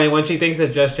it's so funny when she thinks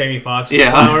it's just Jamie Foxx for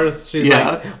flowers. She's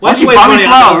like, why'd you waste money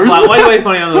on those flowers? Why do you waste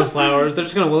money on those flowers? They're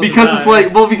just gonna willow. Because it's like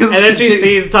because and then she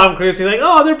sees Tom Cruise. She's like,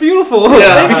 oh, they're beautiful.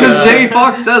 Yeah, because Jamie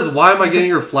Foxx says, why am I getting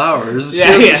your flowers?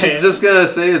 She's just gonna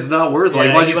say it's not worth it.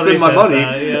 Like, why'd you spend my money?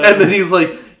 And then he's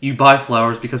like, you buy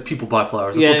flowers because people buy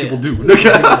flowers. That's what people do.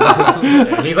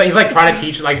 He's like trying to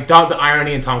teach the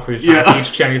irony in Tom Cruise trying to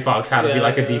teach Jamie Foxx how to be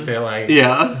like a decent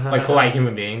like polite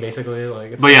human being basically.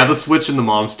 Like, but the switch in the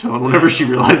mom's tone whenever she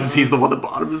realizes he's the one at the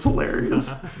bottom is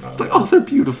hilarious. It's like, oh, they're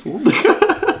beautiful.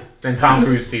 Then Tom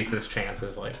Cruise sees this chance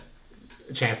as like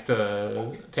a chance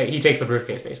to he takes the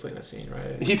briefcase basically in the scene,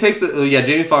 right? He takes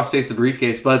Jamie Foxx takes the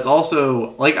briefcase, but it's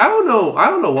also like I don't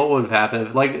know what would have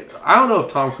happened. Like I don't know if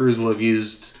Tom Cruise would have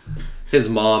used his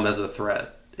mom as a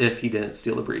threat if he didn't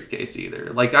steal the briefcase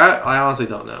either. Like I honestly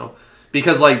don't know.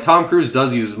 Because like Tom Cruise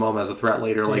does use his mom as a threat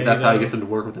later, like that's how he gets him to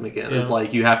work with him again. Yeah. It's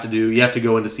like you have to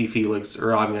go in to see Felix,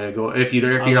 or I'm gonna go if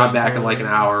you're not back in like an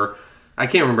hour. I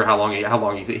can't remember how long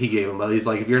he gave him, but he's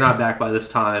like if you're not back by this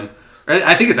time.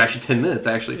 I think it's actually 10 minutes.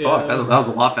 Actually, fuck, that was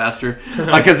a lot faster.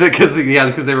 Because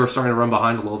they were starting to run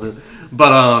behind a little bit.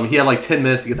 But he had like 10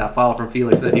 minutes to get that file from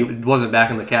Felix. And if he wasn't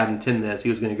back in the cab in 10 minutes, he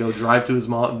was going to go drive to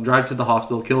the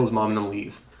hospital, kill his mom, and then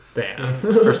leave. Damn.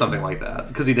 Or something like that,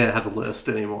 because he didn't have the list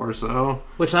anymore. So,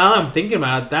 which now I'm thinking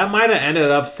about, that might have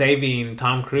ended up saving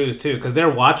Tom Cruise too, because they're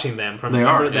watching them from. The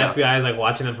FBI is like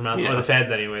watching them from out, or the feds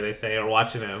anyway. They say are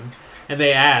watching them, and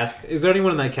they ask, "Is there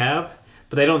anyone in that cab?"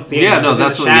 But they don't see anyone. Yeah, no,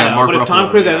 that's what. Yeah, Mark But if Tom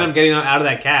Cruise ended up getting out of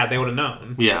that cab, they would have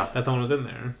known. Yeah, that someone was in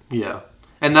there. Yeah.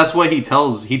 And that's what he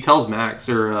tells Max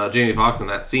or Jamie Foxx in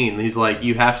that scene. He's like,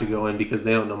 "You have to go in because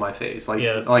they don't know my face. Like,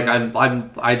 they don't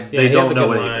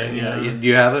know anything." Yeah, do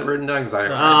you have it written down? Because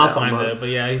I'll find it. But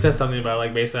yeah, he says something about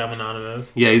like basically I'm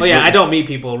anonymous. Yeah, I don't meet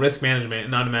people. Risk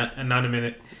management,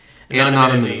 anonymity.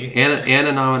 Anonymity.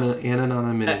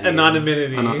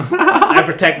 I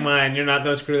protect mine. You're not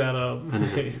gonna screw that up.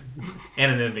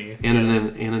 Anonymity.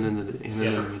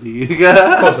 Anonymity.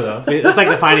 Close enough. It's like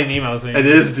the Finding Nemo thing. It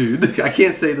is, dude. I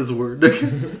can't say this word.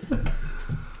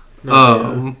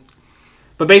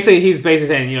 But basically, he's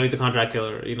saying, he's a contract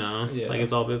killer. Like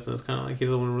it's all business. Kind of like he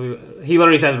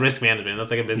literally says risk management. That's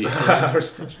like a business.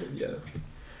 Yeah.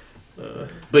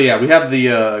 But yeah, we have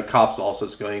the cops also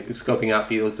scoping out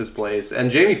Felix's place,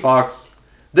 and Jamie Foxx.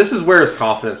 This is where his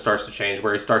confidence starts to change,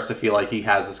 where he starts to feel like he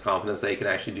has this confidence that he can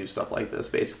actually do stuff like this,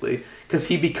 basically, because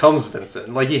he becomes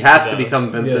Vincent. Like he has to become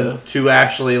Vincent to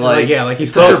actually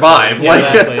he's to survive.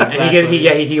 Exactly.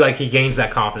 He gains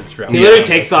that confidence throughout. He literally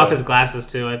takes off his glasses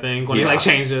too. I think when he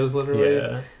changes literally.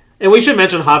 Yeah. And we should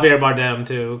mention Javier Bardem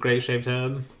too. Great shaped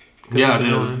head. Yeah,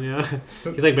 he's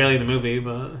like barely in the movie,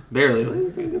 but barely.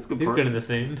 He's good in the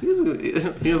scene. He's good.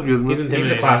 He's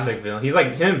the classic villain. He's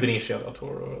like him and Benicio del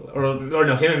Toro, or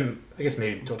no, him and I guess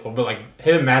maybe del Toro, but like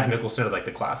him and Mads Mikkelsen are like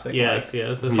the classic. Yes.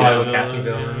 This Hollywood casting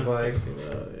villains, like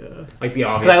the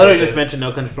obvious. I literally just mentioned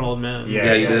No Country for Old Men.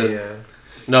 Yeah, you did. Yeah.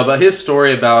 No, but his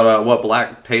story about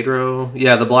Black Pedro,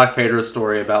 the Black Pedro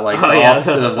story about the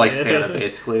opposite of Santa,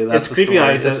 basically. That's it's creepy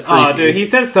how he says. Oh, dude, he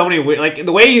says so many weird,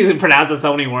 the way he pronounces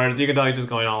so many words, you can tell he's just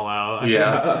going all out.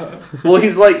 Yeah. Well,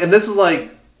 he's and this is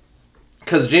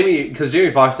because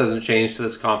Jamie Foxx hasn't changed to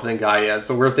this confident guy yet,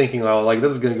 so we're thinking,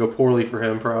 this is gonna go poorly for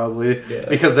him probably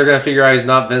because they're gonna figure out he's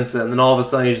not Vincent, and then all of a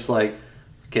sudden he's just like.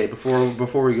 Okay,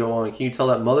 before we go on, can you tell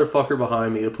that motherfucker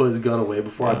behind me to put his gun away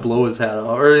before I blow his head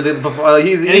off? Or before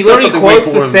he literally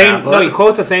quotes the same. No, he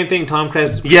quotes the same thing Tom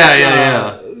Cruise.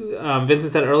 Vincent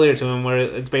said earlier to him, where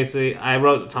it's basically I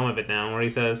wrote some of it down, where he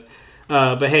says,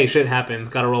 "But hey, shit happens.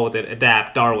 Got to roll with it.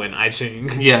 Adapt. Darwin. I ching."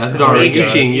 Yeah, Darwin. I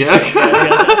ching. Yeah.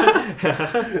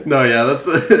 No, that's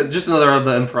just another of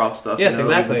the improv stuff. Yes,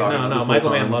 exactly. No. Michael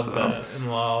Mann loves that in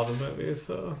all the movies.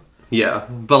 So. Yeah,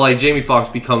 but Jamie Foxx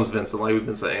becomes Vincent, like we've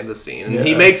been saying in this scene, and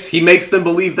he makes them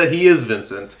believe that he is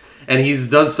Vincent, and he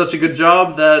does such a good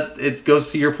job that it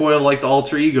goes to your point of the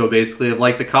alter ego, basically,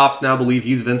 of the cops now believe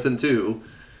he's Vincent too,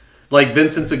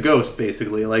 Vincent's a ghost,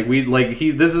 basically.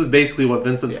 This is basically what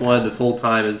Vincent's wanted this whole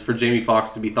time, is for Jamie Foxx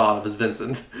to be thought of as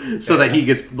Vincent, so that he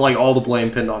gets all the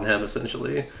blame pinned on him,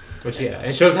 essentially. Which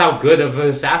it shows how good of an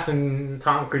assassin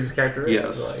Tom Cruise's character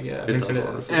is. Yes,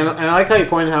 Vincent is. And I like how you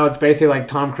pointed how it's basically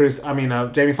Tom Cruise.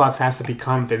 Jamie Foxx has to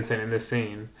become Vincent in this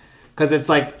scene, because it's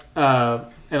and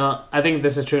I think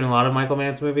this is true in a lot of Michael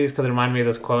Mann's movies, because it reminded me of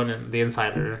this quote in The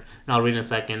Insider, and I'll read in a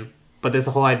second. But this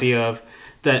whole idea of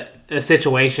a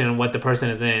situation, what the person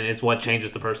is in, is what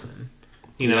changes the person.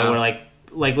 Where like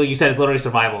you said, it's literally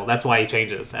survival. That's why he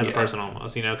changes as a person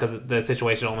almost. Because the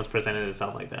situation almost presented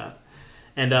itself like that.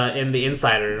 And in The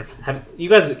Insider, have you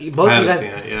guys both of you guys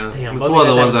seen it? Yeah, damn, it's one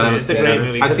of the ones I haven't seen. It's a great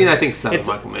movie. I've seen I think 7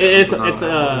 Michael Mann.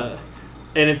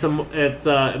 It's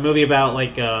a movie about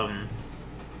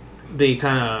the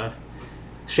kind of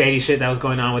shady shit that was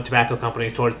going on with tobacco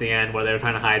companies towards the end, where they were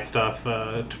trying to hide stuff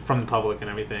from the public and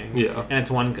everything. Yeah, and it's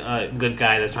one good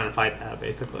guy that's trying to fight that,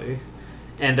 basically.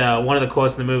 And one of the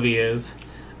quotes in the movie is.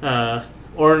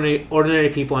 Ordinary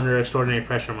people under extraordinary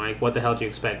pressure, Mike. What the hell do you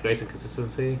expect? Grace and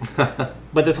consistency.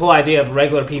 But this whole idea of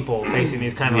regular people facing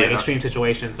these kind of extreme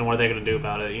situations and what they're going to do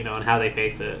about it, and how they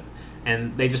face it.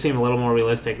 and they just seem a little more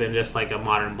realistic than just like a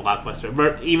modern blockbuster.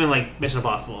 But even like Mission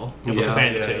Impossible, if we're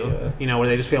comparing the two, you know, where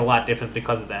they just feel a lot different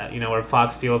because of that. You know, where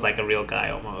Fox feels like a real guy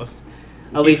almost.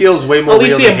 At least feels way more. At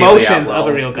least real the emotions of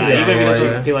a real guy, yeah, even if he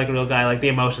doesn't feel like a real guy, like the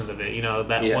emotions of it. You know,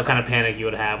 that what kind of panic you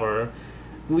would have, or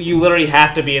you literally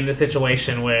have to be in this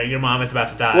situation where your mom is about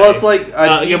to die. Well, it's like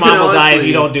your mom will die if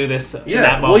you don't do this. Yeah,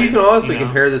 that moment, well, you can honestly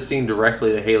compare this scene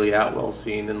directly to Haley Atwell's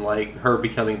scene and like her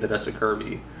becoming Vanessa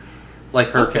Kirby,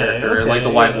 like her character, and like the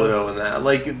White Widow and that.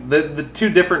 Like the two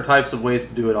different types of ways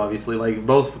to do it. Obviously, like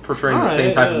both portraying the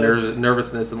same type of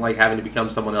nervousness and like having to become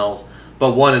someone else.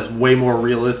 But one is way more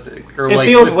realistic, or it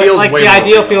feels like way the more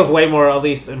idea real. feels way more, at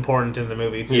least, important in the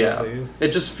movie too. Yeah, it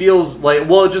just feels like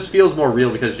it just feels more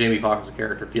real because Jamie Foxx's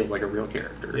character feels like a real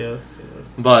character. Yes.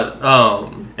 But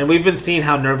and we've been seeing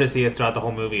how nervous he is throughout the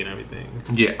whole movie and everything.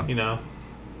 Yeah, you know.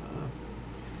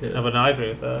 But no, I agree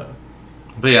with that.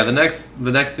 But yeah, the next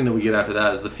thing that we get after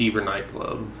that is the Fever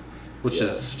nightclub, which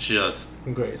is just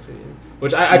great scene.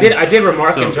 Which I did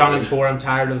remark in Johnny's forum.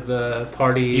 Tired of the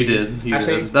party. You did.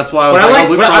 That's why I was like,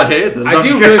 Luke probably hated this. I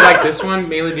do really like this one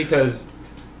mainly because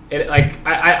it like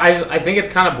I think it's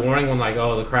kind of boring when like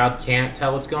the crowd can't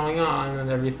tell what's going on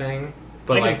and everything.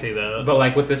 But I can see that. But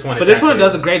like with this one, one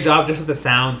does a great job just with the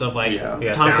sounds of like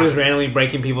Tom Cruise randomly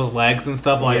breaking people's legs and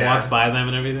stuff while he walks by them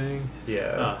and everything.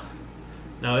 Yeah.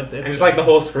 No, it's just like the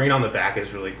whole screen on the back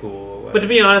is really cool. But to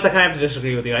be honest, I kind of have to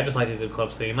disagree with you. I just like a good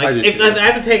club scene. Like if I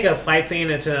have to take a fight scene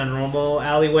that's in a normal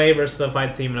alleyway versus a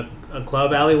fight scene in a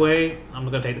club alleyway, I'm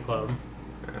gonna take the club.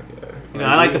 Okay. You know,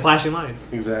 I like the flashing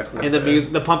lights. Exactly. And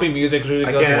the pumping music really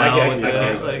goes well with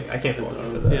the. I can't fault you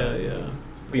for that. Yeah.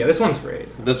 But yeah, this one's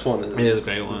great. This one is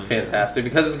a great one. Fantastic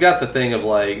because it's got the thing of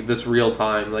like this real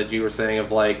time, like you were saying,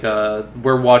 of like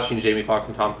we're watching Jamie Foxx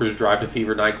and Tom Cruise drive to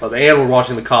Fever nightclub, and we're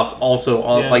watching the cops also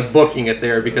on like booking it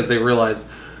there because they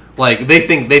realize like they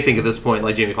think at this point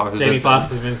like Jamie Foxx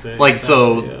is Vincent. Like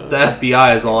so the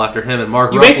FBI is all after him, and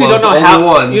Mark Ruffalo's the only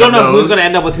one. You don't know who's going to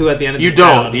end up with who at the end of the You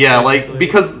don't, like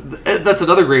because that's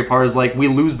another great part is like we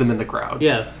lose them in the crowd.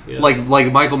 Yes. Like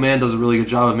Michael Mann does a really good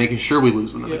job of making sure we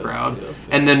lose them in the crowd,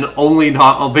 and then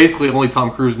basically only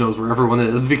Tom Cruise knows where everyone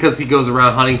is because he goes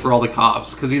around hunting for all the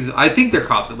cops because I think they're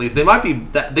cops at least. They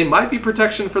might be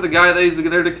protection for the guy that he's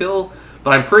there to kill.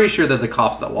 But I'm pretty sure that the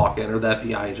cops that walk in, or the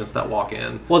FBI agents that walk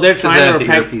in, well, they're trying to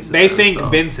protect. They think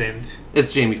Vincent.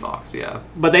 It's Jamie Foxx, yeah.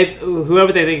 But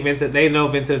whoever they think Vincent, they know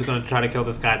Vincent is going to try to kill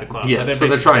this guy at the club. Yeah, so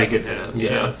they're trying to get to him.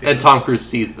 Yeah, and Tom Cruise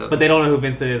sees them. But they don't know who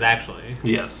Vincent is actually.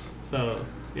 Yes. So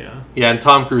yeah. Yeah, and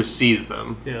Tom Cruise sees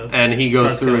them. Yes. And he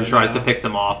goes through and tries to pick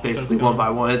them off, basically one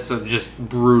by one. It's just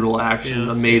brutal action,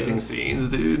 amazing scenes,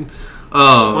 dude.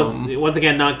 Once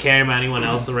again, not caring about anyone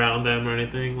else around them or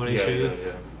anything when he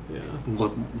shoots. Yeah.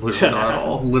 Literally not at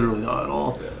all. Literally not at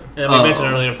all. Yeah. And we mentioned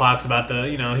earlier Fox about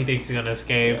he thinks he's gonna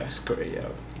escape. Yeah, it's great.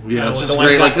 Yeah, it's just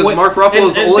great. Like because Mark Ruffalo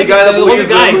is the only guy that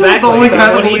believes him. Exactly. The only guy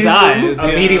that when he dies,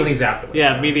 immediately zapped him.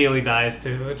 Yeah, immediately dies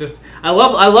too. I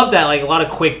love that. Like a lot of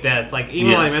quick deaths. Like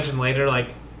even when I mentioned later,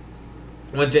 like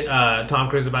when Tom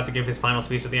Cruise is about to give his final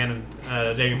speech at the end,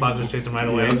 and Jamie Foxx just shoots him right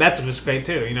away. Yes. That's just great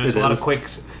too. You know, just a lot of quick.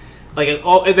 Like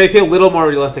they feel a little more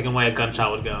realistic in the way a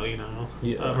gunshot would go. You know.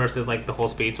 Yeah. Versus like the whole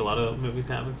speech a lot of movies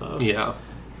have and stuff. Yeah.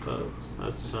 But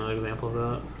that's just another example of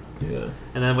that. Yeah.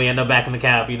 And then we end up back in the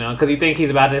cab, you know, because you think he's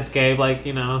about to escape, like,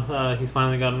 you know, he's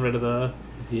finally gotten rid of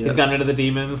he's gotten rid of the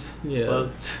demons. Yeah.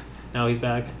 But no, he's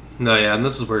back. No, yeah, and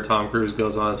this is where Tom Cruise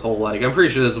goes on his whole like. I'm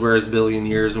pretty sure this is where his billion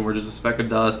years and we're just a speck of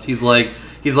dust. He's like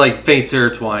fates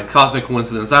intertwined, cosmic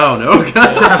coincidence. I don't know,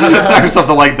 or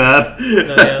something like that.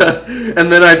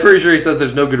 And then I'm pretty sure he says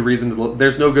there's no good reason.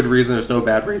 There's no bad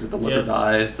reason to live or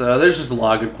die. So there's just a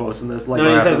lot of good quotes in this. Like,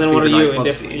 no, he says then what are you?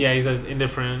 Yeah, he says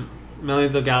indifferent.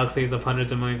 Millions of galaxies of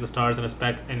hundreds of millions of stars and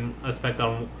a speck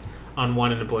on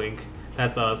one in a blink.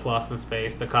 That's us, lost in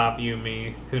space. The cop, you,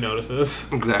 me, who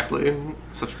notices? Exactly.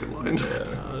 Such a good line.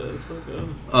 Yeah, it is so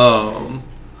good.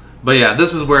 But yeah,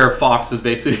 this is where Fox is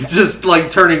basically just like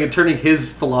turning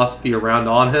his philosophy around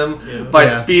on him by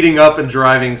speeding up and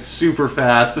driving super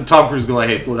fast. And Tom Cruise going,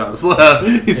 "Hey, slow down."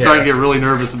 He's starting to get really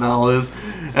nervous about all this.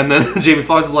 And then Jamie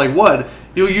Foxx is like, "What?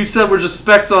 You said we're just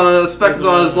specks on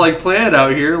this like planet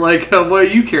out here. Like, what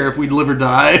do you care if we live or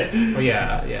die?" Oh,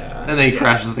 yeah. And then he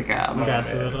crashes the cab.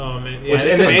 Oh man, yeah,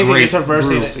 it's amazing. It's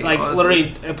reversing, like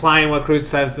literally applying what Cruise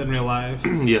says in real life.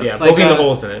 Yes, yeah, poking the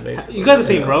holes in it. Basically. You guys have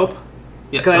seen Rope?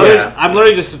 Yes. I'm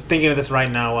literally just thinking of this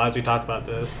right now as we talk about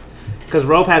this, because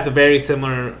Rope has a very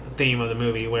similar theme of the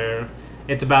movie where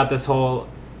it's about this whole.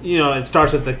 You know, it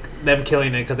starts with them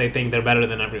killing it because they think they're better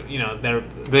than every. You know,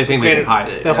 they think they can hide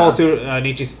it. The whole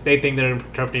Nietzsche. They think they're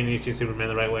interpreting Nietzsche Superman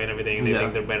the right way and everything, and they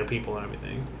think they're better people and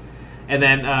everything. and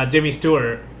then Jimmy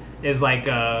Stewart is like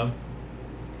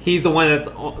he's the one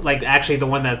that's like actually the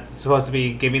one that's supposed to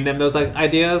be giving them those like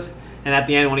ideas. And at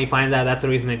the end, when he finds out that's the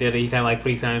reason they did it, he kind of like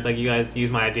freaks out. It's like, you guys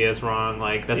used my ideas wrong.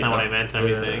 Like, that's not what I meant and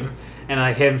everything. And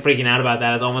like him freaking out about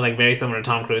that is almost like very similar to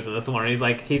Tom Cruise in this one. He's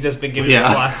like, he's just been giving his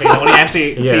philosophy. When he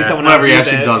actually sees someone else use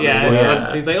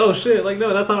it, he's like, oh shit, like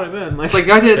no, that's not what I meant. Like, it's like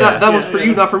I did that was for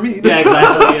you, not for me. Yeah,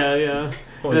 exactly. Yeah.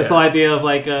 And this whole idea of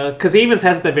like, because he even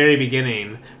says at the very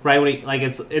beginning, right when he like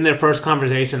it's in their first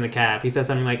conversation in the cab, he says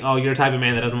something like, "Oh, you're the type of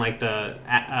man that doesn't like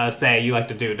to say, you like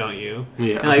to do, don't you?"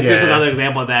 Yeah. And like it's just another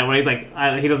example of that where he's like,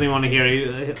 he doesn't even want to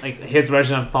hear like his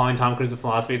version of following Tom Cruise's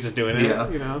philosophy, just doing it. Yeah.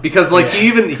 You know, because like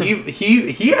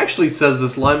he actually says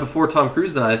this line before Tom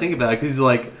Cruise. Now I think about it, because he's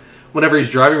like, whenever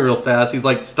he's driving real fast, he's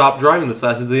like, "Stop driving this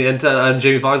fast." And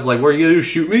Jamie Foxx is like, "What are you gonna do?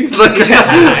 Shoot me?" Like,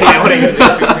 what are you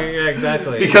gonna do? Yeah,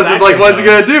 exactly. Because exactly. Like, what's he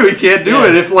gonna do? He can't do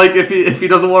it if he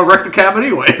doesn't want to wreck the cab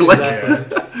anyway. Like,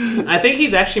 I think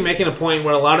he's actually making a point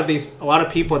where a lot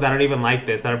of people that are even like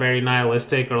this, that are very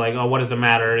nihilistic or like, "Oh, what does it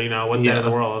matter? You know, what's the end of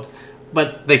the world?"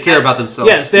 But they care about themselves.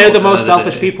 Yes, they're the most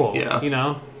selfish people. Yeah. You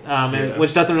know.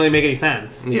 Which doesn't really make any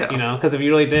sense. Yeah. You know, because if you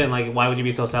really did, like, why would you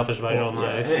be so selfish about your own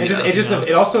life?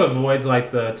 It also avoids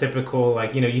like the typical,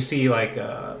 like, you know, you see like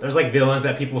there's like villains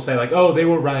that people say like, oh, they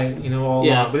were right, you know, all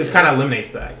along. But this kind of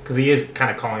eliminates that, because he is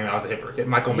kind of calling him out as a hypocrite.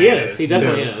 Michael Mann is. He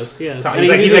definitely is. Yes.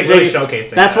 He's like really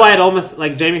showcasing. That's why it almost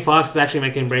like Jamie Foxx is actually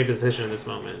making a brave decision in this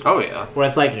moment. Oh yeah. Where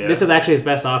it's like this is actually his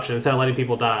best option instead of letting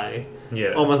people die.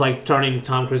 Yeah. Almost like turning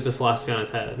Tom Cruise's philosophy on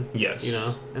his head. Yes. You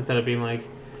know, instead of being like.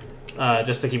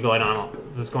 Just to keep going along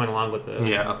with it.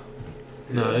 Yeah.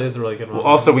 No, it is a really good one. Well,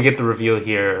 also, we get the reveal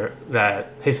here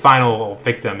that his final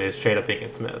victim is Jada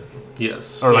Pinkett Smith.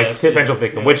 Yes. Or like potential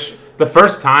victim, which the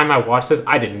first time I watched this,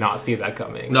 I did not see that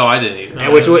coming. No, I didn't either.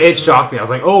 And which it shocked me. I was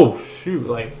like, oh shoot,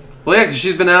 like. Well, yeah, because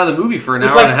she's been out of the movie for an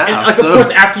hour and a half. And, like, of course,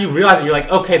 after you realize it, you're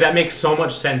like, okay, that makes so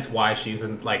much sense why she's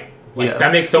in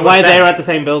that makes so much sense. Why they were at the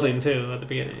same building too at the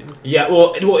beginning. Yeah,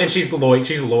 well, and she's a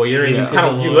lawyer,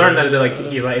 and you learn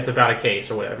that he's like it's about a case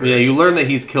or whatever. Yeah, you learn that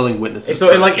he's killing witnesses.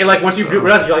 And once you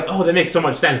realize, you're like, oh, that makes so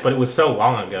much sense, but it was so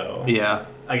long ago. Yeah,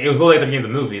 like it was literally at the beginning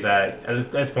of the movie that at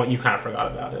this point you kind of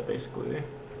forgot about it, basically.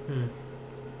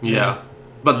 Yeah.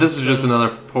 But this is just another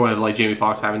point of like Jamie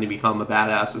Foxx having to become a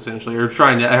badass essentially, or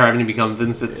having to become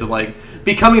Vincent to like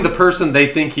becoming the person they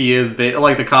think he is,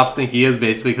 like the cops think he is,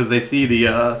 basically, because they see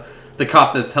the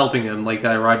cop that's helping him, like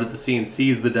that arrived at the scene,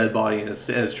 sees the dead body in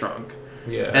his trunk.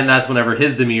 Yeah. And that's whenever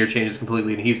his demeanor changes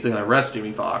completely, and he's still gonna arrest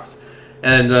Jamie Foxx.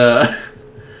 And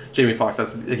Jamie Foxx,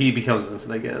 he becomes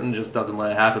Vincent again and just doesn't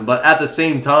let it happen. But at the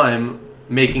same time,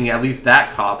 making at least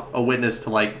that cop a witness to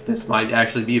like this might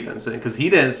actually be Vincent, because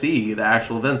he didn't see the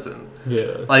actual Vincent.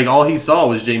 Yeah. Like all he saw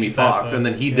was Jamie Foxx, and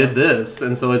then he did this,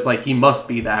 and so it's like he must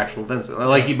be the actual Vincent.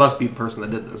 Like he must be the person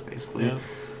that did this, basically. Yeah.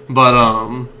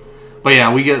 But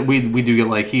yeah, we do get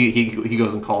like he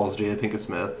goes and calls Jada Pinkett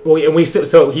Smith. Well, and this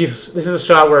is a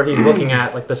shot where he's looking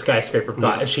at like the skyscraper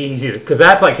because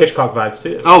that's like Hitchcock vibes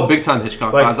too. Oh, big time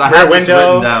Hitchcock vibes. I have this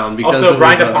written down because also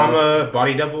Brian De Palma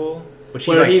body double, which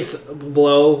he's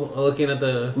below looking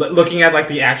at like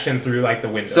the action through like the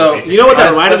window. So basically. You know what that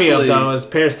reminded me of though is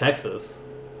Paris, Texas.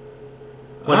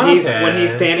 When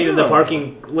he's standing in the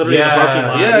parking, literally in the parking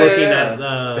lot, looking at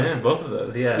damn, both of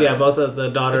those, both of the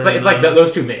daughter. It's like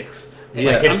those two mixed.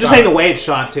 Yeah, like I'm just saying the way it's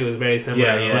shot too is very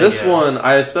similar. Yeah. This one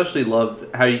I especially loved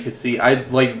how you could see.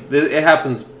 It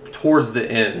happens towards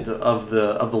the end of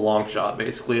the long shot,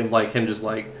 basically, of like him just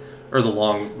like. Or the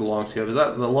long scope. Is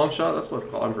that the long shot? That's what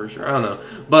it's called. I'm pretty sure. I don't know.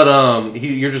 But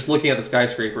you're just looking at the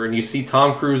skyscraper, and you see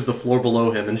Tom Cruise the floor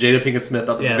below him, and Jada Pinkett Smith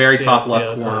up at the very top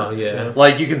left corner.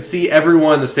 Like you can see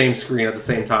everyone on the same screen at the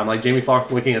same time. Like Jamie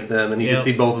Foxx looking at them, and you can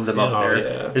see both of them up there.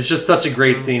 Yeah. It's just such a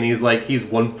great scene. He's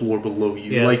one floor below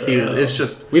you. It's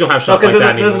just we don't have shots like that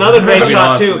anymore. There's another great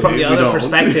shot too from the other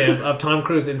perspective of Tom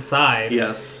Cruise inside.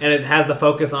 Yes, and it has the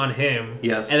focus on him.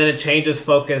 Yes, and then it changes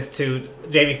focus to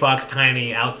Jamie Foxx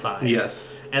tiny outside.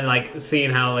 Yes. And like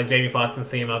seeing how like Jamie Foxx can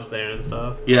see him up there and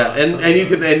stuff. Yeah, and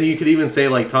you could even say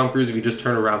like Tom Cruise, if you just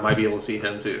turn around, might be able to see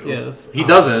him too. Yes. He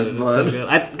doesn't,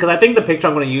 but because I think the picture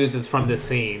I'm going to use is from this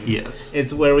scene. Yes.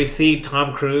 It's where we see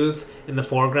Tom Cruise in the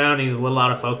foreground. He's a little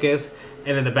out of focus.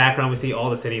 And in the background, we see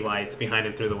all the city lights behind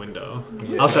him through the window.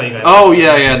 Yeah. I'll show you guys. Oh,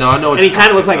 yeah. No, I know what and he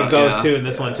kind of looks like a ghost, too, in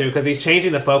this one, too, because he's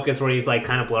changing the focus where he's, like,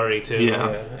 kind of blurry, too. Yeah.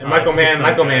 And Michael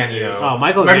Mann, you know. Oh,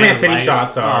 Michael Mann city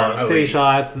shots are... city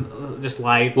shots, just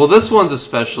lights. Well, this one's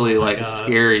especially,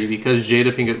 scary because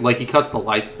Jada Pinkett... Like, he cuts the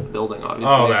lights to the building,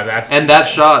 obviously. Oh, that's... And that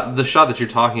shot, the shot that you're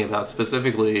talking about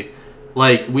specifically...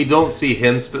 like we don't see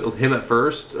him at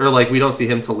first, or like we don't see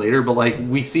him till later, but like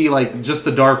we see like just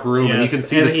the dark room, and you can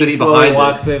see the city behind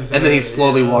it, and then he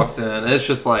slowly walks in, and it's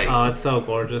just like, oh, it's so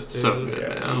gorgeous, dude. So good,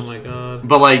 man. Oh my god.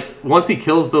 But like once he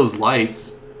kills those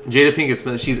lights, Jada Pinkett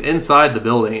Smith, she's inside the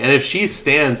building, and if she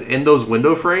stands in those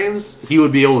window frames, he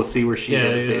would be able to see where she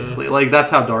is. Basically, like that's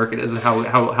how dark it is, and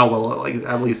how well like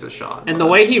at least it's shot. And the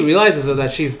way he realizes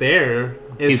that she's there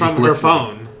is from her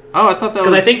phone. Oh, I thought that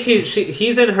was... Because I think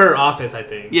he's in her office, I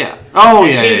think. Yeah. Oh,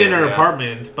 and yeah. She's in her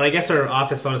apartment, but I guess her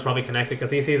office phone is probably connected because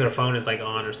he sees her phone is like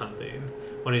on or something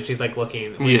when she's like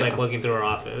looking. When he's like looking through her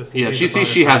office. She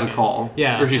sees she has a call.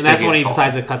 Yeah, and that's when he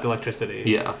decides to cut the electricity.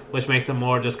 Yeah. Which makes it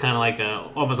more just kind of like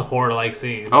almost a horror-like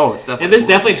scene. Oh, it's definitely. And this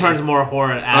definitely turns more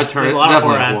horror aspects. There's a lot of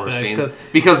horror aspects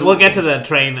because we'll get to the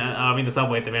train. The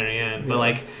subway at the very end, but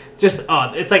like. Just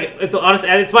it's honestly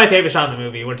it's my favorite shot in the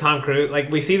movie where Tom Cruise,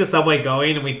 like, we see the subway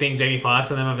going and we think Jamie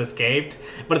Foxx and them have escaped,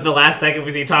 but at the last second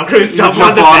we see Tom Cruise jump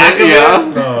on the back of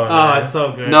him. Oh, it's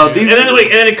so good. No, and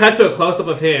then it cuts to a close up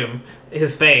of him,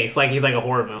 his face, like he's like a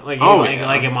horror villain, like he's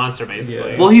like a monster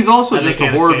basically. Yeah. Well, he's also just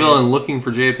a horror villain looking for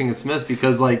Jada Pinkett Smith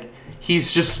because like.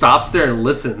 He's just stops there and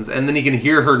listens, and then he can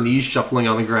hear her knees shuffling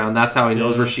on the ground. That's how he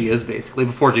knows where she is, basically,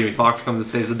 before Jamie Foxx comes and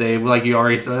saves the day, like you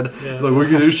already said. Yeah. Like, we're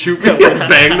gonna shoot me and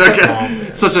bang that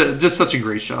guy. Such a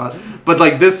great shot. But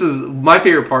like, this is my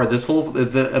favorite part. This whole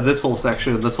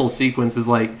section, this whole sequence is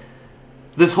like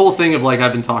this whole thing of like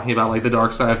I've been talking about, like the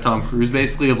dark side of Tom Cruise,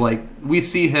 basically of like we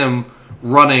see him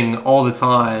running all the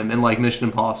time in like Mission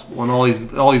Impossible and all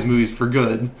these movies for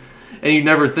good. And you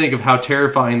never think of how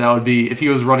terrifying that would be if he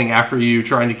was running after you,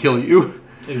 trying to kill you.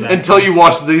 Exactly. Until you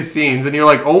watch these scenes, and you're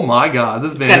like, "Oh my god,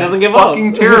 this man is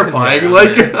fucking terrifying!"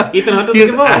 Like Ethan Hunt doesn't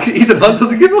give up. Ethan Hunt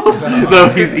doesn't give up. No,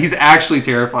 he's actually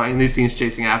terrifying. These scenes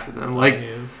chasing after them, like,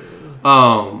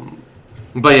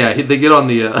 but yeah, they get on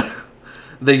the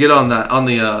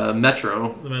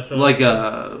metro, like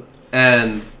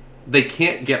and. They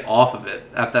can't get off of it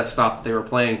at that stop that they were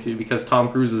playing to because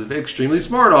Tom Cruise is extremely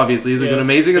smart, obviously. He's an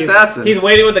amazing assassin. He's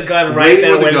waiting with the gun right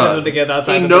there, waiting for them to get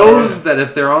outside the door. He knows that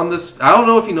if they're on this... I don't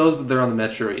know if he knows that they're on the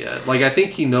metro yet. Like, I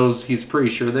think he knows... He's pretty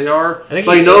sure they are. I think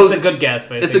he knows... It's a good guess,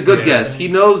 basically. It's a good guess. He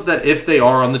knows that if they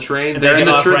are on the train, they're in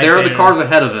the cars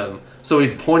ahead of him. So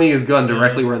he's pointing his gun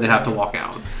directly where they have to walk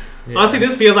out. Yeah. Honestly,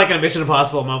 this feels like a Mission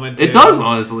Impossible moment, too. It does,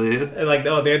 honestly. And like,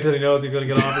 the entity knows he's going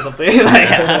to get off or something.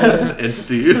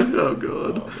 Entity. Oh,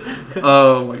 God.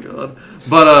 Oh, my God.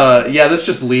 But, yeah, this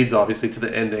just leads, obviously, to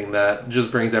the ending that just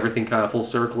brings everything kind of full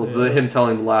circle of him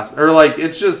telling the last... Or, like,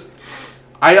 it's just...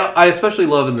 I especially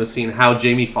love in this scene how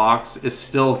Jamie Foxx is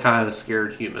still kind of a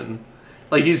scared human.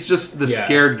 Like, he's just the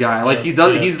scared guy. Like, he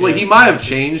might have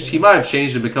changed. He might have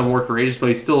changed and become more courageous, but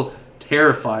he's still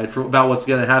terrified about what's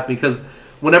going to happen because...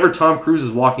 Whenever Tom Cruise is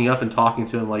walking up and talking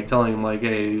to him, like telling him, like,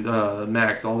 "Hey,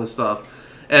 Max, all this stuff,"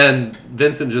 and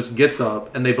Vincent just gets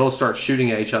up and they both start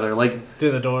shooting at each other, like through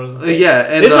the doors. Yeah,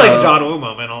 and it's like a John Woo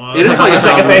moment almost. It is like a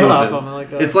John Woo moment.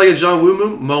 Like it's like a John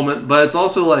Woo moment, but it's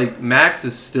also like Max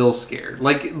is still scared.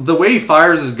 Like the way he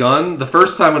fires his gun, the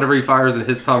first time whenever he fires and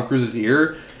hits Tom Cruise's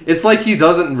ear. It's like he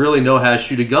doesn't really know how to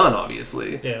shoot a gun,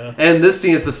 obviously. Yeah. And this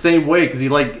scene is the same way because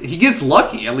he gets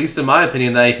lucky, at least in my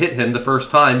opinion, that I hit him the first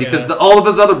time because all of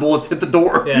his other bullets hit the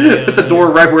door, hit the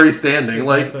door right where he's standing.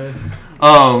 Exactly.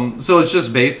 Like, so it's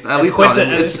just based at least on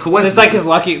it's coincidence. It's like his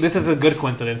lucky. This is a good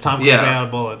coincidence. Tom Cruise ran out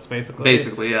of bullets, basically.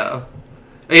 Basically, yeah.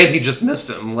 And he just missed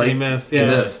him. Like he missed.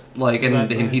 Like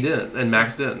and he didn't, and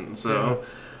Max didn't. So. Yeah.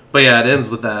 But yeah, it ends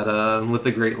with that, with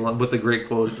the great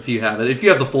quote. If you have it, if you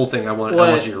have the full thing, I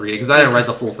want you to read it because I didn't write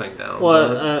the full thing down.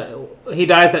 Well, he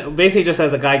dies. Basically, just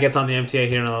as a guy gets on the MTA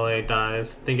here in LA,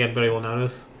 dies. Think everybody will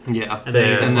notice. Yeah, and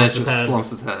then he just slumps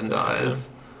his head and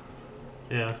dies.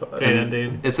 Yeah, great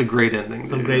ending. It's a great ending.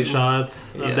 Some great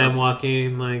shots of them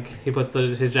walking. Like he puts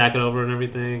his jacket over and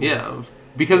everything. Yeah,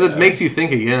 because it makes you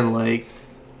think again. Like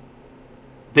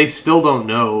they still don't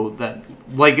know that.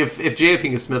 Like, if Jada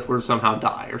Pinkett Smith were to somehow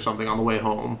die or something on the way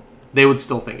home, they would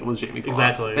still think it was Jamie Foxx.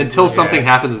 Exactly. Until something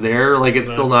happens there, like, it's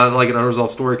still not, like, an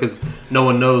unresolved story because no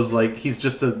one knows, like, he's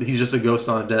just a ghost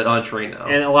on a train now.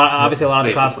 And obviously a lot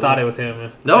of the cops thought it was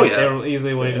him. Oh, yeah. They were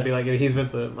easily waiting to be like, he's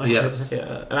Vincent. Like, yes.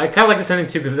 Yeah. And I kind of like this ending,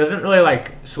 too, because it doesn't really,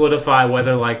 like, solidify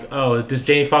whether, like, oh, does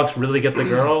Jamie Foxx really get the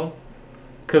girl?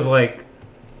 Because, like...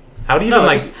 How do you even,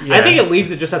 like... I think it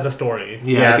leaves it just as a story.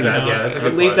 Yeah, that's a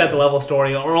good leaves at the level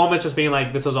story, or almost just being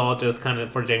like, this was all just kind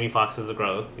of for Jamie Foxx's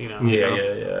growth, you know?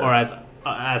 Yeah. Or as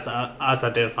us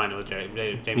identifying it with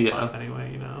Jamie Foxx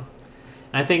anyway, you know?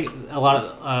 And I think a lot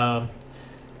of...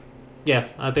 Yeah,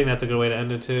 I think that's a good way to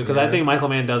end it too. Because I think Michael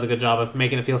Mann does a good job of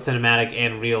making it feel cinematic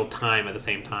and real time at the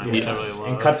same time, which I really love.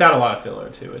 And cuts out a lot of filler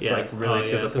too. It's like really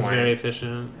to the point. It's very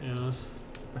efficient.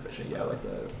 Efficient, yeah, I like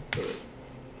that.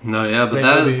 No, yeah, but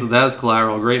that is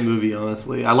Collateral. Great movie,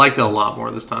 honestly. I liked it a lot more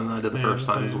this time than I did the first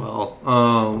time as well.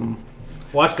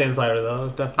 Watch The Insider though.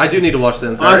 Definitely. I do need to watch The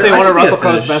Insider. Honestly, one of Russell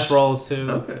Crowe's best roles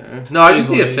too. Okay. No, I just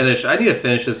need to finish. I need to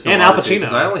finish this film. And Al Pacino.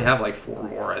 I only have like 4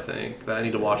 more, I think, that I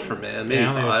need to watch from Mann. Maybe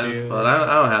 5, but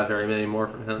I don't have very many more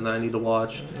from him that I need to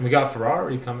watch. And we got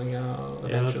Ferrari coming out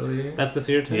eventually. That's this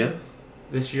year too. Yeah.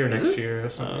 This year, next year, or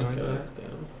something like that.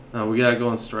 Damn. No, we gotta go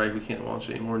on strike. We can't watch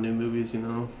any more new movies, you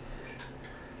know.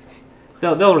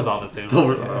 They'll resolve it soon.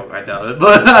 I doubt it,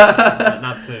 but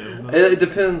not soon. But. It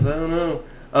depends. I don't know.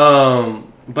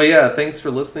 But yeah, thanks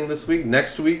for listening this week.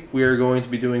 Next week we are going to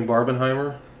be doing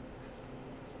Barbenheimer.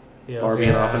 Yes. Barbie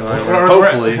and Oppenheimer.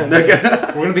 Hopefully,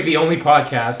 we're gonna be the only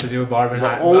podcast to do a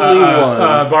Barbenheimer. The only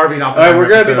one. Barbie and Oppenheimer. All right, we're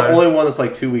gonna be the only one that's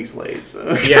like 2 weeks late. So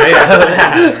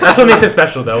yeah. That's what makes it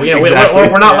special, though. Yeah, exactly.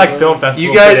 we're not like film festival.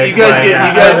 You guys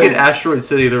get Asteroid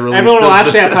City. The release. Everyone will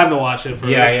actually have time to watch it.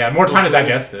 First. Yeah, more time to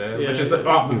digest it. Which is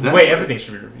the way everything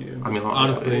should be reviewed. I mean,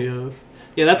 honestly, yes.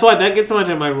 Yeah, that's why that gets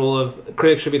into my rule of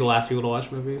critics should be the last people to watch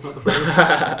movies, not the first.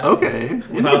 Okay. If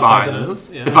I was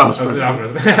president. Yeah. If I was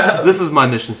president. This is my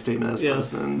mission statement as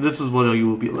president. This is what you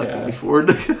will be electing me for.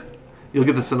 You'll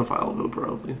get the cinephile vote,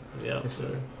 probably. Yeah,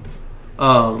 sure.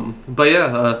 But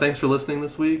yeah, thanks for listening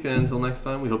this week, and until next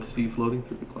time, we hope to see you floating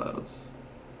through the clouds.